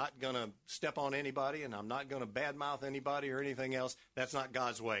I'm not going to step on anybody, and I'm not going to badmouth anybody or anything else. That's not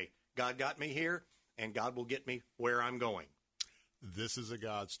God's way. God got me here. and God will get me where I'm going. This is a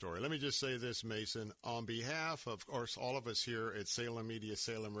God story. Let me just say this, Mason. On behalf of course, all of us here at Salem Media,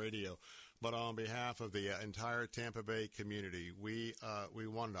 Salem Radio, but on behalf of the entire Tampa Bay community, we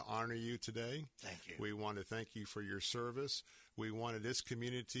wanted to honor you today. Thank you. We want to thank you for your service. We wanted this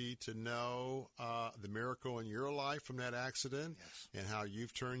community to know the miracle in your life from that accident, and how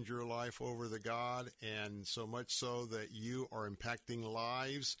you've turned your life over to God, and so much so that you are impacting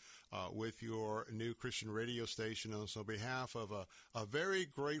lives with your new Christian radio station. And so on behalf of a very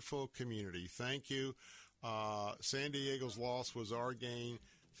grateful community, thank you. San Diego's loss was our gain.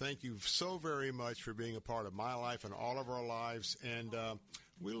 Thank you so very much for being a part of my life and all of our lives. And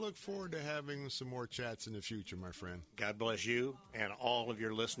we look forward to having some more chats in the future, my friend. God bless you and all of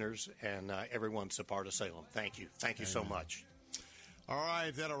your listeners and everyone's a part of Salem. Thank you. Thank you so much. All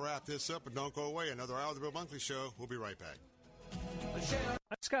right, that'll wrap this up. But don't go away. Another hour of the Bill Bunkley Show. We'll be right back.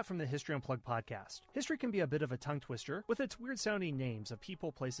 I'm Scott from the History Unplugged podcast. History can be a bit of a tongue twister with its weird-sounding names of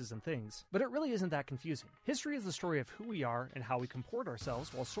people, places, and things, but it really isn't that confusing. History is the story of who we are and how we comport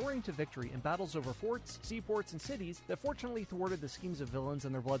ourselves while soaring to victory in battles over forts, seaports, and cities that fortunately thwarted the schemes of villains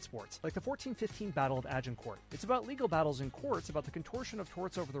and their blood sports, like the 1415 Battle of Agincourt. It's about legal battles in courts, about the contortion of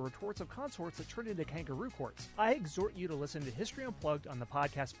torts over the retorts of consorts that turned into kangaroo courts. I exhort you to listen to History Unplugged on the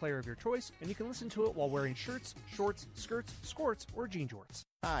podcast player of your choice, and you can listen to it while wearing shirts, shorts, skirts, skirts, or jean jorts.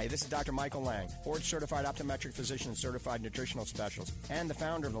 Hi, this is Dr. Michael Lang, board-certified optometric physician and certified nutritional specialist, and the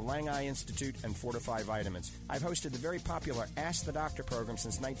founder of the Lang Eye Institute and Fortify Vitamins. I've hosted the very popular Ask the Doctor program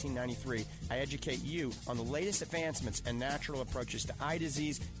since 1993. I educate you on the latest advancements and natural approaches to eye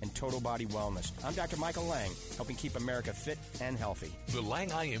disease and total body wellness. I'm Dr. Michael Lang, helping keep America fit and healthy. The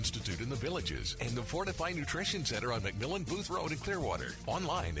Lang Eye Institute in the Villages and the Fortify Nutrition Center on McMillan Booth Road in Clearwater.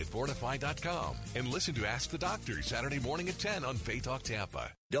 Online at fortify.com. And listen to Ask the Doctor Saturday morning at 10 on Faith Talk Tampa.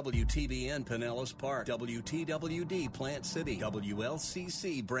 WTBN Pinellas Park, WTWD Plant City,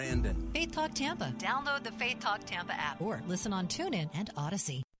 WLCC Brandon. Faith Talk Tampa. Download the Faith Talk Tampa app or listen on TuneIn and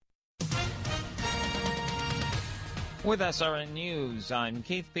Odyssey. With SRN News, I'm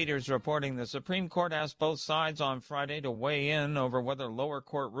Keith Peters reporting the Supreme Court asked both sides on Friday to weigh in over whether lower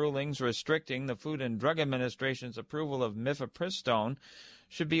court rulings restricting the Food and Drug Administration's approval of mifepristone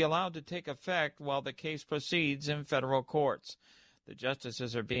should be allowed to take effect while the case proceeds in federal courts. The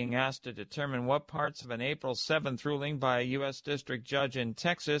justices are being asked to determine what parts of an April 7th ruling by a U.S. district judge in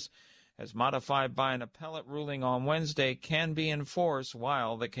Texas, as modified by an appellate ruling on Wednesday, can be enforced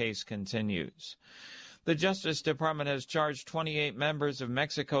while the case continues. The Justice Department has charged 28 members of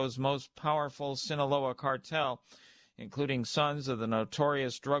Mexico's most powerful Sinaloa cartel, including sons of the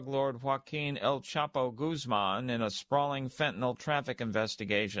notorious drug lord Joaquin El Chapo Guzman, in a sprawling fentanyl traffic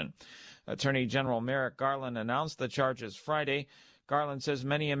investigation. Attorney General Merrick Garland announced the charges Friday. Garland says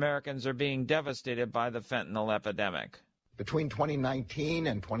many Americans are being devastated by the fentanyl epidemic. Between 2019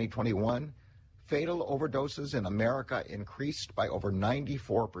 and 2021, fatal overdoses in America increased by over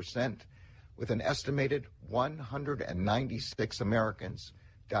 94%, with an estimated 196 Americans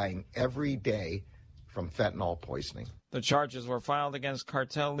dying every day from fentanyl poisoning. The charges were filed against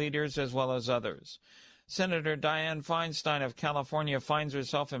cartel leaders as well as others. Senator Dianne Feinstein of California finds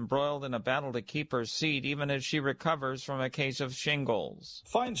herself embroiled in a battle to keep her seat even as she recovers from a case of shingles.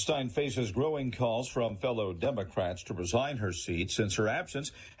 Feinstein faces growing calls from fellow Democrats to resign her seat since her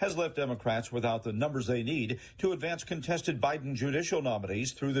absence has left Democrats without the numbers they need to advance contested Biden judicial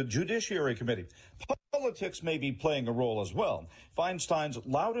nominees through the Judiciary Committee. Politics may be playing a role as well. Feinstein's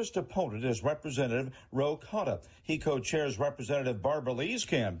loudest opponent is Representative Ro Khanna. He co-chairs Representative Barbara Lee's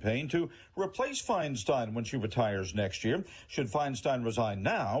campaign to replace Feinstein when she retires next year. Should Feinstein resign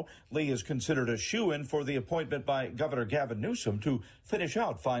now, Lee is considered a shoo-in for the appointment by Governor Gavin Newsom to finish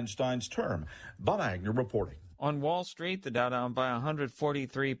out Feinstein's term. Bob Agnew reporting. On Wall Street, the Dow down by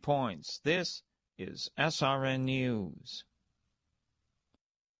 143 points. This is SRN News.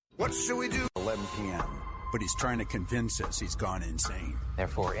 What should we do? 11 p.m. But he's trying to convince us he's gone insane.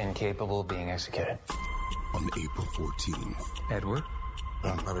 Therefore, incapable of being executed. On April 14th. Edward?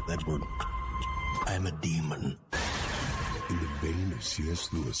 I'm Private Edward. I'm a demon. In the vein of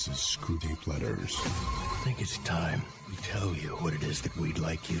C.S. Lewis's Screwtape Letters. I think it's time we tell you what it is that we'd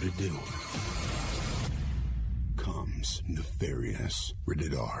like you to do. Comes Nefarious.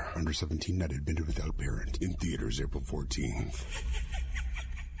 Rated R. Under 17, not admitted without parent. In theaters April 14th.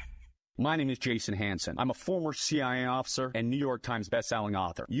 My name is Jason Hansen. I'm a former CIA officer and New York Times bestselling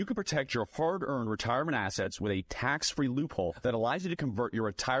author. You can protect your hard-earned retirement assets with a tax-free loophole that allows you to convert your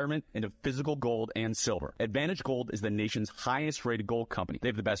retirement into physical gold and silver. Advantage Gold is the nation's highest-rated gold company. They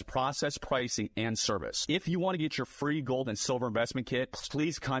have the best process, pricing, and service. If you want to get your free gold and silver investment kit,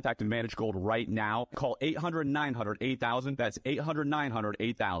 please contact Advantage Gold right now. Call 800-900-8000. That's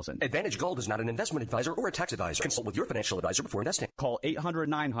 800-900-8000. Advantage Gold is not an investment advisor or a tax advisor. Consult with your financial advisor before investing. Call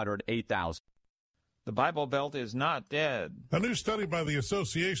 800-900-8000. The Bible Belt is not dead. A new study by the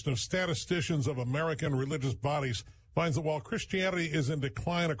Association of Statisticians of American Religious Bodies finds that while Christianity is in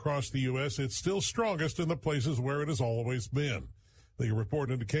decline across the U.S., it's still strongest in the places where it has always been. The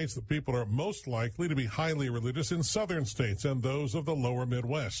report indicates that people are most likely to be highly religious in southern states and those of the lower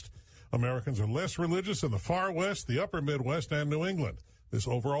Midwest. Americans are less religious in the far West, the upper Midwest, and New England. This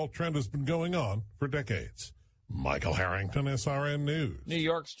overall trend has been going on for decades. Michael Harrington, SRN News. New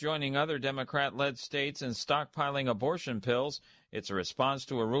York's joining other Democrat-led states in stockpiling abortion pills. It's a response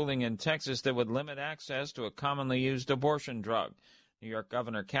to a ruling in Texas that would limit access to a commonly used abortion drug. New York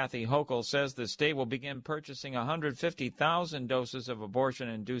Governor Kathy Hochul says the state will begin purchasing 150,000 doses of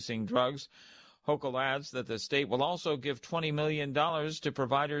abortion-inducing drugs. Hochul adds that the state will also give $20 million to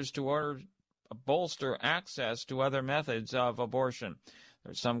providers to bolster access to other methods of abortion.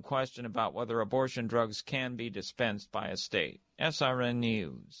 There's some question about whether abortion drugs can be dispensed by a state. SRN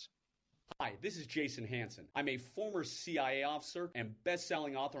News. Hi, this is Jason Hansen. I'm a former CIA officer and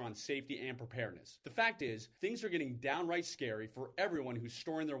best-selling author on safety and preparedness. The fact is, things are getting downright scary for everyone who's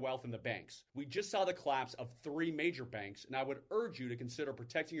storing their wealth in the banks. We just saw the collapse of 3 major banks, and I would urge you to consider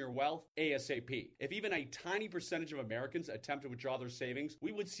protecting your wealth ASAP. If even a tiny percentage of Americans attempt to withdraw their savings,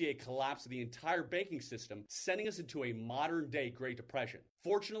 we would see a collapse of the entire banking system, sending us into a modern-day Great Depression.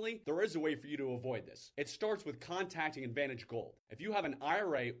 Fortunately, there is a way for you to avoid this. It starts with contacting Advantage Gold. If you have an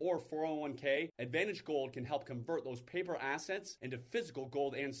IRA or 401k, Advantage Gold can help convert those paper assets into physical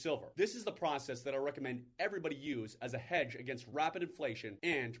gold and silver. This is the process that I recommend everybody use as a hedge against rapid inflation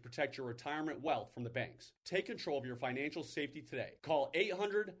and to protect your retirement wealth from the banks. Take control of your financial safety today. Call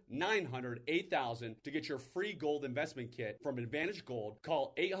 800-900-8000 to get your free gold investment kit from Advantage Gold.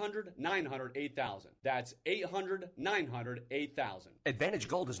 Call 800-900-8000. That's 800-900-8000. Advantage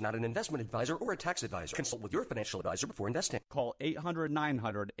Gold is not an investment advisor or a tax advisor. Consult with your financial advisor before investing. Call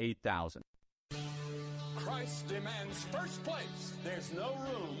 800-900-8000. Christ demands first place. There's no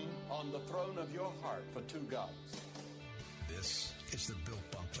room on the throne of your heart for two gods. This is the Bill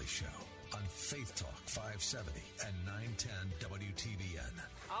Bunkley Show on Faith Talk 570 and 910 WTVN.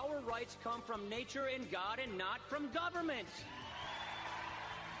 Our rights come from nature and God and not from government.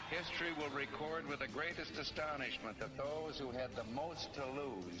 History will record with the greatest astonishment that those who had the most to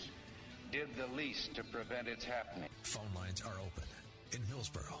lose did the least to prevent its happening. Phone lines are open. In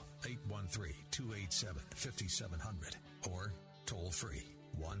Hillsborough, 813-287-5700 or toll free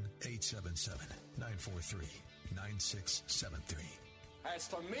 1-877-943-9673. As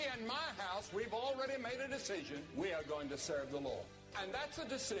for me and my house, we've already made a decision. We are going to serve the Lord. And that's a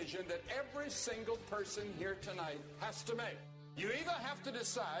decision that every single person here tonight has to make. You either have to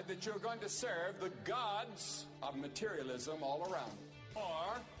decide that you're going to serve the gods of materialism all around you,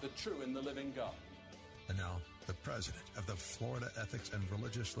 or the true and the living God. And now, the president of the Florida Ethics and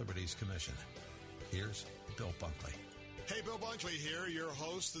Religious Liberties Commission. Here's Bill Bunkley. Hey, Bill Bunkley here, your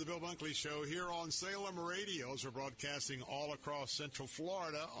host of the Bill Bunkley Show here on Salem Radio. We're broadcasting all across Central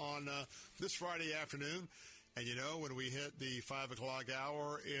Florida on this Friday afternoon. And you know, when we hit the 5 o'clock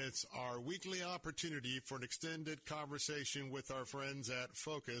hour, it's our weekly opportunity for an extended conversation with our friends at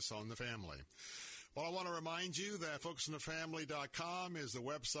Focus on the Family. Well, I want to remind you that FocusOnTheFamily.com is the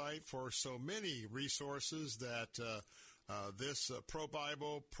website for so many resources that this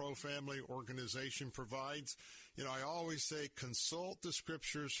pro-Bible, pro-family organization provides. You know, I always say consult the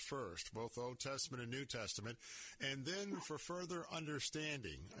scriptures first, both Old Testament and New Testament, and then for further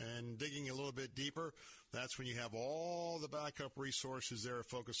understanding and digging a little bit deeper, that's when you have all the backup resources there at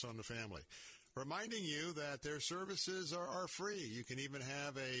Focus on the Family. Reminding you that their services are free. You can even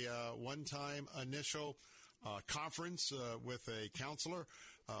have a one-time initial conference with a counselor.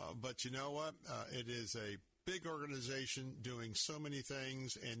 But you know what? It is a big organization doing so many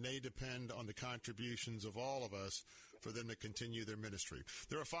things, and they depend on the contributions of all of us for them to continue their ministry.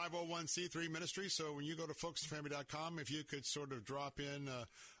 They're a 501c3 ministry, so when you go to FocusOnTheFamily.com, if you could sort of drop in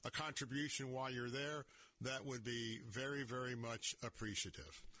a contribution while you're there, that would be very, very much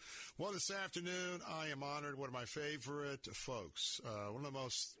appreciative. Well, this afternoon, I am honored. One of my favorite folks, one of the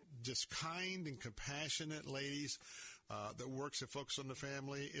most just kind and compassionate ladies that works at Focus on the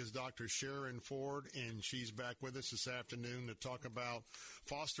Family is Dr. Sharon Ford, and she's back with us this afternoon to talk about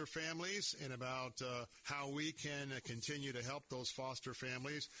foster families and about how we can continue to help those foster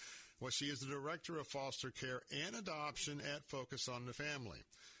families. Well, she is the Director of Foster Care and Adoption at Focus on the Family.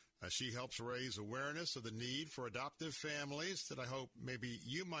 She helps raise awareness of the need for adoptive families that I hope maybe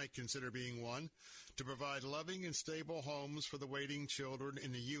you might consider being one, to provide loving and stable homes for the waiting children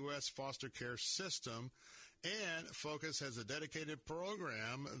in the U.S. foster care system. And Focus has a dedicated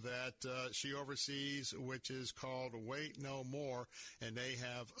program that she oversees, which is called Wait No More, and they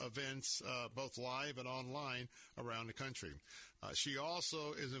have events both live and online around the country. She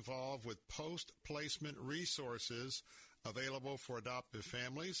also is involved with post-placement resources available for adoptive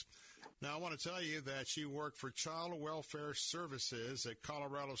families. Now, I want to tell you that she worked for Child Welfare Services at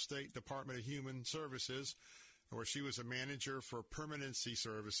Colorado State Department of Human Services, where she was a manager for permanency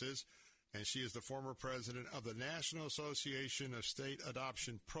services, and she is the former president of the National Association of State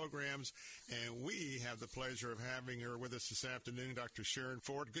Adoption Programs, and we have the pleasure of having her with us this afternoon, Dr. Sharon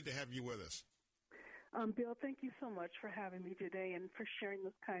Ford. Good to have you with us. Bill, thank you so much for having me today and for sharing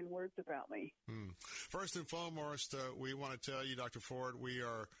those kind words about me. First and foremost, we want to tell you, Dr. Ford, we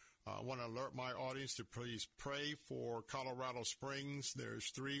want to alert my audience to please pray for Colorado Springs. There's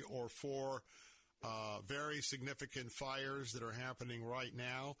 3 or 4 very significant fires that are happening right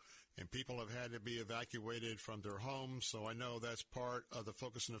now, and people have had to be evacuated from their homes. So I know that's part of the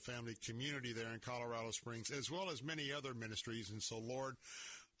Focus on the Family community there in Colorado Springs, as well as many other ministries. And so, Lord,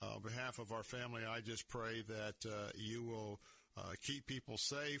 on behalf of our family, I just pray that you will keep people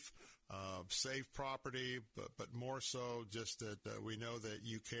safe, save property, but more so just that we know that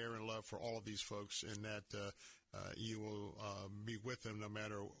you care and love for all of these folks, and that you will be with them no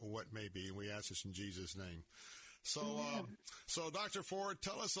matter what may be. And we ask this in Jesus' name. So Dr. Ford,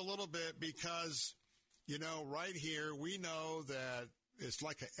 tell us a little bit, because, right here we know that it's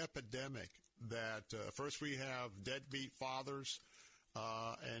like an epidemic, that first we have deadbeat fathers,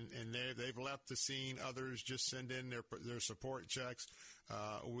 and they've left the scene. Others just send in their support checks.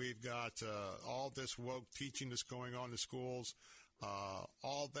 We've got all this woke teaching that's going on in schools.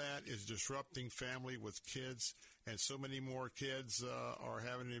 All that is disrupting family with kids, and so many more kids are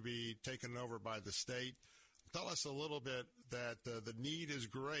having to be taken over by the state. Tell us a little bit that the need is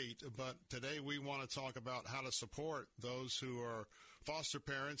great, but today we want to talk about how to support those who are foster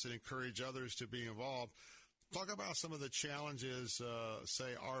parents and encourage others to be involved. Talk about some of the challenges,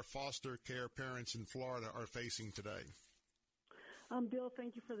 say, our foster care parents in Florida are facing today. Bill,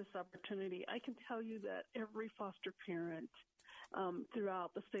 thank you for this opportunity. I can tell you that every foster parent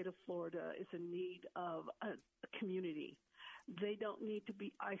throughout the state of Florida is in need of a community. They don't need to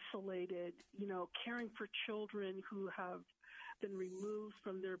be isolated. Caring for children who have been removed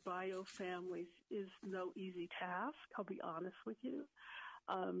from their bio families is no easy task, I'll be honest with you.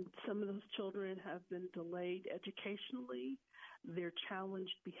 Some of those children have been delayed educationally. They're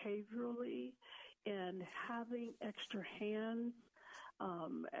challenged behaviorally, and having extra hands,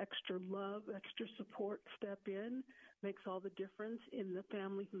 extra love, extra support step in makes all the difference in the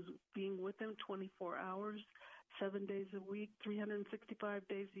family who's being with them 24 hours, 7 days a week, 365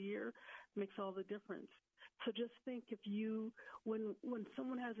 days a year, makes all the difference. So just think, when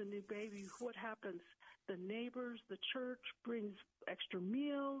someone has a new baby, what happens? The neighbors, the church brings extra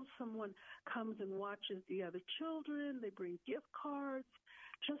meals. Someone comes and watches the other children. They bring gift cards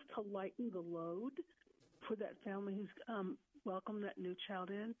just to lighten the load for that family who's welcomed that new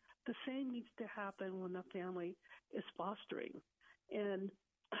child in. The same needs to happen when a family is fostering. And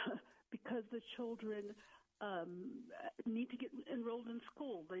because the children need to get enrolled in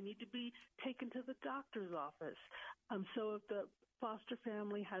school. They need to be taken to the doctor's office. So if the foster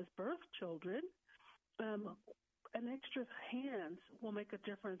family has birth children, an extra hands will make a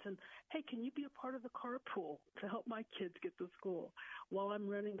difference. And, hey, can you be a part of the carpool to help my kids get to school while I'm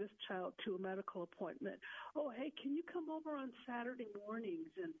running this child to a medical appointment? Oh, hey, can you come over on Saturday mornings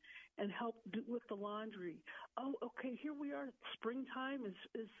and help with the laundry? Oh, okay, here we are. Springtime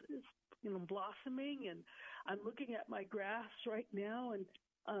is blossoming, and I'm looking at my grass right now, and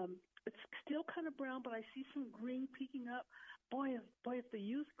it's still kind of brown, but I see some green peeking up. Boy, if the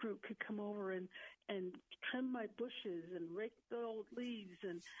youth group could come over and trim my bushes and rake the old leaves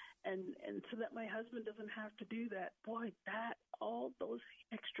and so that my husband doesn't have to do that. Boy, all those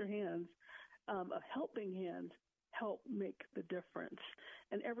extra hands, helping hands, help make the difference.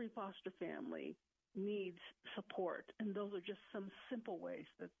 And every foster family needs support, and those are just some simple ways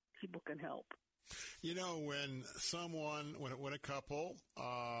that people can help. When a couple,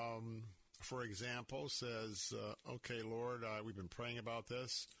 for example, says, okay, Lord, we've been praying about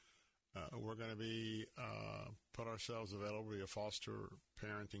this. we're going to be put ourselves available to be a foster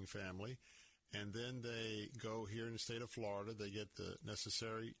parenting family. And then they go here in the state of Florida. They get the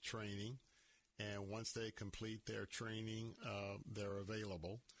necessary training. And once they complete their training, they're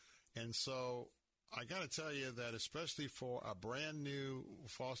available. And so I got to tell you that especially for a brand new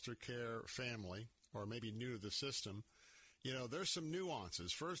foster care family, or maybe new to the system, there's some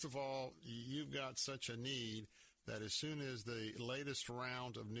nuances. First of all, you've got such a need that as soon as the latest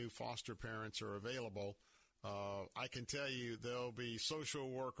round of new foster parents are available, I can tell you there'll be social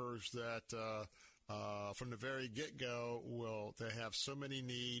workers that from the very get-go they have so many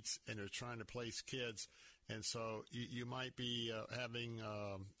needs, and they're trying to place kids. And so you might be having,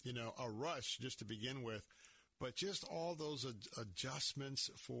 a rush just to begin with. But just all those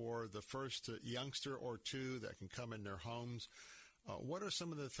adjustments for the first youngster or two that can come in their homes. What are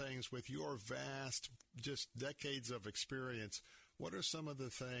some of the things with your vast, just decades of experience, what are some of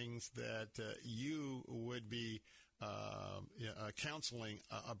the things that you would be counseling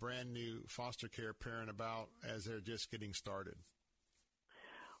a brand new foster care parent about as they're just getting started?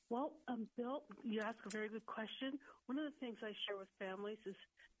 Well, Bill, you ask a very good question. One of the things I share with families is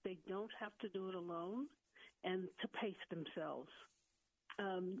they don't have to do it alone and to pace themselves.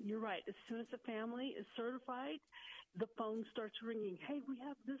 You're right. As soon as the family is certified, the phone starts ringing. Hey, we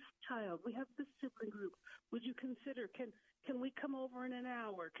have this child. We have this sibling group. Would you consider, can we come over in an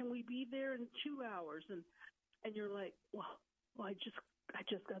hour? Can we be there in 2 hours? And you're like, well, I just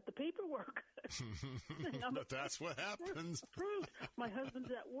got the paperwork. But that's what happens. Approved. My husband's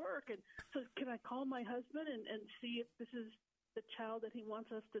at work. And so can I call my husband and see if this is the child that he wants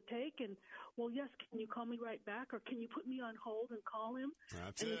us to take? And, well, yes, can you call me right back? Or can you put me on hold and call him?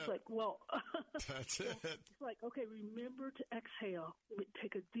 That's and it. It's like, well. That's it. It's like, okay, remember to exhale.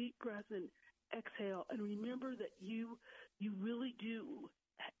 Take a deep breath and exhale. And remember that you really do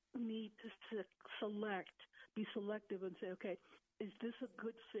need to be selective and say, okay, is this a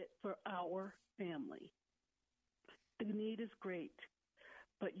good fit for our family? The need is great,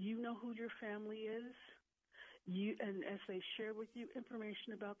 but you know who your family is. And as they share with you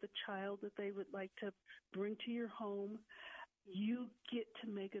information about the child that they would like to bring to your home, you get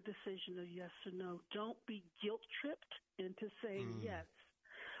to make a decision of yes or no. Don't be guilt-tripped into saying yes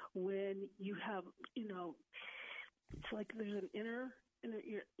when you have, it's like there's an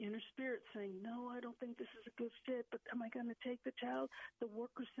your inner spirit saying, no, I don't think this is a good fit, but am I going to take the child? The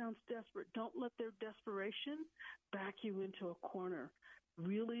worker sounds desperate. Don't let their desperation back you into a corner.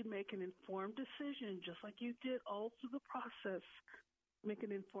 Really make an informed decision, just like you did all through the process. Make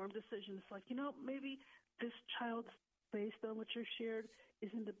an informed decision. It's like, maybe this child, based on what you shared,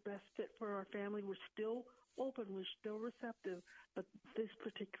 isn't the best fit for our family. We're still open. We're still receptive, but this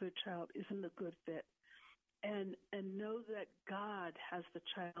particular child isn't a good fit. And know that God has the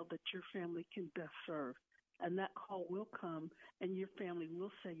child that your family can best serve. And that call will come, and your family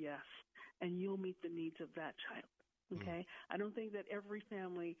will say yes, and you'll meet the needs of that child. Okay? I don't think that every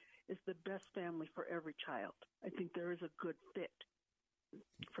family is the best family for every child. I think there is a good fit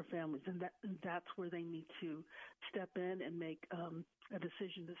for families, and that's where they need to step in and make a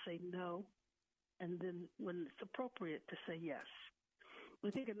decision to say no, and then when it's appropriate to say yes. I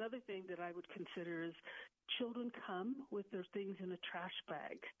think another thing that I would consider is children come with their things in a trash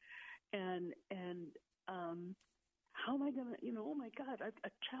bag, and how am I going to, oh my God,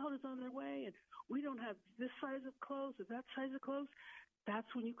 a child is on their way, and we don't have this size of clothes or that size of clothes. That's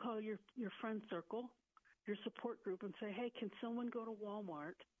when you call your friend circle, your support group, and say, hey, can someone go to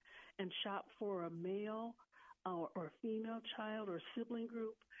Walmart and shop for a male or a female child or sibling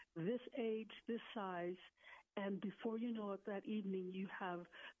group, this age, this size? And before you know it, that evening you have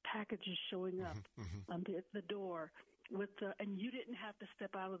packages showing up at the door and you didn't have to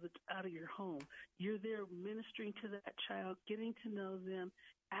step out of your home. You're there ministering to that child, getting to know them,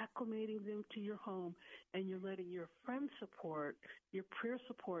 acclimating them to your home, and you're letting your friend support, your prayer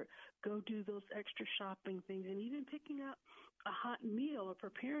support, go do those extra shopping things, and even picking up a hot meal or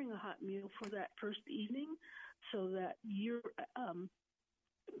preparing a hot meal for that first evening, so that you're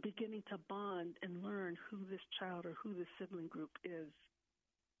beginning to bond and learn who this child or who this sibling group is.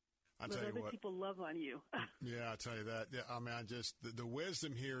 Let other people love on you. Yeah, I'll tell you that. Yeah, I mean, the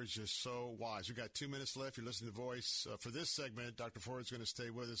wisdom here is just so wise. We've got 2 minutes left. You're listening to Voice. For this segment, Dr. Ford's going to stay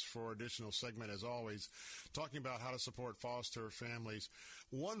with us for additional segment, as always, talking about how to support foster families.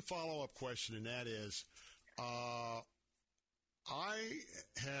 One follow-up question, and that is, I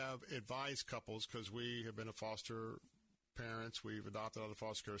have advised couples, because we have been a foster parents, we've adopted out of the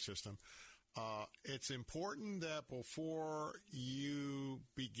foster care system. It's important that before you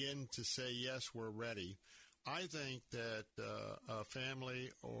begin to say, yes, we're ready, I think that a family,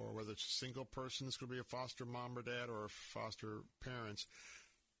 or whether it's a single person that's going to be a foster mom or dad or foster parents,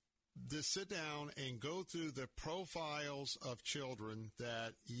 to sit down and go through the profiles of children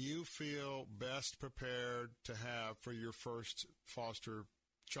that you feel best prepared to have for your first foster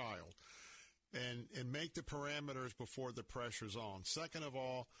child, and make the parameters before the pressure's on. Second of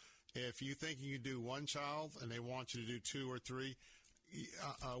all, if you think you do one child and they want you to do 2 or 3,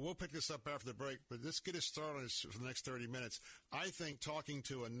 we'll pick this up after the break, but let's get us started for the next 30 minutes. I think talking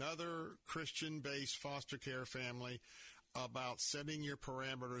to another Christian-based foster care family about setting your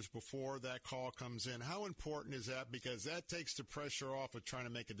parameters before that call comes in, how important is that? Because that takes the pressure off of trying to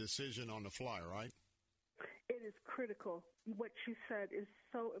make a decision on the fly, right? It is critical. What you said is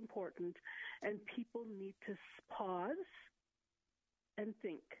so important, and people need to pause and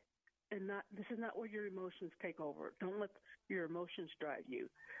think. And this is not where your emotions take over. Don't let your emotions drive you.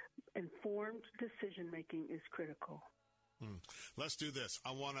 Informed decision-making is critical. Let's do this.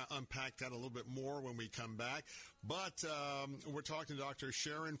 I want to unpack that a little bit more when we come back. But we're talking to Dr.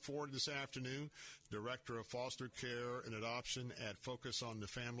 Sharon Ford this afternoon, Director of Foster Care and Adoption at Focus on the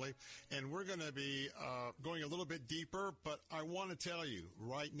Family. And we're going to be going a little bit deeper, but I want to tell you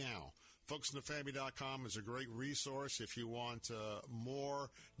right now, FocusOnTheFamily.com is a great resource if you want more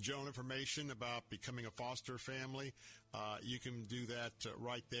general information about becoming a foster family. You can do that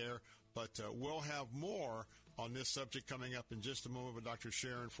right there. But we'll have more on this subject coming up in just a moment with Dr.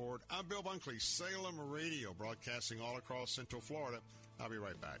 Sharon Ford. I'm Bill Bunkley, Salem Radio, broadcasting all across Central Florida. I'll be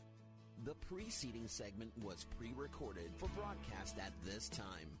right back. The preceding segment was pre-recorded for broadcast at this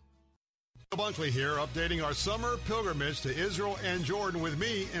time. Bill Bunkley here, updating our summer pilgrimage to Israel and Jordan with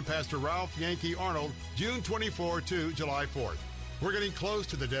me and Pastor Ralph Yankee Arnold, June 24 to July 4th. We're getting close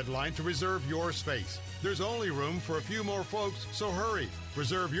to the deadline to reserve your space. There's only room for a few more folks, so hurry.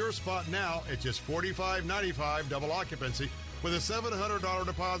 Reserve your spot now at just $45.95 double occupancy with a $700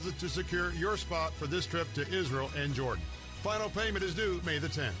 deposit to secure your spot for this trip to Israel and Jordan. Final payment is due May the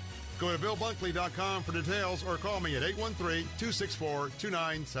 10th. Go to BillBunkley.com for details or call me at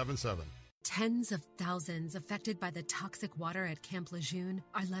 813-264-2977. Tens of thousands affected by the toxic water at Camp Lejeune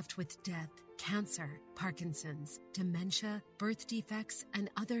are left with death, cancer, Parkinson's, dementia, birth defects, and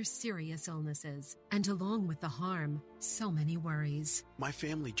other serious illnesses. And along with the harm, so many worries. My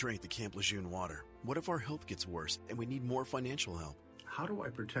family drank the Camp Lejeune water. What if our health gets worse and we need more financial help? How do I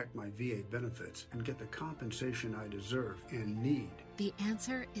protect my VA benefits and get the compensation I deserve and need? The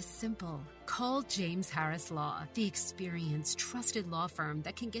answer is simple. Call James Harris Law, the experienced, trusted law firm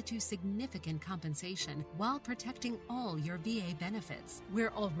that can get you significant compensation while protecting all your VA benefits.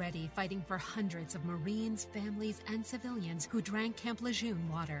 We're already fighting for hundreds of Marines, families, and civilians who drank Camp Lejeune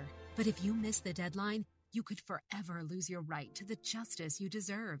water. But if you miss the deadline, you could forever lose your right to the justice you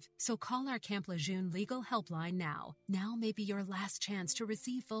deserve. So call our Camp Lejeune legal helpline now. Now may be your last chance to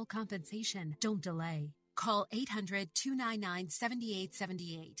receive full compensation. Don't delay. Call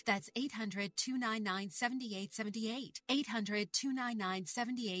 800-299-7878. That's 800-299-7878.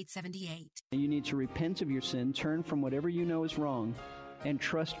 800-299-7878. You need to repent of your sin, turn from whatever you know is wrong, and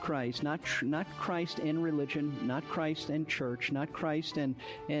trust Christ, not Christ and religion, not Christ and church, not Christ and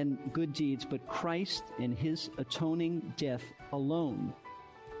good deeds, but Christ and His atoning death alone.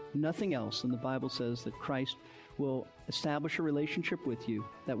 Nothing else. And the Bible says that Christ will establish a relationship with you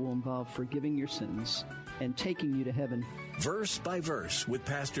that will involve forgiving your sins and taking you to heaven. Verse by Verse with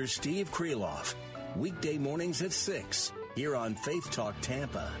Pastor Steve Kreloff. Weekday mornings at 6 here on Faith Talk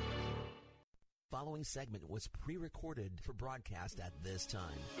Tampa. Following segment was pre-recorded for broadcast at this time.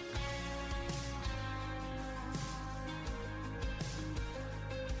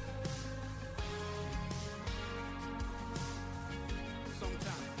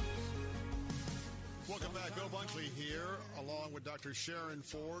 Welcome back. Bill Bunkley here, along with Dr. Sharon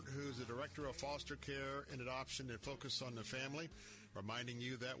Ford, who's the Director of Foster Care and Adoption and Focus on the Family, reminding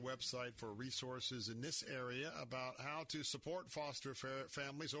you that website for resources in this area about how to support foster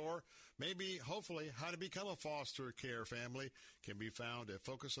families, or maybe, hopefully, how to become a foster care family can be found at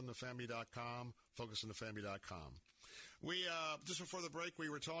FocusOnTheFamily.com, FocusOnTheFamily.com. We, just before the break, we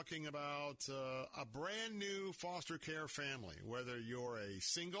were talking about a brand new foster care family, whether you're a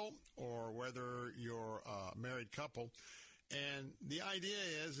single or whether you're a married couple. And the idea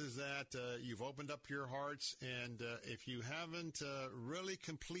is that you've opened up your hearts, and if you haven't really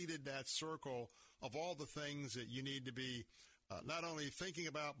completed that circle of all the things that you need to be not only thinking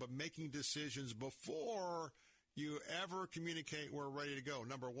about but making decisions before you ever communicate we're ready to go.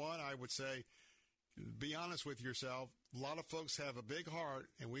 Number one, I would say, be honest with yourself. A lot of folks have a big heart,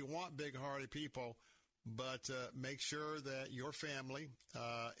 and we want big-hearted people, but make sure that your family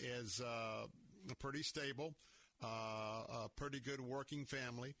is pretty stable, a pretty good working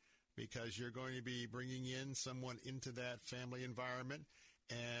family, because you're going to be bringing in someone into that family environment.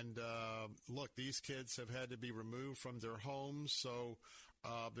 And look, these kids have had to be removed from their homes, so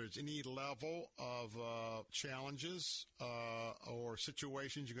there's any level of challenges or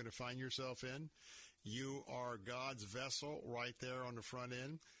situations you're going to find yourself in, you are God's vessel right there on the front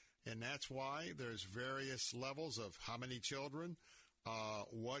end. And that's why there's various levels of how many children,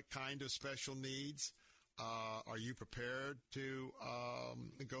 what kind of special needs. Are you prepared to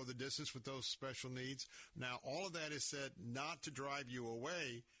go the distance with those special needs? Now, all of that is said not to drive you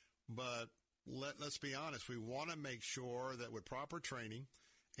away, but let's be honest. We want to make sure that with proper training,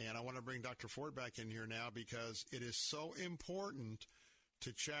 and I want to bring Dr. Ford back in here now because it is so important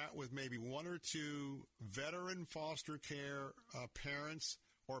to chat with maybe one or two veteran foster care parents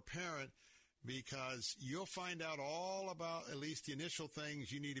or parent, because you'll find out all about at least the initial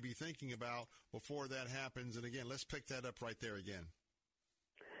things you need to be thinking about before that happens. And again, let's pick that up right there again.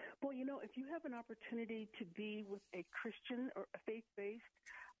 Well, if you have an opportunity to be with a Christian or a faith-based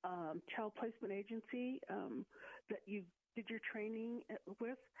child placement agency that you did your training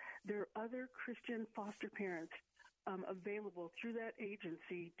with, there are other Christian foster parents available through that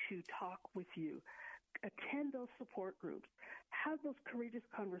agency to talk with you. Attend those support groups. Have those courageous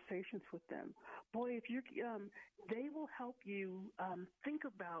conversations with them. Boy, if you're, they will help you think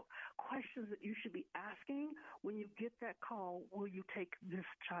about questions that you should be asking when you get that call. Will you take this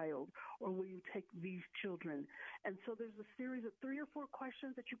child, or will you take these children? And so there's a series of 3 or 4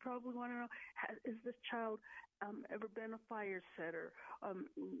 questions that you probably want to know. Is this child ever been a fire setter?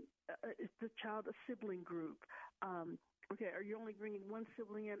 Is the child a sibling group? Okay, are you only bringing one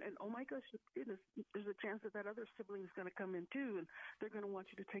sibling in? And, oh, my goodness, there's a chance that other sibling is going to come in, too, and they're going to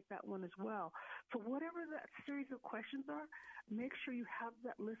want you to take that one as well. So whatever that series of questions are, make sure you have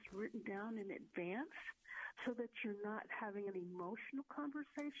that list written down in advance so that you're not having an emotional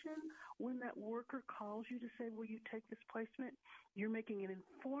conversation when that worker calls you to say, will you take this placement? You're making an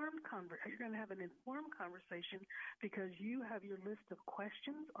informed conversation. You're going to have an informed conversation because you have your list of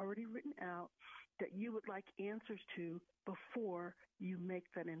questions already written out that you would like answers to before you make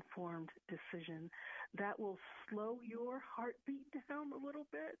that informed decision. That will slow your heartbeat down a little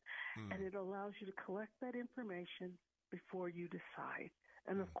bit, and it allows you to collect that information before you decide.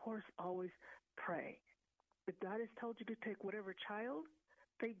 And, of course, always pray. If God has told you to take whatever child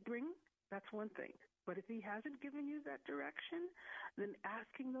they bring, that's one thing. But if he hasn't given you that direction, then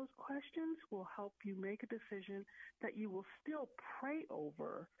asking those questions will help you make a decision that you will still pray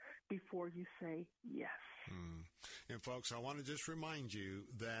over before you say yes. And, folks, I want to just remind you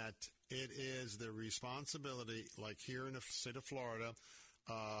that it is the responsibility, like here in the state of Florida,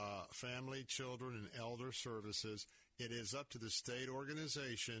 Family, Children, and Elder Services, it is up to the state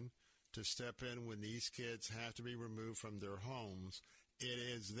organization to step in when these kids have to be removed from their homes. It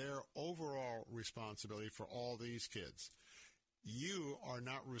is their overall responsibility for all these kids. You are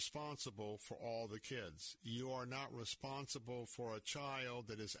not responsible for all the kids. You are not responsible for a child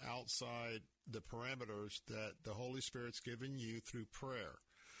that is outside the parameters that the Holy Spirit's given you through prayer.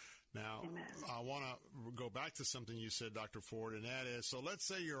 Now, Amen. I want to go back to something you said, Dr. Ford, and that is, so let's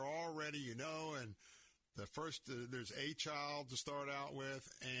say you're already, and the first, there's a child to start out with,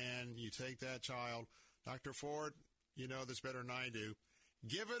 and you take that child. Dr. Ford, you know this better than I do.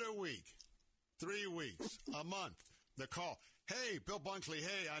 Give it a week, 3 weeks, a month. The call. Hey, Bill Bunkley.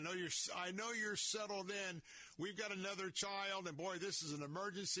 Hey, I know you're settled in. We've got another child, and boy, this is an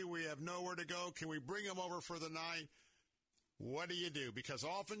emergency. We have nowhere to go. Can we bring him over for the night? What do you do? Because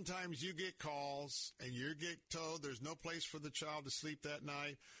oftentimes you get calls and you get told there's no place for the child to sleep that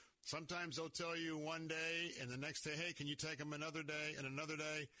night. Sometimes they'll tell you one day, and the next day, hey, can you take them another day and another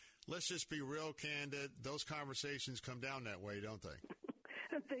day? Let's just be real candid. Those conversations come down that way, don't they?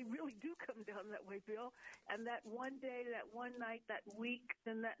 They really do come down that way, Bill. And that one day, that one night, that week,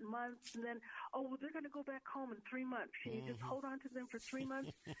 then that month, and then, they're going to go back home in 3 months. Can you just hold on to them for 3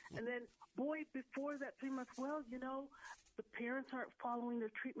 months? And then, boy, before that 3 months, the parents aren't following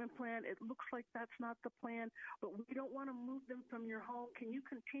their treatment plan. It looks like that's not the plan, but we don't want to move them from your home. Can you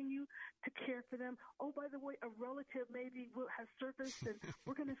continue to care for them? Oh, by the way, a relative maybe has surfaced, and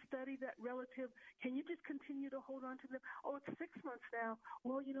we're going to study that relative. Can you just continue to hold on to them? Oh, it's 6 months now.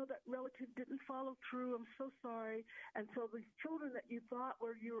 Well, that relative didn't follow through. I'm so sorry. And so these children that you thought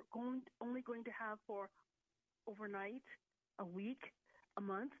you're only going to have for overnight, a week, a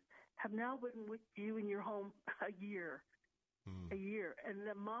month, have now been with you in your home a year. A year. And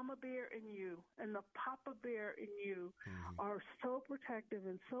the mama bear in you and the papa bear in you are so protective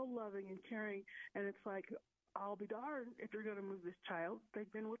and so loving and caring. And it's like, I'll be darned if you're going to move this child.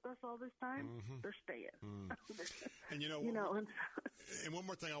 They've been with us all this time. They're staying. And and one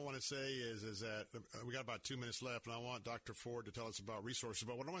more thing I want to say is that we got about 2 minutes left, and I want Dr. Ford to tell us about resources.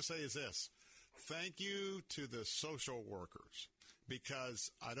 But what I want to say is this. Thank you to the social workers,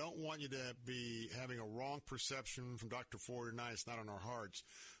 because I don't want you to be having a wrong perception from Dr. Ford and I. It's not on our hearts.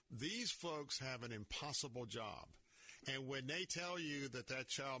 These folks have an impossible job. And when they tell you that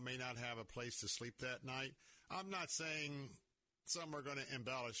child may not have a place to sleep that night, I'm not saying some are going to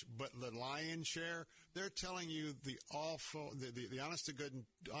embellish, but the lion's share, they're telling you the awful, the honest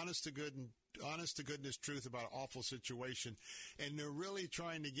to goodness truth about an awful situation. And they're really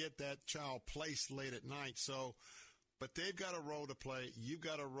trying to get that child placed late at night. So, but they've got a role to play. You've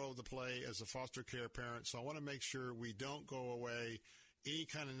got a role to play as a foster care parent. So I want to make sure we don't go away any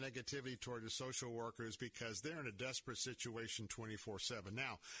kind of negativity toward the social workers, because they're in a desperate situation 24/7.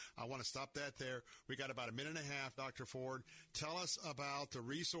 Now, I want to stop that there. We got about a minute and a half, Dr. Ford. Tell us about the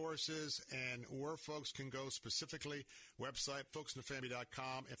resources and where folks can go specifically. Website,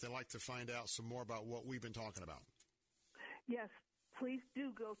 folksinthefamily.com, if they'd like to find out some more about what we've been talking about. Yes, please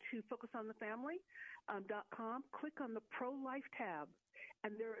do go to focusonthefamily.com. Click on the Pro-Life tab.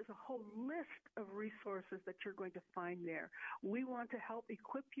 And there is a whole list of resources that you're going to find there. We want to help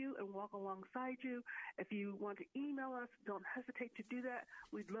equip you and walk alongside you. If you want to email us, don't hesitate to do that.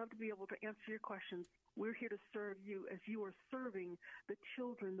 We'd love to be able to answer your questions. We're here to serve you as you are serving the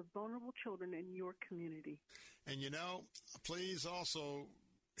children, the vulnerable children in your community. And, please also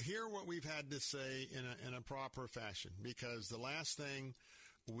hear what we've had to say in a proper fashion, because the last thing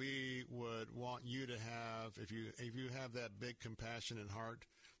we would want you to have, if you have that big compassionate heart,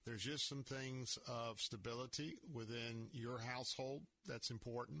 there's just some things of stability within your household that's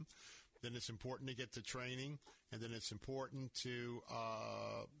important. Then it's important to get the training, and then it's important to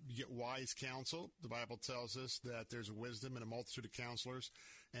get wise counsel. The Bible tells us that there's wisdom in a multitude of counselors,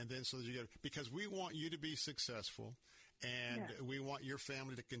 and then because we want you to be successful. And we want your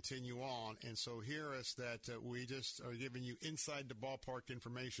family to continue on. And so hear us that we just are giving you inside the ballpark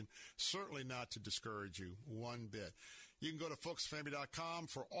information, certainly not to discourage you one bit. You can go to folksinthefamily.com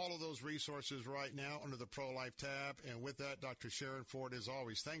for all of those resources right now under the Pro-Life tab. And with that, Dr. Sharon Ford, as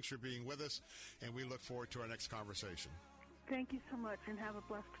always, thanks for being with us, and we look forward to our next conversation. Thank you so much, and have a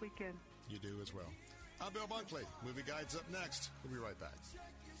blessed weekend. You do as well. I'm Bill Bunkley. Movie Guide's up next. We'll be right back.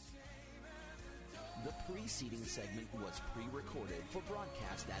 The preceding segment was pre-recorded for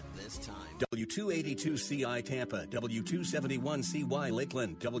broadcast at this time. W282CI Tampa, W271CY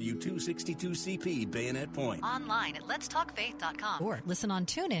Lakeland, W262CP Bayonet Point. Online at letstalkfaith.com or listen on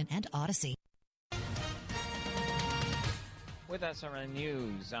TuneIn and Odyssey. With SRN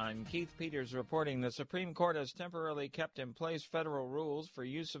News, I'm Keith Peters reporting the Supreme Court has temporarily kept in place federal rules for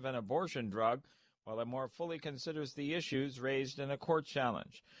use of an abortion drug while it more fully considers the issues raised in a court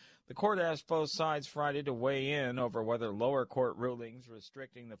challenge. The court asked both sides Friday to weigh in over whether lower court rulings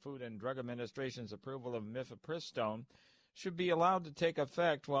restricting the Food and Drug Administration's approval of mifepristone should be allowed to take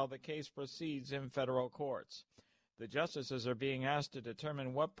effect while the case proceeds in federal courts. The justices are being asked to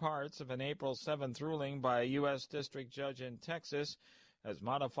determine what parts of an April 7th ruling by a U.S. district judge in Texas, as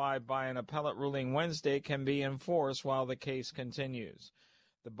modified by an appellate ruling Wednesday, can be enforced while the case continues.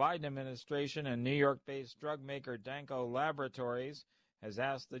 The Biden administration and New York-based drug maker Danco Laboratories has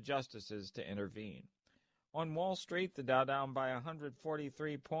asked the justices to intervene. On Wall Street, the Dow down by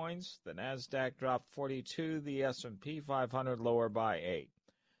 143 points, the Nasdaq dropped 42, the S&P 500 lower by 8.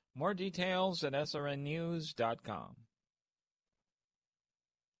 More details at srnnews.com.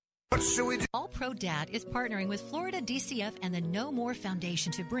 All Pro Dad is partnering with Florida DCF and the No More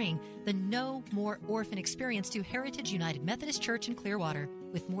Foundation to bring the No More Orphan experience to Heritage United Methodist Church in Clearwater.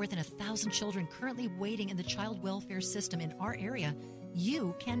 With more than 1,000 children currently waiting in the child welfare system in our area,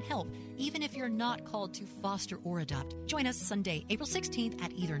 you can help, even if you're not called to foster or adopt. Join us Sunday, April 16th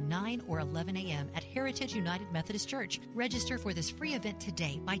at either 9 or 11 a.m. at Heritage United Methodist Church. Register for this free event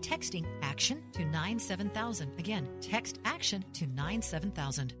today by texting ACTION to 97000. Again, text ACTION to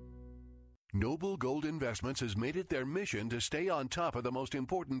 97000. Noble Gold Investments has made it their mission to stay on top of the most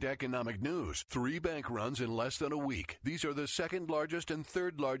important economic news. 3 bank runs in less than a week. These are the second largest and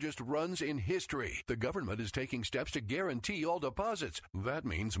third largest runs in history. The government is taking steps to guarantee all deposits. That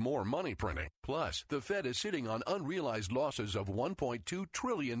means more money printing. Plus, the Fed is sitting on unrealized losses of $1.2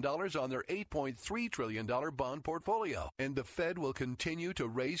 trillion on their $8.3 trillion bond portfolio. And the Fed will continue to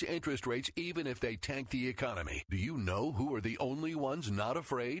raise interest rates even if they tank the economy. Do you know who are the only ones not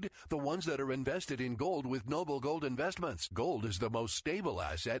afraid? The ones that better invested in gold with Noble Gold Investments. Gold is the most stable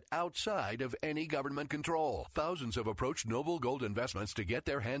asset outside of any government control. Thousands have approached Noble Gold Investments to get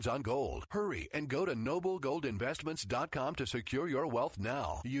their hands on gold. Hurry and go to noblegoldinvestments.com to secure your wealth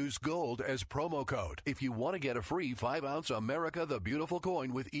now. Use gold as promo code. If you want to get a free 5-ounce America the Beautiful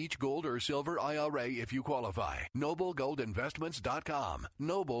coin with each gold or silver IRA if you qualify. noblegoldinvestments.com.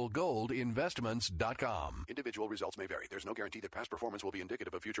 noblegoldinvestments.com. Individual results may vary. There's no guarantee that past performance will be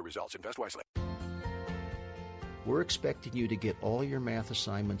indicative of future results. Invest wisely. We're expecting you to get all your math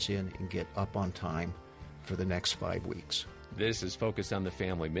assignments in and get up on time for the next 5 weeks. This is Focus on the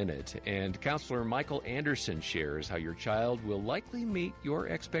Family Minute, and Counselor Michael Anderson shares how your child will likely meet your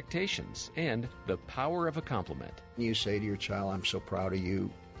expectations and the power of a compliment. You say to your child, I'm so proud of you.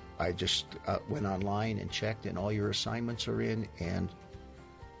 I just went online and checked, and all your assignments are in, and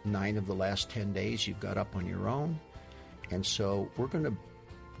 9 of the last 10 days you've got up on your own. And so we're going to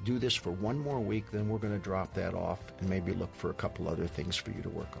do this for one more week, then we're going to drop that off and maybe look for a couple other things for you to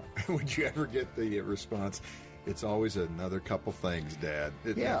work on. Would you ever get the response, it's always another couple things, Dad?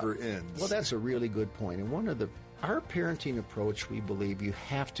 It never ends. Well, that's a really good point. And our parenting approach, we believe you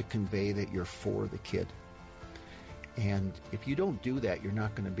have to convey that you're for the kid. And if you don't do that, you're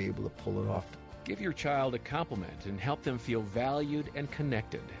not going to be able to pull it off. Give your child a compliment and help them feel valued and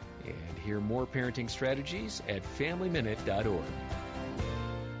connected. And hear more parenting strategies at FamilyMinute.org.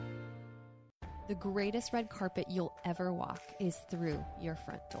 The greatest red carpet you'll ever walk is through your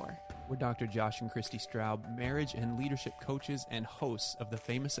front door. We're Dr. Josh and Christy Straub, marriage and leadership coaches and hosts of the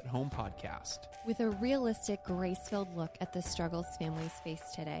Famous at Home podcast. With a realistic, grace-filled look at the struggles families face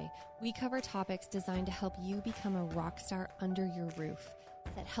today, we cover topics designed to help you become a rock star under your roof,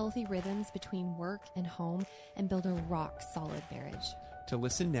 set healthy rhythms between work and home, and build a rock-solid marriage. To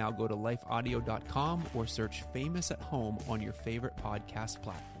listen now, go to lifeaudio.com or search Famous at Home on your favorite podcast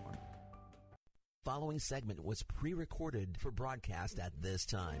platform. Following segment was pre-recorded for broadcast at this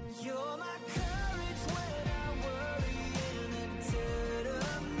time. You're my courage when I worry in the dead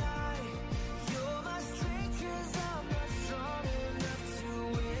of night. You're my strength 'cause I'm not strong enough to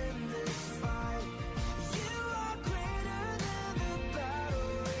win this fight. You are greater than the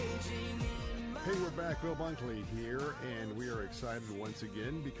battle raging in my Hey, we're back. Bill Bunkley here, and we are excited once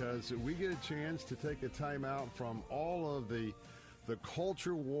again because we get a chance to take a time out from all of the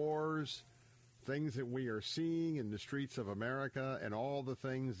culture wars, things that we are seeing in the streets of America, and all the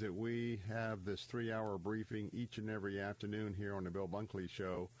things that we have this 3-hour briefing each and every afternoon here on the Bill Bunkley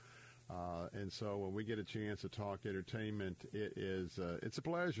Show. And so when we get a chance to talk entertainment, it's a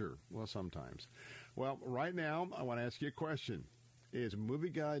pleasure. Well, sometimes. Well, right now, I want to ask you a question. Is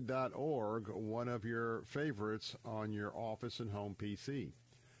MovieGuide.org one of your favorites on your office and home PC?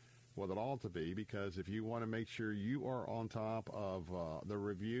 Well, it ought to be, because if you want to make sure you are on top of the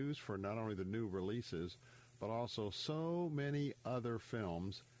reviews for not only the new releases, but also so many other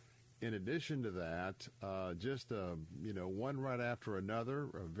films. In addition to that, one right after another,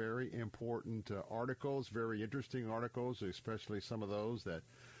 very important articles, very interesting articles, especially some of those that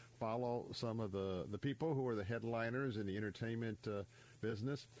follow some of the people who are the headliners in the entertainment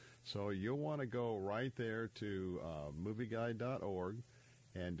business. So you'll want to go right there to MovieGuide.org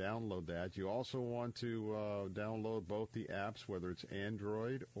and download that. You also want to download both the apps, whether it's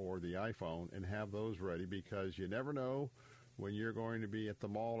Android or the iPhone, and have those ready, because you never know when you're going to be at the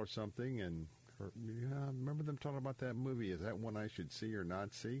mall or something and remember them talking about that movie. Is that one I should see or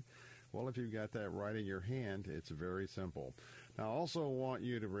not see? Well, if you've got that right in your hand, it's very simple. Now, I also want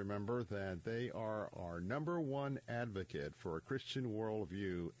you to remember that they are our number one advocate for a Christian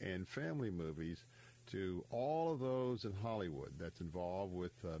worldview and family movies to all of those in Hollywood that's involved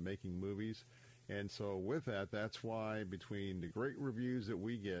with making movies. And so with that, that's why between the great reviews that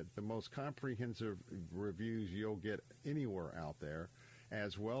we get, the most comprehensive reviews you'll get anywhere out there,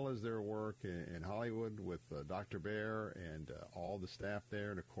 as well as their work in Hollywood with Dr. Bear and all the staff there.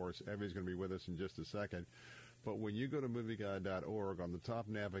 And, of course, Evie's going to be with us in just a second. But when you go to MovieGuide.org, on the top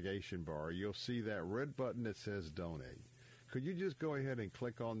navigation bar, you'll see that red button that says Donate. Could you just go ahead and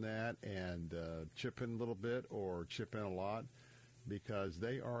click on that and chip in a little bit or chip in a lot? Because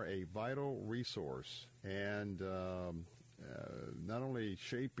they are a vital resource and not only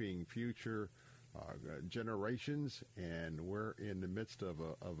shaping future generations, and we're in the midst of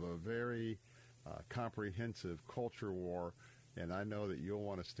a very comprehensive culture war, and I know that you'll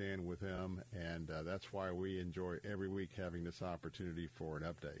want to stand with them, and that's why we enjoy every week having this opportunity for an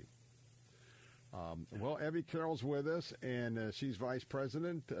update. Well, Evie Carroll's with us, and she's vice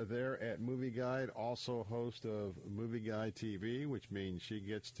president there at Movie Guide, also host of Movie Guide TV, which means she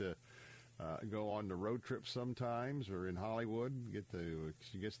gets to go on the road trip sometimes, or in Hollywood.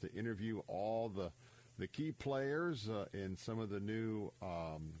 She gets to interview all the key players in some of the new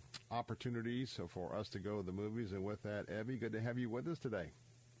opportunities for us to go to the movies. And with that, Evie, good to have you with us today.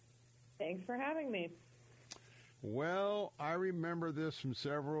 Thanks for having me. Well, I remember this from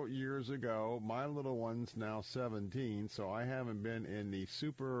several years ago. My little one's now 17, so I haven't been in the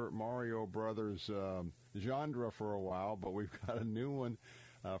Super Mario Brothers genre for a while, but we've got a new one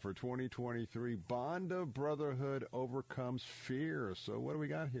for 2023. Bond of Brotherhood Overcomes Fear. So what do we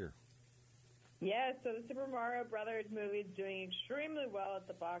got here? Yeah, so the Super Mario Brothers movie is doing extremely well at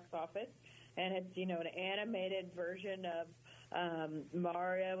the box office, and it's, an animated version of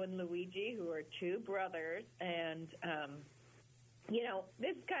Mario and Luigi, who are two brothers, and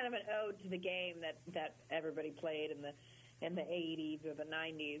this is kind of an ode to the game that everybody played in the 80s or the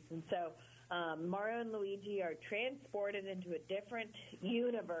 90s, and so Mario and Luigi are transported into a different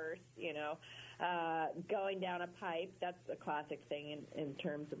universe, going down a pipe. That's a classic thing in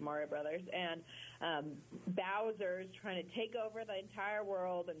terms of Mario Brothers. And Bowser's trying to take over the entire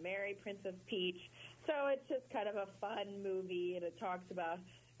world and marry Princess Peach. So it's just kind of a fun movie, and it talks about,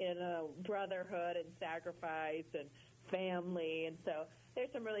 brotherhood and sacrifice and family. And so there's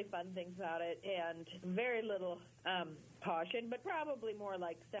some really fun things about it, and very little caution, but probably more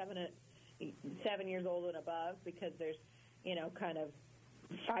like 7 years old and above, because there's, kind of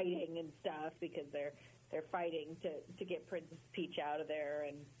fighting and stuff, because they're fighting to get Princess Peach out of there.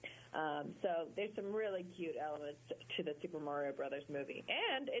 And so there's some really cute elements to the Super Mario Brothers movie.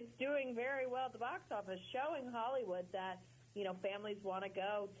 And it's doing very well at the box office, showing Hollywood that, families want to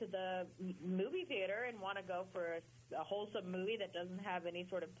go to the movie theater and want to go for a wholesome movie that doesn't have any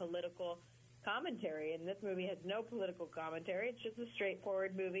sort of political commentary. And this movie has no political commentary. It's just a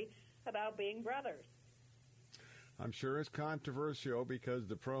straightforward movie about being brothers. I'm sure it's controversial because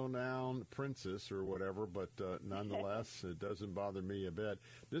the pronoun princess or whatever, but nonetheless, it doesn't bother me a bit.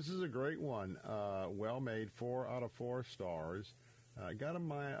 This is a great one. Well made, 4 out of 4 stars. I got a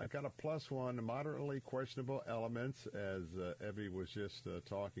 +1, moderately questionable elements, as Evie was just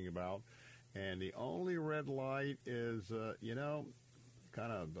talking about. And the only red light is,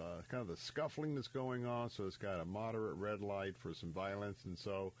 kind of the scuffling that's going on. So it's got a moderate red light for some violence. And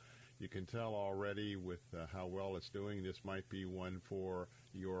so you can tell already with how well it's doing, this might be one for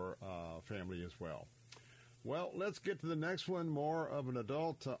your family as well. Well, let's get to the next one, more of an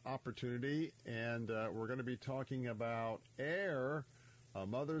adult opportunity, and we're going to be talking about Air. A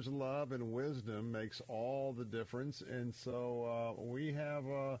mother's love and wisdom makes all the difference, and so we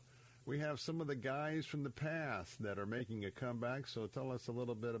have some of the guys from the past that are making a comeback, so tell us a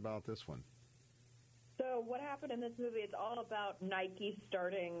little bit about this one. So what happened in this movie is all about Nike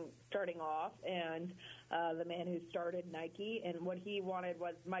starting off, and the man who started Nike, and what he wanted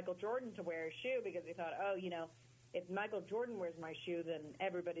was Michael Jordan to wear a shoe, because he thought, if Michael Jordan wears my shoe, then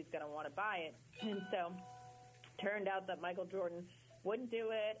everybody's going to want to buy it. And so turned out that Michael Jordan wouldn't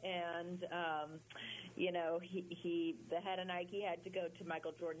do it, and the head of Nike had to go to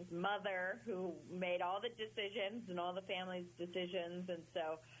Michael Jordan's mother, who made all the decisions and all the family's decisions, and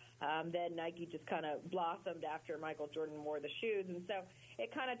so then Nike just kind of blossomed after Michael Jordan wore the shoes. And so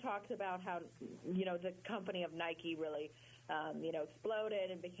it kind of talks about how, the company of Nike really,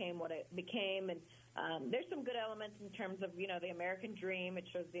 exploded and became what it became. And there's some good elements in terms of, the American dream. It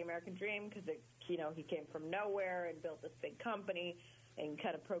shows the American dream because, he came from nowhere and built this big company and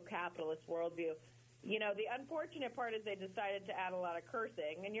kind of pro-capitalist worldview. The unfortunate part is they decided to add a lot of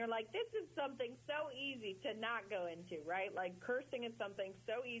cursing, and you're like, this is something so easy to not go into, right? Like, cursing is something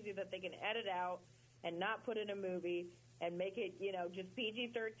so easy that they can edit out and not put in a movie and make it, just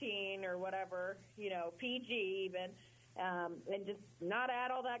PG-13 or whatever, PG even, and just not add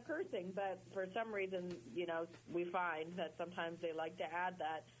all that cursing. But for some reason, we find that sometimes they like to add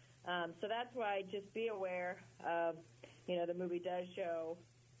that. So that's why just be aware of, the movie does show,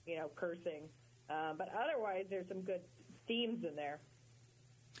 cursing. But otherwise, there's some good themes in there.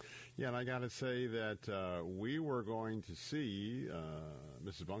 Yeah, and I got to say that we were going to see,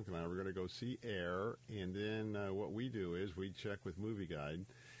 Mrs. Bunk and I were going to go see Air, and then what we do is we check with Movie Guide,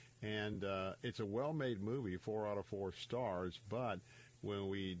 and it's a well-made movie, 4 out of 4 stars, but when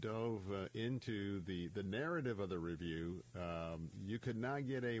we dove into the narrative of the review, you could not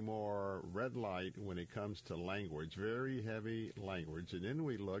get a more red light when it comes to language, very heavy language. And then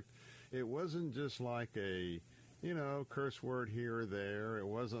we looked, it wasn't just like a, curse word here or there. It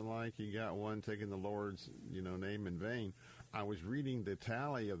wasn't like you got one taking the Lord's, name in vain. I was reading the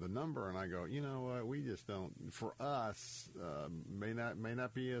tally of the number, and I go, we just don't, for us, may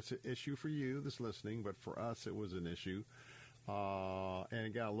not be an issue for you that's listening, but for us it was an issue. and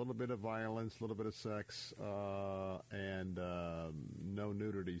it got a little bit of violence, a little bit of sex, and no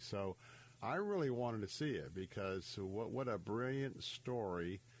nudity. So I really wanted to see it because what a brilliant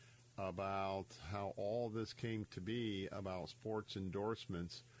story about how all this came to be about sports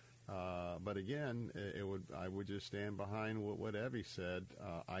endorsements. But again, I would just stand behind what Evie said.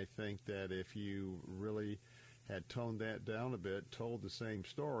 I think that if you really had toned that down a bit, told the same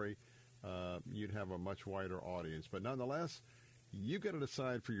story, you'd have a much wider audience. But nonetheless, you got to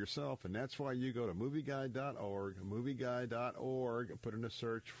decide for yourself, and that's why you go to movieguide.org, movieguide.org, put in a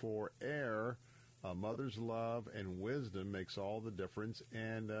search for Air. Mother's love and wisdom makes all the difference.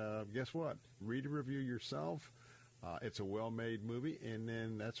 And guess what? Read a review yourself. It's a well-made movie, and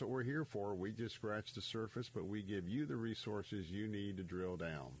then that's what we're here for. We just scratch the surface, but we give you the resources you need to drill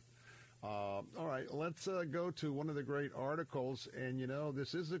down. All right, let's go to one of the great articles. And,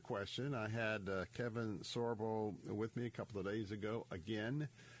 this is a question. I had Kevin Sorbo with me a couple of days ago, again,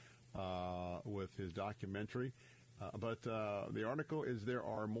 with his documentary. But the article is, there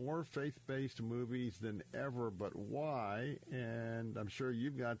are more faith-based movies than ever, but why? And I'm sure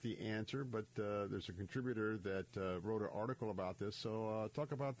you've got the answer, but there's a contributor that wrote an article about this. So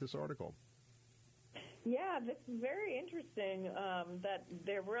talk about this article. Yeah, this is very interesting that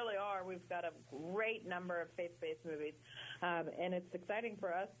there really are. We've got a great number of faith-based movies, and it's exciting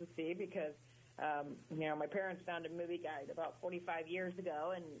for us to see because, my parents founded Movie Guide about 45 years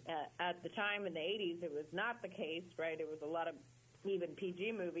ago, and at the time in the 80s, it was not the case, right? It was a lot of even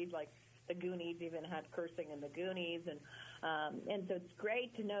PG movies, like The Goonies even had cursing in The Goonies, and so it's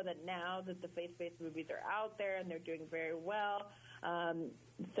great to know that now that the faith-based movies are out there and they're doing very well.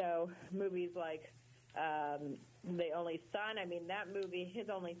 So movies like The Only Son, that movie, His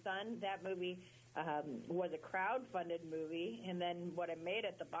Only Son, that movie was a crowd-funded movie, and then what it made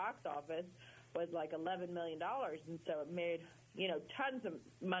at the box office was like $11 million, and so it made tons of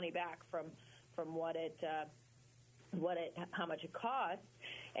money back from how much it cost.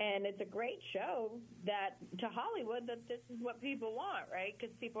 And it's a great show that to Hollywood that this is what people want, right?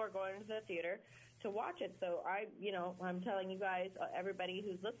 Because people are going to the theater to watch it. So I'm telling you guys, everybody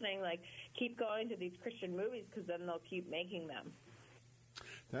who's listening, keep going to these Christian movies because then they'll keep making them.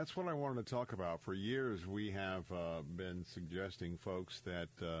 That's what I wanted to talk about. For years, we have been suggesting folks that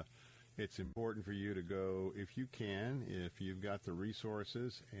it's important for you to go, if you can, if you've got the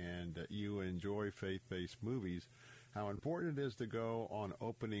resources and you enjoy faith-based movies, how important it is to go on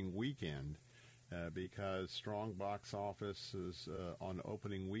opening weekend because strong box offices on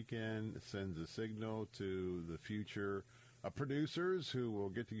opening weekend sends a signal to the future producers who will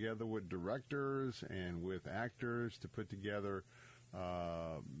get together with directors and with actors to put together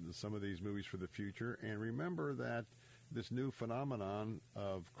some of these movies for the future. And remember that this new phenomenon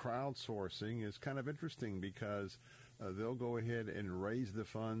of crowdsourcing is kind of interesting because they'll go ahead and raise the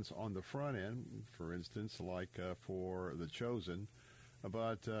funds on the front end, for instance, like for The Chosen.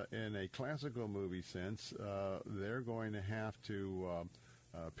 But in a classical movie sense, they're going to have to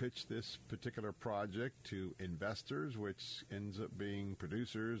pitch this particular project to investors, which ends up being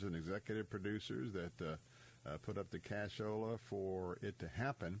producers and executive producers that put up the cashola for it to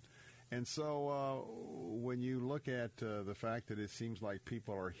happen. And so when you look at the fact that it seems like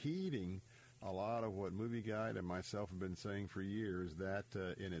people are heeding a lot of what Movie Guide and myself have been saying for years, that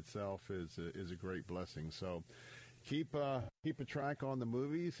in itself is a great blessing. So keep a track on the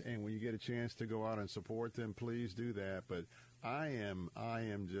movies, and when you get a chance to go out and support them, please do that. But I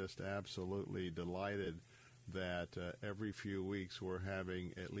am just absolutely delighted that every few weeks we're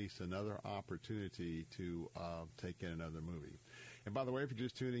having at least another opportunity to take in another movie. And by the way, if you're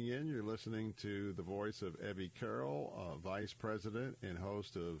just tuning in, you're listening to the voice of Evie Carroll, Vice President and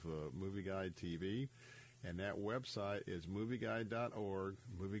host of Movie Guide TV. And that website is movieguide.org,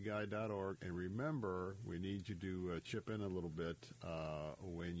 movieguide.org. And remember, we need you to chip in a little bit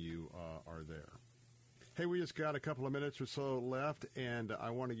when you are there. Hey, we just got a couple of minutes or so left, and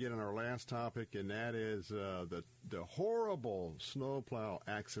I want to get on our last topic, and that is the horrible snowplow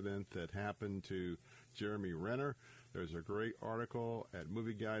accident that happened to Jeremy Renner. There's a great article at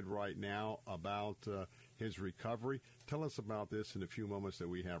Movie Guide right now about his recovery. Tell us about this in a few moments that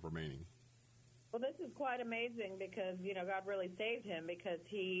we have remaining. Well, this is quite amazing because, God really saved him because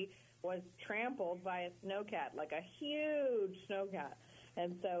he was trampled by a snowcat, like a huge snowcat.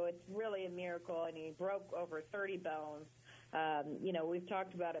 And so it's really a miracle, and he broke over 30 bones. We've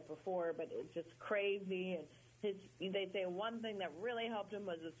talked about it before, but it's just crazy. And they say one thing that really helped him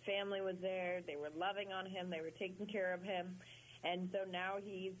was his family was there. They were loving on him. They were taking care of him. And so now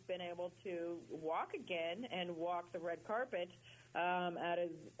he's been able to walk again and walk the red carpet at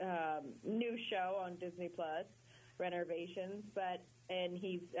his new show on Disney Plus, renovations, and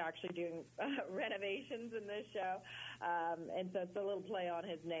he's actually doing renovations in this show, and so it's a little play on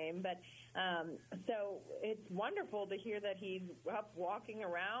his name. But so it's wonderful to hear that he's up walking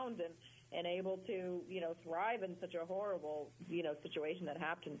around and able to, thrive in such a horrible, situation that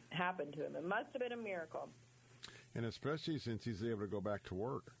happened to him. It must have been a miracle. And especially since he's able to go back to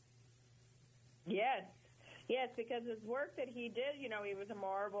work. Yes, because his work that he did, he was a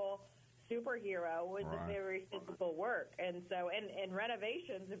Marvel superhero, was a very physical work. And so, and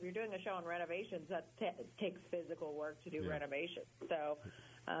renovations, if you're doing a show on renovations, that takes physical work to do renovations. So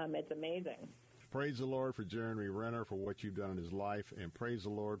it's amazing. Praise the Lord for Jeremy Renner for what you've done in his life, and praise the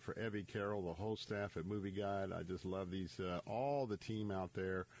Lord for Evie Carroll, the whole staff at Movie Guide. I just love these, all the team out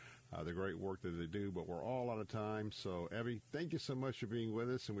there, the great work that they do, but we're all out of time. So, Evie, thank you so much for being with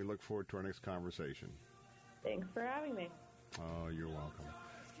us, and we look forward to our next conversation. Thanks for having me. Oh, you're welcome.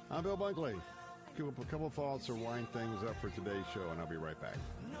 I'm Bill Bunkley. Give up a couple of thoughts to wind things up for today's show, and I'll be right back.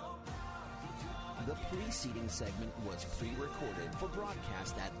 The preceding segment was pre-recorded for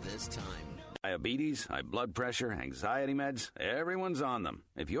broadcast at this time. Diabetes, high blood pressure, anxiety meds, everyone's on them.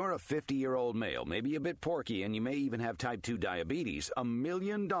 If you're a 50-year-old male, maybe a bit porky, and you may even have type 2 diabetes, $1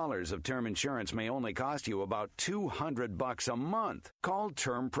 million of term insurance may only cost you about $200 a month. Call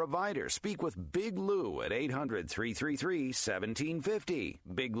Term Provider. Speak with Big Lou at 800-333-1750.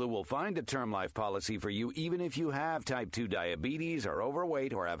 Big Lou will find a term life policy for you even if you have type 2 diabetes, are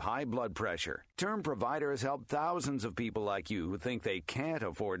overweight, or have high blood pressure. Term Provider has helped thousands of people like you who think they can't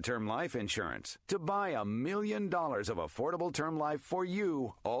afford term life insurance. To buy $1 million of affordable term life for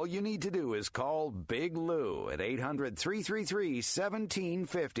you, all you need to do is call Big Lou at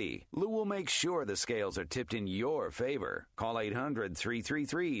 800-333-1750. Lou will make sure the scales are tipped in your favor. Call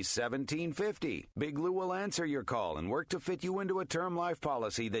 800-333-1750. Big Lou will answer your call and work to fit you into a term life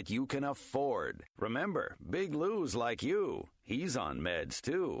policy that you can afford. Remember, Big Lou's like you. He's on meds,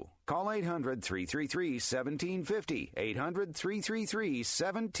 too. Call 800-333-1750.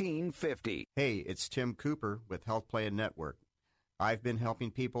 800-333-1750. Hey, it's Tim Cooper with Health Plan Network. I've been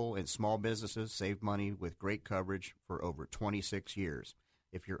helping people and small businesses save money with great coverage for over 26 years.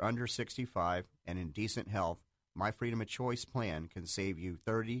 If you're under 65 and in decent health, my Freedom of Choice plan can save you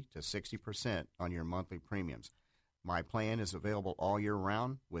 30 to 60% on your monthly premiums. My plan is available all year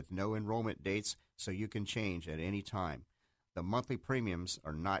round with no enrollment dates, so you can change at any time. The monthly premiums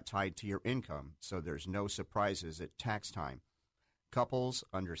are not tied to your income, so there's no surprises at tax time. Couples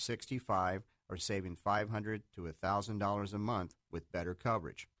under 65 are saving $500 to $1,000 a month with better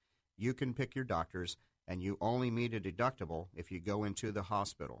coverage. You can pick your doctors, and you only meet a deductible if you go into the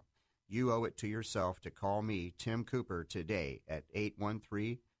hospital. You owe it to yourself to call me, Tim Cooper, today at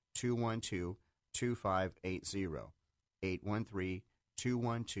 813-212-2580.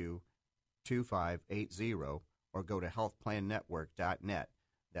 813-212-2580. Or go to healthplannetwork.net.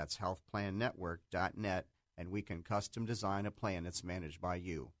 That's healthplannetwork.net, and we can custom design a plan that's managed by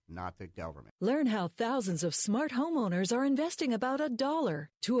you, not the government. Learn how thousands of smart homeowners are investing about $1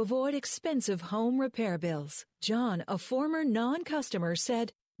 to avoid expensive home repair bills. John, a former non-customer,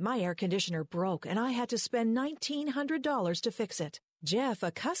 said, "My air conditioner broke and I had to spend $1,900 to fix it." Jeff,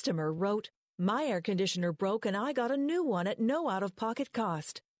 a customer, wrote, "My air conditioner broke and I got a new one at no out-of-pocket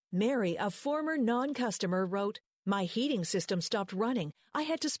cost." Mary, a former non-customer, wrote, "My heating system stopped running. I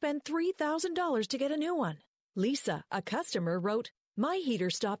had to spend $3,000 to get a new one." Lisa, a customer, wrote, "My heater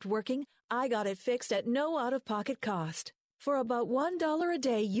stopped working. I got it fixed at no out-of-pocket cost." For about $1 a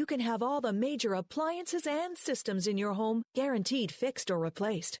day, you can have all the major appliances and systems in your home guaranteed fixed or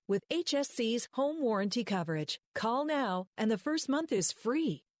replaced with HSC's home warranty coverage. Call now, and the first month is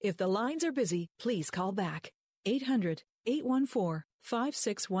free. If the lines are busy, please call back.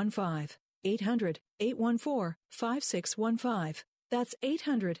 800-814-5615. 800-814-5615. That's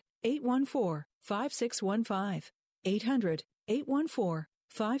 800-814-5615.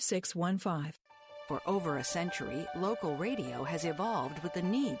 800-814-5615. For over a century, local radio has evolved with the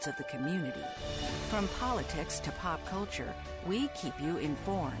needs of the community. From politics to pop culture, we keep you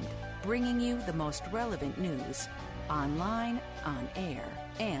informed, bringing you the most relevant news, online, on air,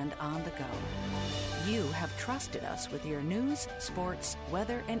 and on the go. You have trusted us with your news, sports,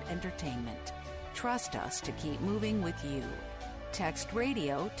 weather, and entertainment. Trust us to keep moving with you. Text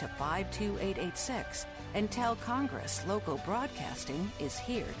radio to 52886 and tell Congress local broadcasting is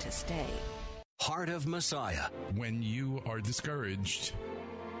here to stay. Heart of Messiah. When you are discouraged,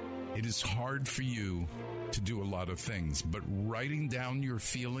 it is hard for you to do a lot of things, but writing down your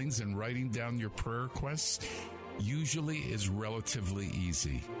feelings and writing down your prayer requests usually is relatively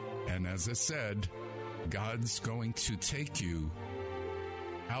easy. And as I said, God's going to take you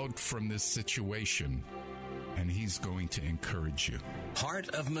out from this situation and he's going to encourage you. Heart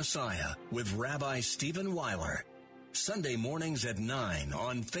of Messiah with Rabbi Stephen Weiler. Sunday mornings at 9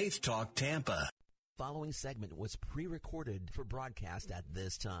 on Faith Talk Tampa. Following segment was pre-recorded for broadcast at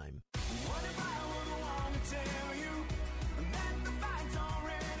this time.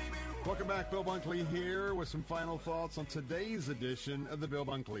 Welcome back. Bill Bunkley here with some final thoughts on today's edition of the Bill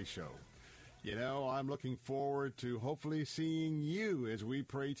Bunkley Show. You know, I'm looking forward to hopefully seeing you as we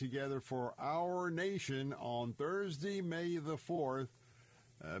pray together for our nation on Thursday, May the 4th,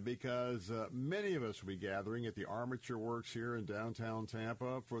 because many of us will be gathering at the Armature Works here in downtown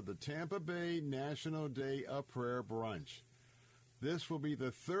Tampa for the Tampa Bay National Day of Prayer Brunch. This will be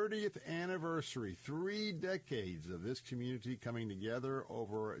the 30th anniversary, 3 decades of this community coming together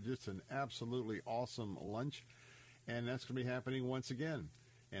over just an absolutely awesome lunch, and that's going to be happening once again.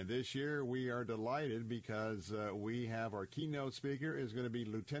 And this year we are delighted because we have our keynote speaker is going to be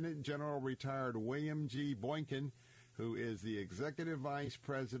Lieutenant General Retired William G. Boykin, who is the Executive Vice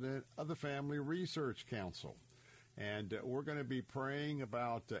President of the Family Research Council. And we're going to be praying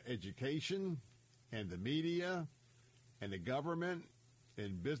about education and the media and the government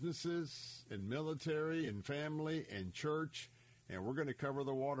and businesses and military and family and church. And we're going to cover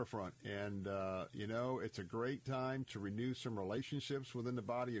the waterfront. And, you know, it's a great time to renew some relationships within the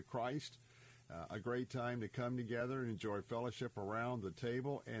body of Christ, a great time to come together and enjoy fellowship around the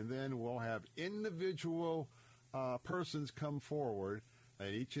table. And then we'll have individual persons come forward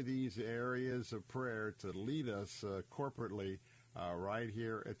in each of these areas of prayer to lead us corporately right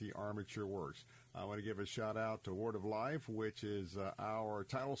here at the Armature Works. I want to give a shout-out to Word of Life, which is our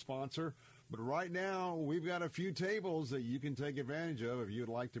title sponsor. But right now, we've got a few tables that you can take advantage of if you'd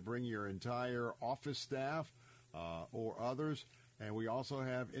like to bring your entire office staff or others. And we also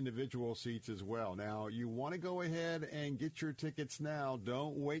have individual seats as well. Now, you want to go ahead and get your tickets now.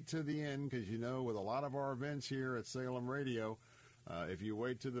 Don't wait to the end because, you know, with a lot of our events here at Salem Radio, if you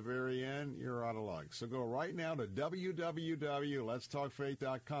wait to the very end, you're out of luck. So go right now to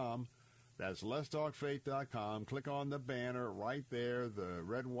www.letstalkfaith.com. That's letstalkfaith.com. Click on the banner right there, the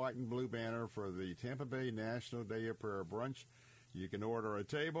red, white, and blue banner for the Tampa Bay National Day of Prayer Brunch. You can order a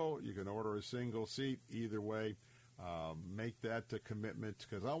table. You can order a single seat. Either way, make that a commitment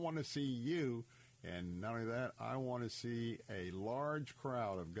because I want to see you. And not only that, I want to see a large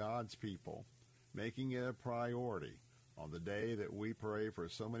crowd of God's people making it a priority on the day that we pray for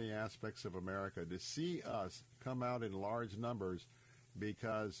so many aspects of America to see us come out in large numbers,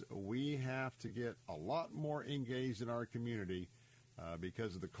 because we have to get a lot more engaged in our community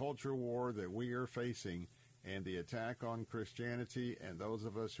because of the culture war that we are facing and the attack on Christianity and those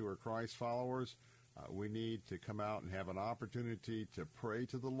of us who are Christ followers. We need to come out and have an opportunity to pray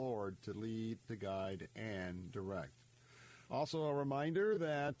to the Lord to lead, to guide, and direct. Also a reminder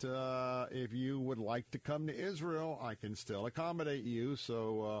that if you would like to come to Israel, I can still accommodate you.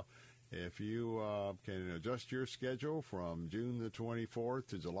 So if you can adjust your schedule from June the 24th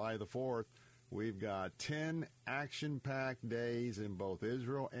to July the 4th, we've got 10 action-packed days in both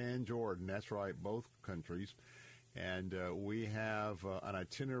Israel and Jordan. That's right, both countries. And we have an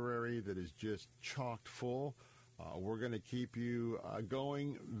itinerary that is just chocked full. We're going to keep you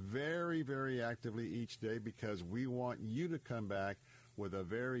going very, very actively each day because we want you to come back with a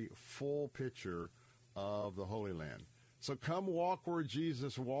very full picture of the Holy Land. So come walk where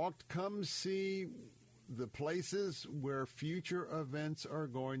Jesus walked. Come see the places where future events are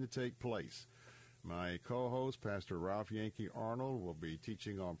going to take place. My co-host, Pastor Ralph Yankee Arnold, will be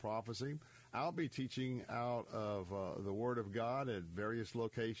teaching on prophecy. I'll be teaching out of the Word of God at various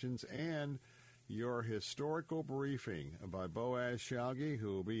locations, and your historical briefing by Boaz Shalgi,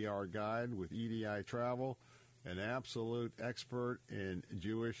 who will be our guide with EDI Travel, an absolute expert in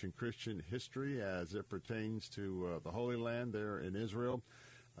Jewish and Christian history as it pertains to the Holy Land there in Israel.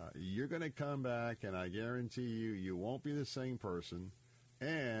 You're going to come back, and I guarantee you, you won't be the same person.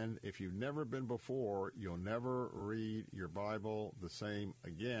 And if you've never been before, you'll never read your Bible the same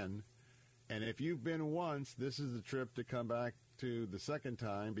again. And if you've been once, this is the trip to come back to the second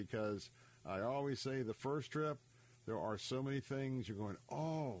time, because I always say the first trip, there are so many things you're going,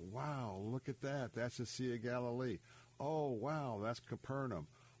 oh, wow, look at that. That's the Sea of Galilee. Oh, wow, that's Capernaum.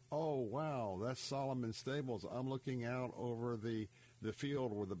 Oh, wow, that's Solomon's Stables. I'm looking out over the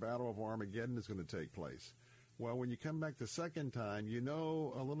field where the Battle of Armageddon is going to take place. Well, when you come back the second time, you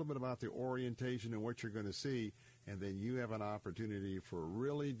know a little bit about the orientation and what you're going to see, and then you have an opportunity for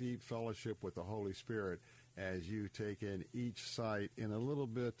really deep fellowship with the Holy Spirit as you take in each site in a little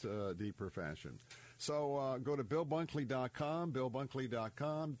bit deeper fashion. So go to BillBunkley.com,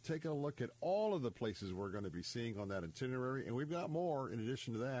 BillBunkley.com. Take a look at all of the places we're going to be seeing on that itinerary, and we've got more in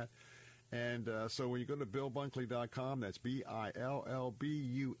addition to that. And so when you go to BillBunkley.com, that's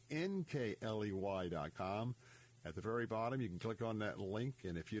BillBunkley.com. At the very bottom, you can click on that link.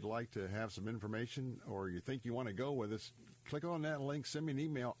 And if you'd like to have some information or you think you want to go with us, click on that link, send me an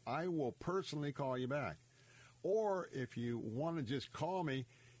email. I will personally call you back. Or if you want to just call me,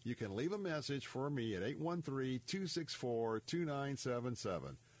 you can leave a message for me at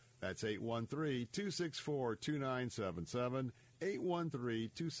 813-264-2977. That's 813-264-2977,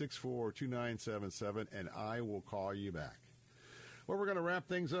 813-264-2977, and I will call you back. Well, we're going to wrap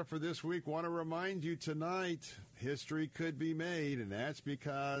things up for this week. Want to remind you tonight, history could be made, and that's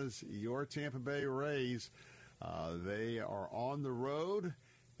because your Tampa Bay Rays, they are on the road,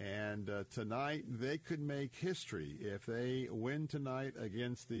 and tonight they could make history. If they win tonight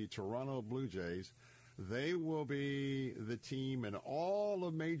against the Toronto Blue Jays, they will be the team in all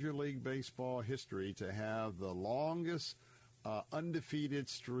of Major League Baseball history to have the longest undefeated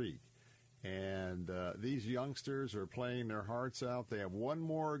streak. And these youngsters are playing their hearts out. They have one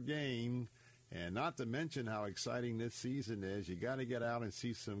more game, and not to mention how exciting this season is. You got to get out and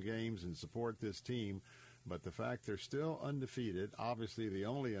see some games and support this team. But the fact they're still undefeated, obviously the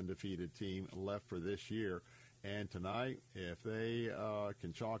only undefeated team left for this year. And tonight, if they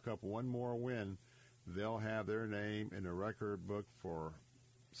can chalk up one more win, they'll have their name in the record book for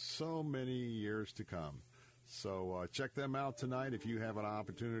so many years to come. So check them out tonight if you have an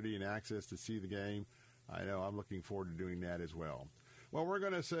opportunity and access to see the game. I know I'm looking forward to doing that as well. Well, we're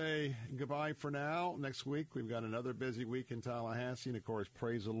going to say goodbye for now. Next week, we've got another busy week in Tallahassee. And, of course,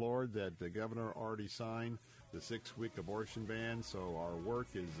 praise the Lord that the governor already signed the 6-week abortion ban. So our work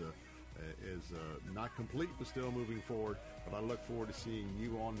is not complete, but still moving forward. But I look forward to seeing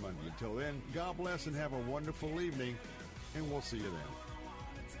you on Monday. Until then, God bless and have a wonderful evening, and we'll see you then.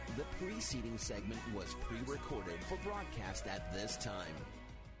 The preceding segment was pre-recorded for broadcast at this time.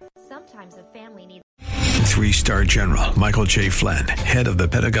 Sometimes a family needs... 3-star General Michael J. Flynn, head of the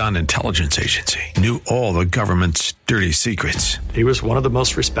Pentagon Intelligence Agency, knew all the government's dirty secrets. He was one of the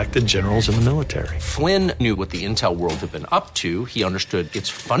most respected generals in the military. Flynn knew what the intel world had been up to. He understood its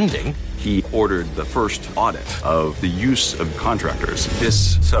funding. He ordered the first audit of the use of contractors.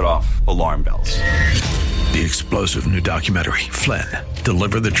 This set off alarm bells. The explosive new documentary, Flynn,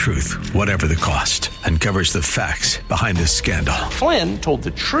 Deliver the Truth, Whatever the Cost, uncovers the facts behind this scandal. Flynn told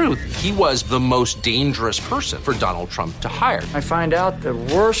the truth. He was the most dangerous person for Donald Trump to hire. I find out the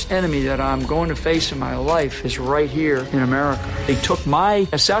worst enemy that I'm going to face in my life is right here in America. They took my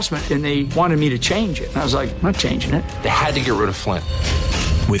assessment and they wanted me to change it. And I was like, I'm not changing it. They had to get rid of Flynn.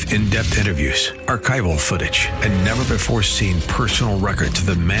 With in-depth interviews, archival footage, and never-before-seen personal records of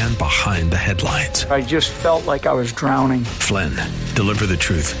the man behind the headlines. I just felt like I was drowning. Flynn, Deliver the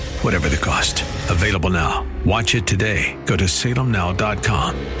Truth, Whatever the Cost. Available now. Watch it today. Go to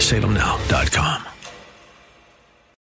salemnow.com. salemnow.com.